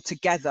they're all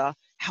together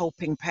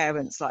helping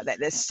parents like that.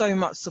 There's so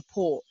much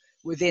support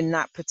within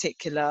that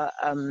particular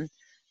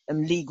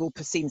legal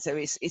proceeding. So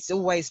it's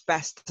always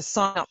best to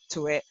sign up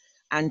to it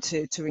and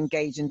to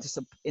engage in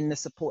the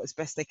support as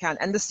best they can.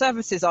 And the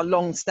services are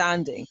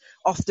long-standing.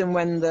 Often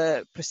when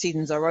the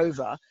proceedings are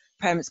over,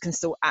 parents can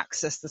still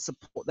access the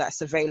support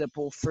that's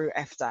available through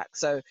FDAC.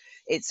 So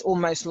it's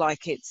almost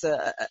like it's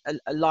a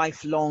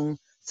lifelong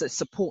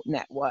support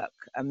network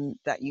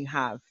that you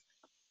have.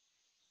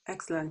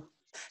 Excellent.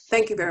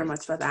 Thank you very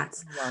much for that.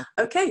 Well,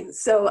 okay,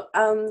 so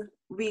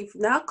we've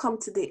now come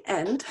to the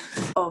end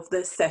of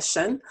this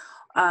session.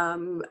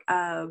 I'm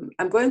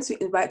going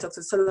to invite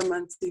Dr.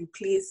 Solomon to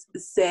please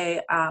say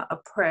a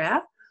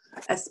prayer,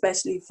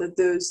 especially for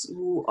those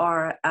who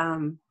are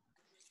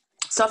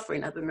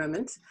suffering at the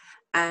moment,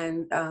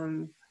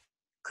 and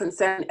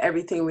concern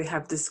everything we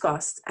have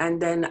discussed.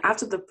 And then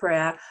after the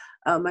prayer,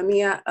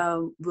 Mamiya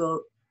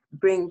will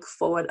bring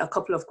forward a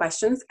couple of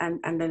questions, and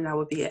then that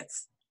will be it.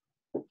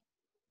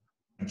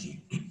 Thank you.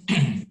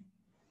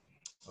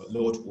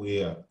 Lord,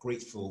 we are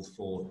grateful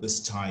for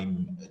this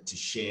time to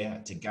share,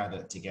 to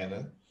gather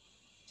together.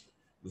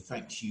 We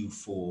thank you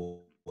for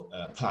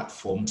a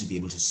platform to be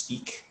able to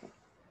speak,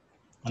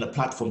 and a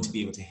platform to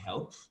be able to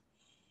help.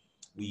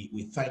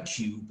 We thank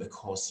you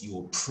because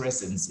your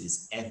presence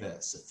is ever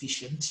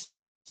sufficient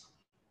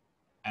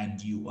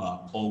and you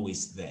are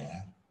always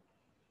there.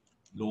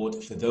 Lord,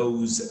 for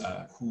those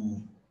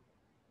who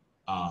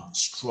are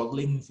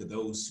struggling, for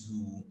those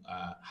who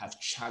have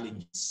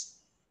challenges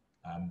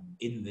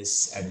in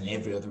this and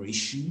every other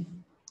issue,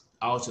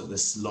 out of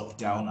this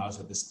lockdown, out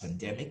of this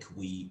pandemic,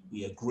 we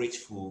are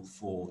grateful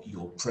for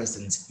your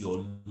presence,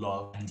 your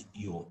love, and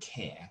your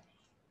care.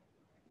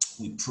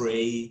 We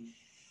pray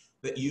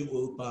that you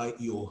will, by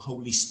your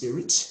Holy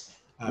Spirit,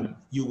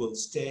 you will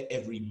stir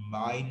every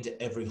mind,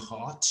 every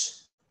heart,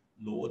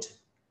 Lord,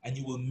 and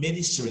you will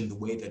minister in the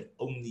way that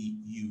only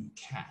you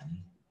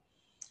can.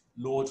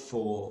 Lord,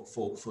 for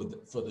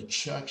the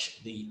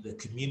church, the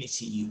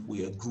community,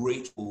 we are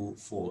grateful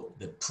for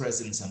the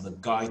presence and the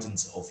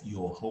guidance of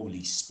your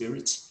Holy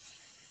Spirit.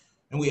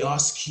 And we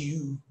ask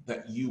you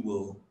that you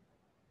will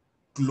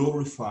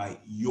glorify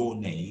your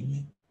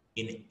name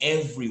in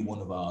every one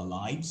of our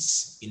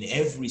lives, in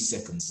every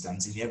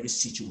circumstance, in every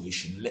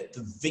situation. Let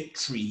the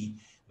victory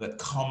that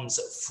comes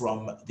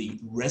from the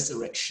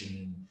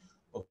resurrection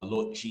of the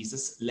Lord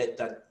Jesus, let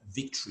that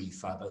victory,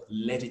 Father,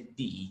 let it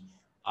be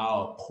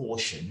our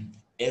portion,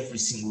 every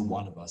single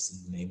one of us,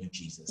 in the name of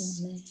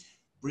Jesus. Amen.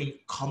 Bring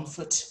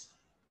comfort,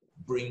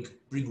 bring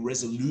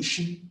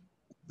resolution,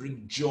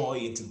 bring joy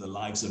into the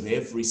lives of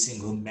every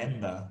single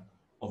member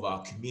of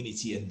our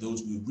community and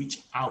those we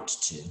reach out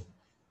to,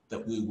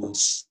 that we will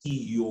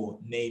see your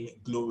name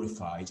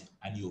glorified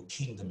and your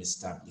kingdom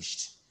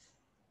established.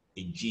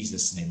 In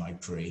Jesus' name I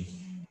pray.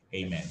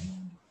 Amen.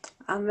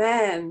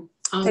 Amen.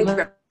 Thank you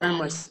very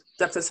much,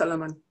 Dr.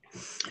 Solomon.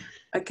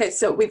 Okay,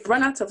 so we've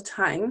run out of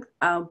time,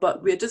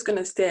 but we're just going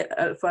to stay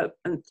for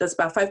just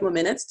about 5 more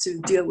minutes to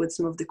deal with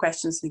some of the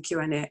questions in the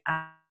Q&A.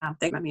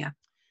 Thank you, Mamiya.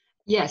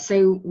 Yeah,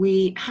 so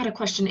we had a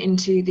question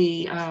into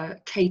the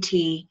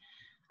KT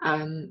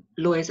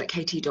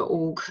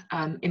lawyers@kt.org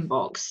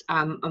inbox.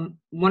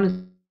 One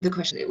of the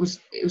questions, it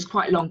was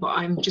quite long, but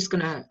I'm just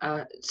going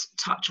to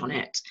touch on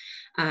it,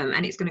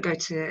 and it's going to go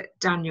to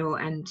Daniel.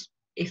 And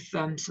if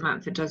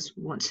Samantha does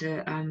want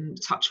to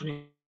touch on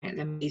it,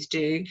 then please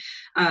do.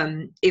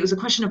 It was a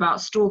question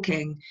about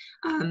stalking,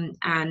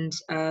 and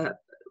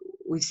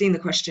we've seen the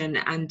question,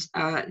 and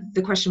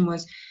the question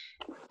was,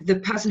 the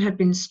person had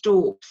been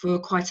stalked for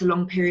quite a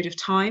long period of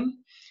time,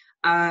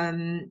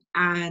 and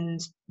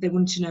they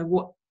wanted to know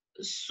what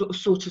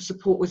sort of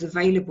support was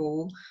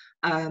available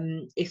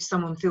if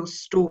someone feels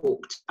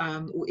stalked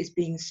or is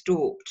being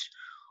stalked.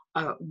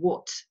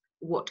 What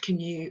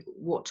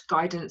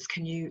guidance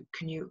can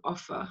you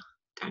offer,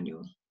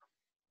 Daniel?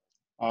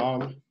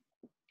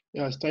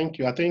 Yes, thank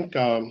you. I think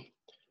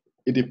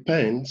it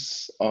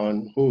depends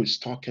on who is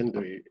talking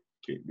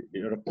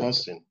the other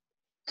person.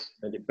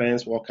 It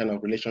depends what kind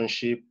of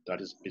relationship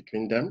that is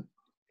between them.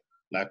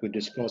 Like we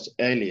discussed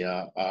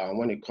earlier,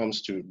 when it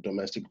comes to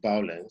domestic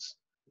violence,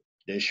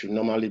 there should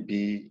normally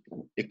be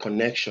a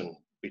connection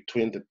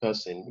between the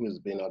person who is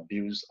being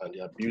abused and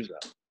the abuser.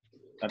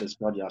 That is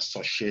not the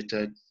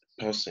associated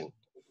person.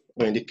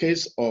 But in the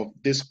case of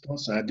this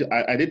person,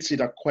 I did see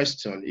that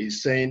question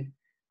is saying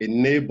a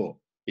neighbor,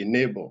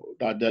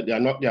 that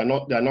they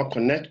are not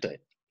connected.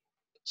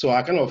 So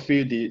I kind of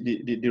feel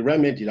the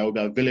remedy that will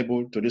be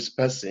available to this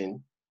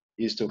person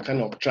is to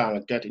kind of try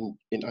and get in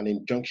an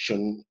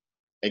injunction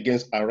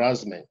against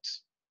harassment.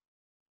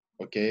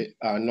 Okay,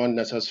 not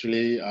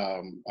necessarily,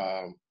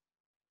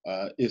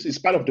 it's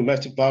part of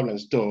domestic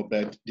violence though,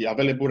 but the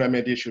available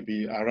remedy should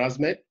be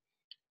harassment.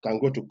 Can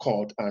go to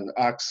court and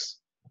ask,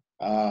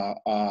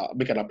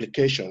 make an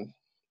application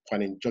for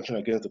an injunction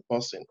against the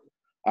person.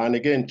 And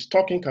again,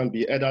 stalking can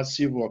be either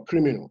civil or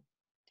criminal.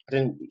 I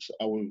think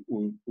I will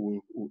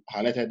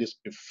highlighted this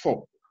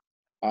before.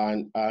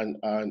 And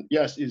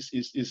yes,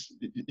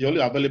 the only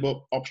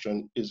available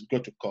option is go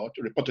to court,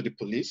 report to the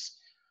police,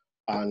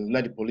 and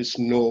let the police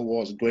know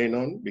what's going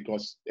on,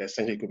 because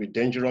essentially it could be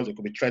dangerous, it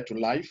could be threat to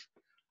life,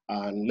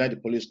 and let the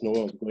police know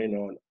what's going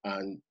on,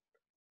 and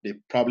they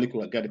probably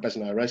could get the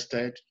person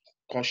arrested,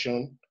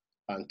 caution,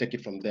 and take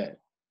it from there.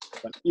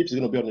 But if it's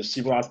going to be on the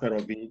civil aspect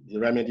of it, the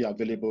remedy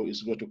available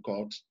is go to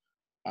court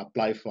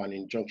apply for an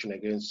injunction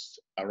against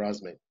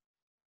harassment.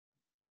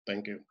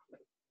 Thank you.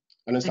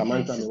 And then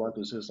Samantha may want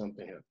to say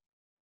something here.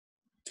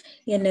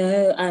 You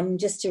know,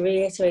 just to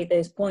reiterate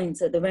those points,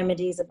 that the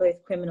remedies are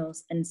both criminal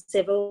and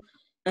civil.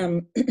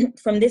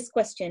 From this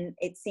question,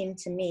 it seemed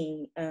to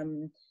me,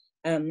 and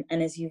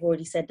as you've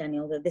already said,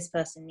 Daniel, that this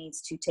person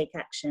needs to take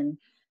action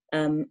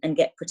and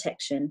get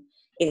protection.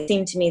 It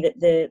seemed to me that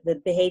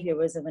the behavior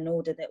was of an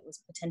order that was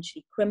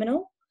potentially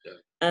criminal.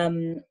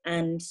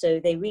 And so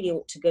they really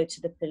ought to go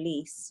to the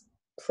police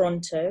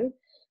pronto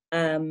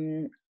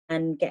and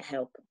get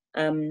help.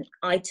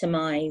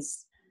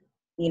 Itemize,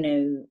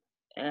 you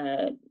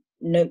know,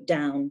 note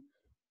down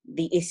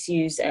the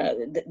issues,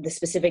 the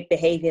specific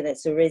behavior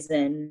that's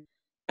arisen,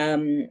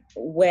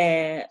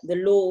 where the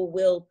law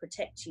will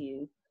protect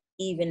you,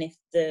 even if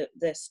the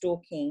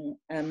stalking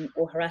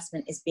or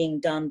harassment is being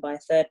done by a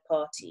third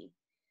party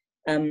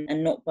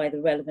and not by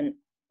the relevant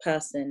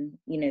person,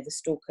 you know, the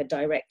stalker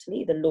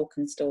directly. The law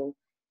can still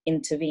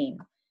intervene.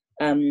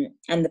 And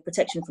the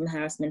Protection from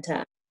Harassment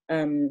Act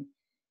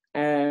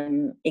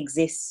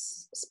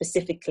exists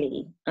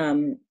specifically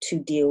to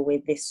deal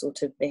with this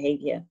sort of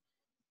behavior.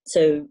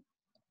 So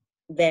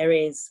there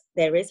is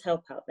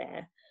help out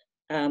there.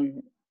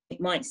 It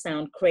might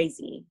sound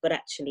crazy, but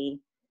actually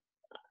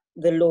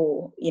the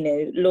law, you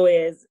know,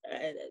 lawyers,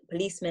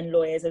 policemen,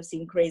 lawyers have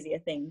seen crazier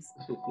things.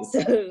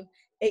 So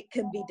it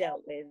can be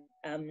dealt with.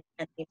 And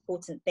the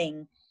important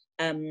thing,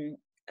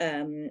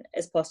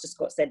 as Pastor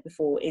Scott said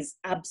before, is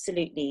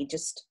absolutely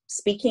just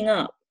speaking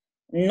up,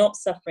 not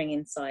suffering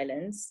in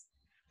silence,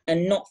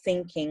 and not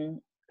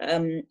thinking,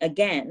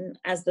 again,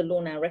 as the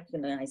law now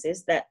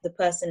recognizes, that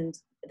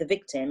the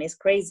victim is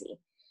crazy,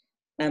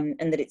 and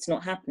that it's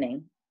not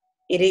happening.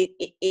 It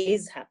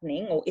is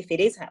happening, or if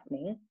it is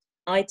happening,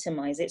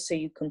 itemize it so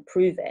you can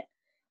prove it,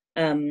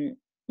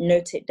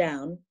 note it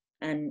down,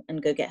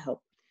 and go get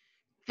help.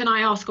 Can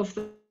I ask off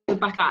the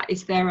back of that,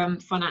 is there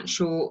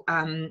financial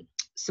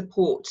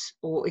support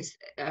or is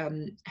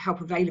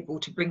help available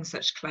to bring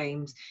such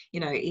claims, you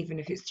know, even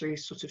if it's through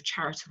sort of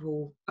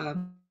charitable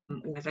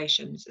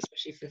organisations,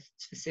 especially for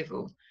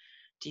civil?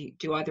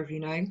 Do either of you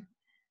know?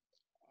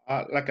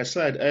 Like I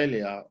said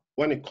earlier,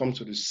 when it comes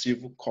to the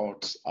civil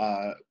courts,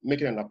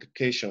 making an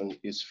application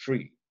is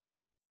free.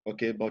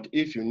 Okay, but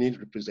if you need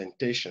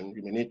representation,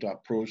 you may need to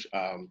approach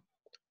a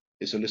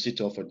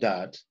solicitor for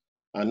that.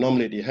 And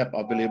normally the help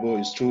available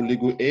is through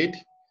legal aid.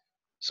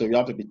 So you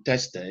have to be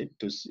tested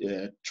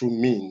through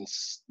mean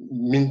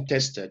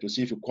tested to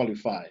see if you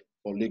qualify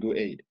for legal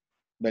aid.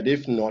 But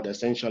if not,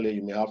 essentially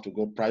you may have to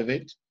go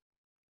private.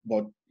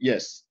 But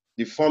yes,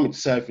 the form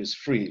itself is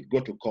free. Go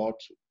to court,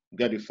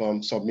 get the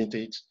form, submit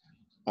it,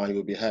 and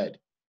you'll be heard.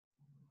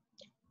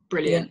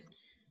 Brilliant.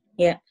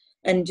 Yeah.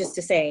 And just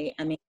to say,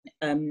 I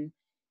mean,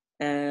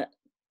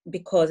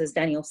 because as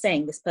Daniel's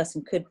saying, this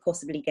person could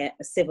possibly get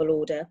a civil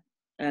order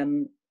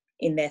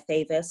in their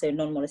favour, so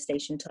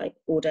non-molestation type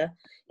order,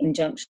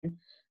 injunction.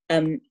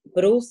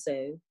 But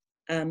also,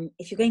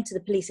 if you're going to the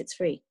police, it's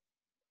free.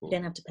 You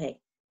don't have to pay.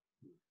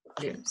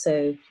 Brilliant.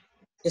 So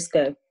just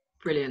go.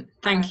 Brilliant.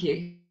 Thank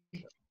you.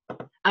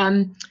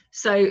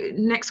 So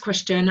next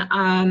question,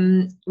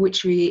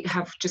 which we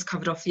have just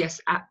covered off. Yes,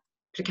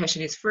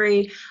 application is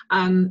free.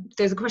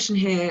 There's a question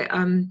here.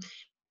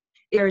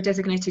 If you're a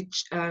designated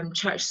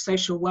church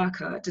social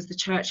worker, does the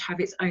church have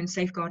its own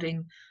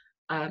safeguarding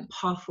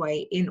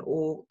pathway in,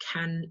 or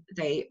can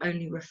they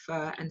only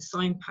refer and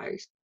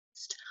signpost?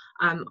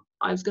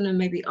 I was going to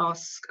maybe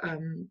ask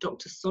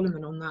Dr.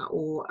 Solomon on that,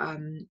 or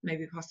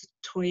maybe Pastor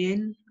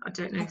Toyin. I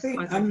don't know.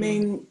 I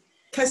mean,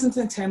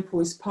 Kensington Temple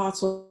is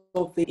part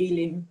of the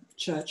Elim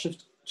Church of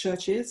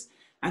Churches,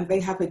 and they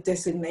have a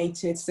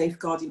designated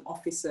safeguarding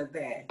officer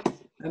there.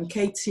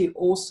 KT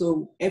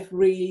also,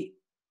 every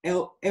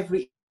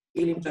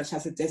Elim Church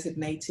has a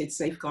designated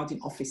safeguarding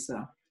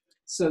officer.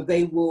 So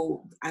they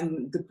will,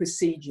 and the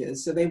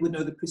procedures, so they will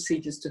know the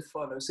procedures to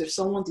follow. So if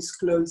someone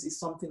discloses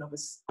something of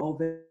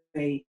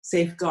a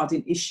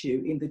safeguarding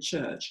issue in the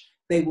church,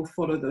 they will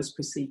follow those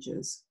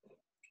procedures.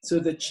 So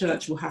the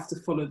church will have to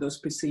follow those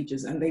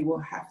procedures, and they will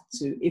have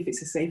to, if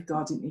it's a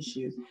safeguarding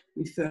issue,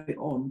 refer it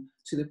on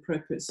to the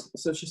appropriate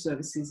social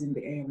services in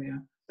the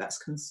area that's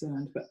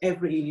concerned. But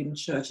every Elim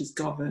church is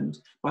governed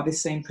by the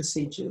same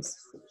procedures,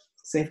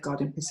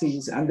 safeguarding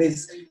procedures, and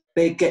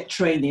they get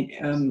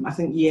training, I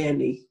think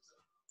yearly.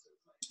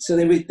 So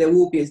there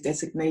will be a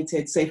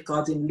designated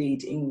safeguarding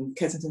lead in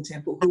Kensington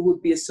Temple who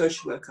would be a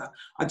social worker.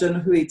 I don't know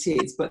who it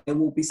is, but there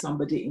will be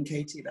somebody in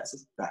KT that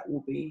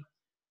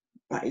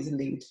is a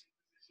lead.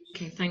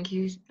 Okay, thank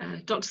you.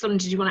 Dr. Solomon,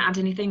 did you want to add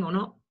anything or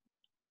not?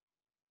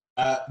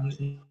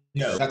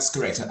 No, that's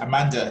correct.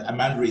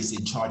 Amanda is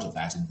in charge of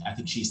that, and I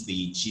think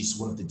she's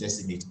one of the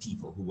designated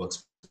people who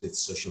works with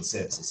social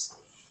services.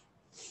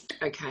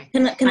 Okay.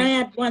 Can I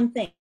add one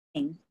thing?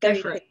 Go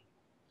for it.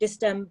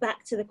 Just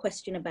back to the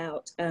question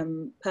about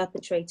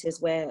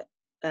perpetrators, where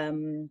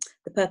the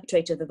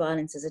perpetrator of the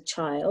violence is a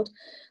child.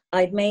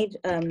 I'd made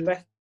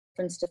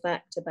reference to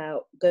fact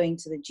about going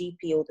to the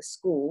GP or the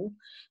school,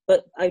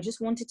 but I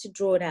just wanted to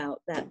draw it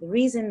out that the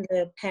reason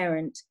the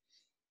parent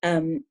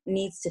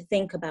needs to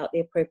think about the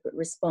appropriate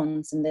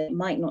response, and that it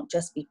might not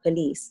just be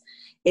police,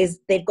 is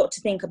they've got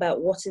to think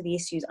about what are the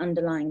issues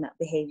underlying that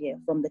behaviour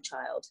from the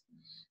child,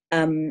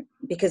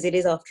 because it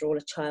is, after all,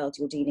 a child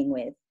you're dealing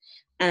with.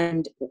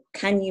 And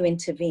can you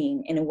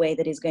intervene in a way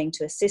that is going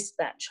to assist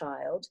that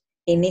child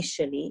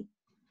initially,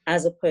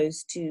 as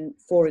opposed to,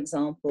 for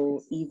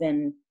example,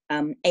 even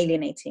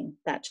alienating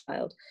that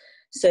child?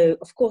 So,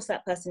 of course,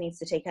 that person needs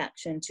to take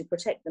action to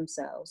protect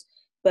themselves.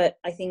 But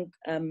I think,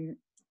 and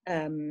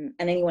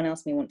anyone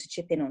else may want to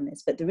chip in on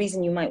this, but the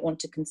reason you might want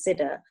to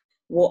consider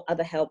what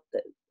other help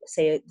that,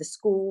 say, the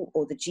school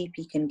or the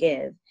GP can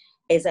give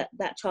is that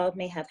that child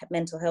may have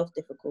mental health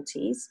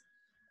difficulties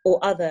or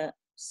other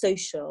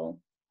social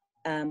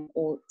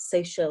behavioural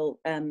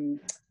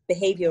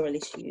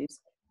issues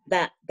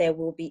that there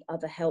will be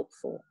other help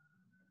for.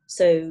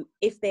 So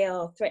if they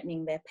are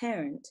threatening their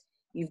parent,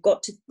 you've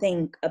got to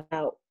think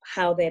about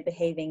how they're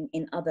behaving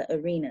in other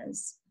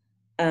arenas,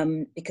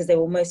 because there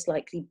will most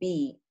likely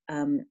be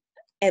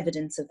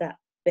evidence of that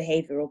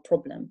behavioural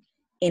problem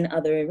in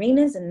other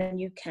arenas, and then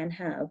you can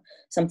have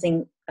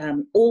something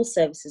all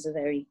services are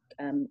very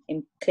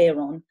clear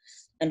on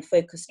and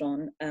focused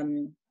on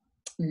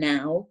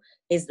now,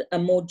 is a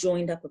more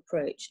joined up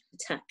approach to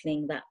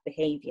tackling that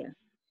behaviour.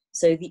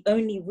 So the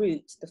only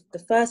route, the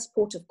first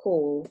port of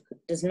call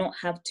does not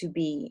have to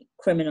be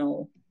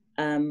criminal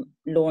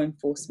law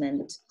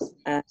enforcement.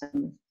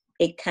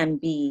 It can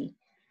be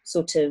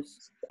sort of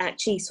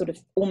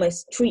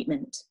almost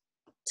treatment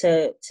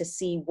to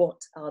see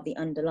what are the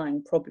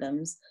underlying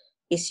problems,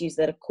 issues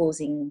that are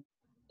causing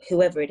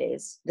whoever it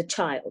is, the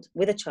child,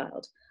 with a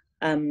child,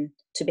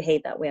 to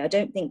behave that way. I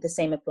don't think the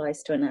same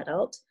applies to an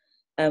adult.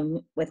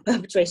 Where the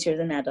perpetrator is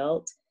an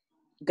adult,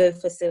 go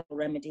for civil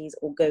remedies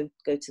or go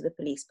to the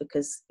police,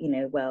 because,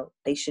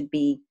 they should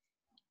be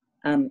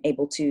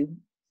able to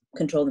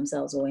control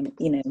themselves, or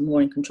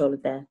more in control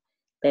of their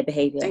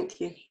behaviour.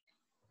 Thank you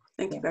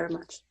very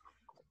much.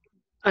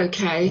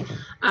 Okay,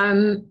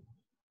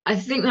 I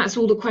think that's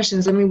all the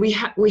questions. I mean, we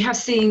have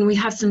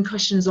some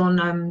questions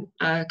on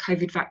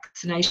COVID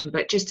vaccination,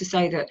 but just to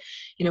say that,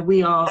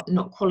 we are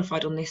not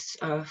qualified on this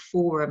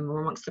forum or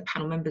amongst the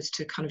panel members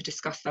to kind of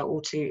discuss that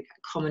or to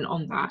comment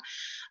on that,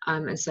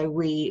 and so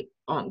we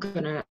aren't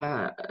going to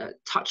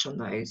touch on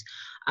those.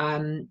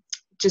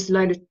 Just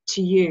Lola,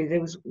 to you, there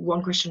was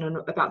one question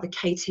about the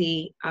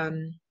KT,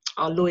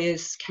 our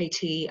lawyers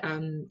KT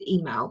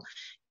email,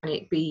 and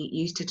it be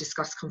used to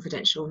discuss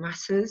confidential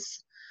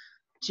matters.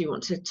 Do you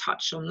want to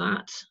touch on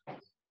that?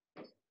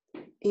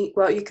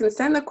 Well, you can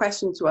send the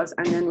question to us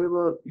and then we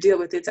will deal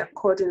with it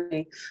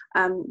accordingly.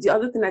 The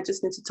other thing I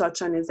just need to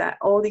touch on is that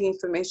all the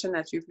information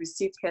that you've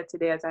received here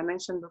today, as I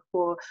mentioned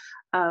before,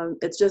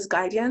 it's just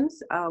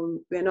guidance.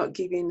 We're not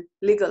giving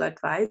legal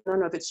advice.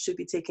 None of it should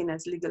be taken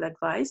as legal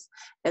advice.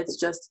 It's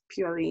just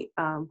purely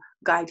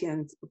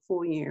guidance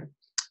for you.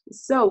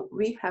 So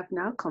we have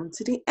now come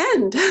to the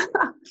end.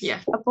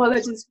 Yeah.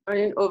 Apologies for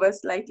running over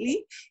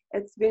slightly.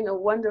 It's been a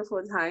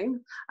wonderful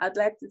time. I'd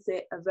like to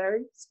say a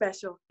very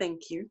special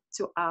thank you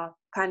to our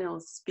panel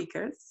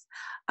speakers.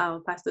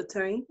 Pastor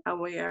Tony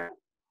Awoya,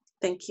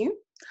 thank you.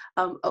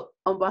 On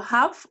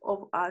behalf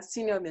of our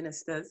senior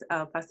ministers,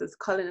 Pastors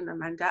Colin and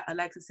Amanda, I'd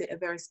like to say a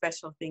very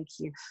special thank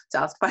you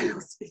to our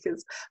panel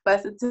speakers,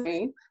 Pastor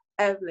Tony,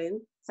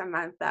 Evelyn,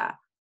 Samantha,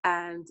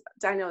 and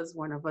Daniel is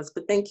one of us,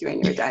 but thank you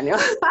anyway, Daniel.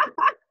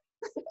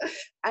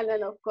 And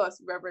then, of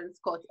course, Reverend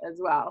Scott as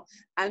well.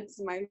 And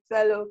to my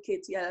fellow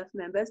KTLF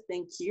members,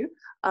 thank you.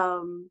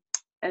 And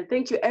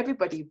thank you,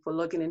 everybody, for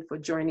logging in, for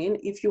joining.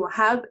 If you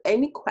have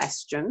any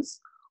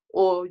questions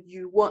or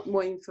you want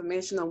more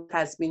information on what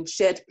has been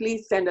shared,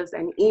 please send us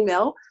an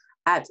email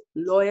at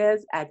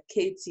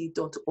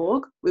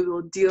lawyers@kt.org. We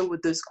will deal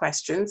with those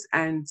questions.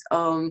 And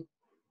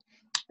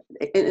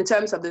in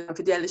terms of the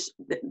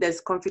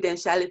there's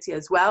confidentiality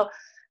as well.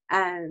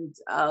 And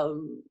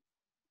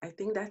I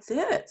think that's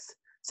it.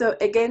 So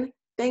again,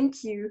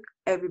 thank you,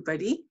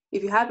 everybody.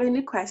 If you have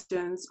any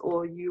questions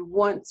or you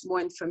want more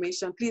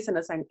information, please send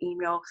us an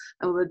email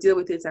and we'll deal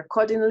with it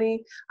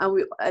accordingly. And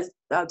we, as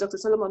Dr.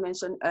 Solomon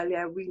mentioned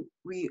earlier, we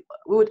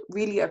would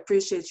really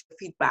appreciate your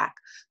feedback.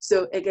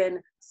 So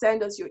again,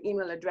 send us your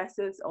email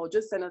addresses or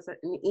just send us an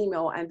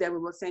email and then we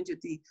will send you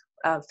the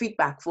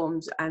feedback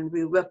forms and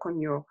we'll work on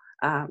your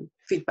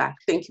feedback.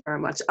 Thank you very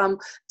much.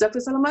 Dr.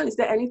 Solomon, is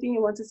there anything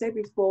you want to say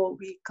before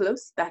we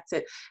close? That's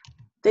it.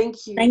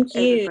 Thank you,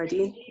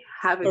 everybody.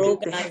 Have a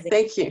good day.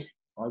 Thank you.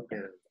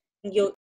 Okay. Your